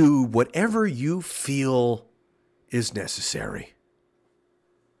 you do whatever you feel is necessary.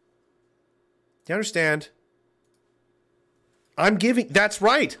 Do you understand? That's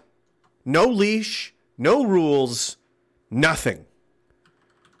right. No leash, no rules, nothing.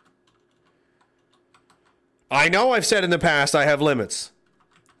 I know I've said in the past I have limits,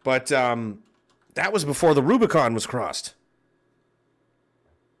 but that was before the Rubicon was crossed.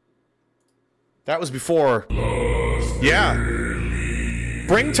 That was before. Yeah.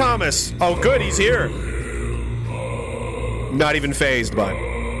 Bring Thomas. Oh, good, he's here. Not even fazed, bud.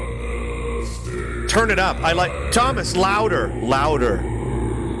 Turn it up. I like Thomas. Louder.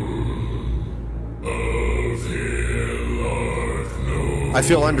 I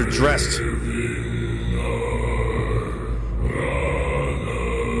feel underdressed.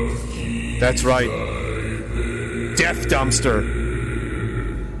 That's right. Death dumpster.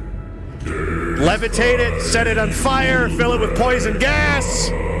 Levitate it, set it on fire, fill it with poison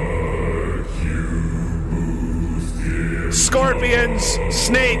gas. Scorpions,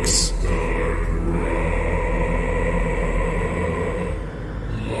 snakes.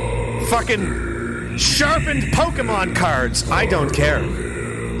 Fucking sharpened Pokemon cards. I don't care.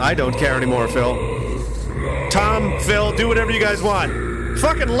 I don't care anymore, Phil. Tom, Phil, do whatever you guys want.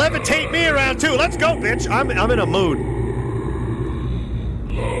 Fucking levitate me around too. Let's go, bitch. I'm in a mood.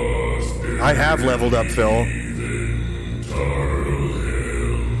 I have leveled up, Phil.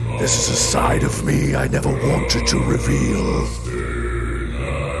 This is a side of me I never wanted to reveal.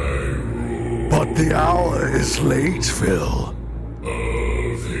 But the hour is late, Phil.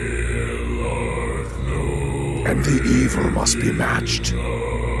 And the evil must be matched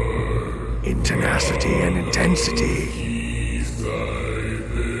in tenacity and intensity.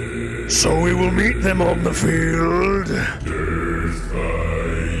 So we will meet them on the field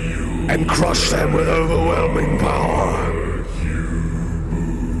and crush them with overwhelming power.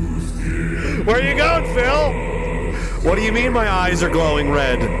 Where are you going, Phil? What do you mean my eyes are glowing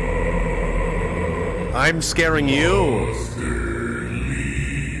red? I'm scaring you.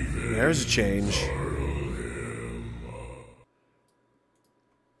 There's a change.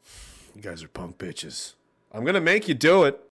 You guys are punk bitches. I'm gonna make you do it.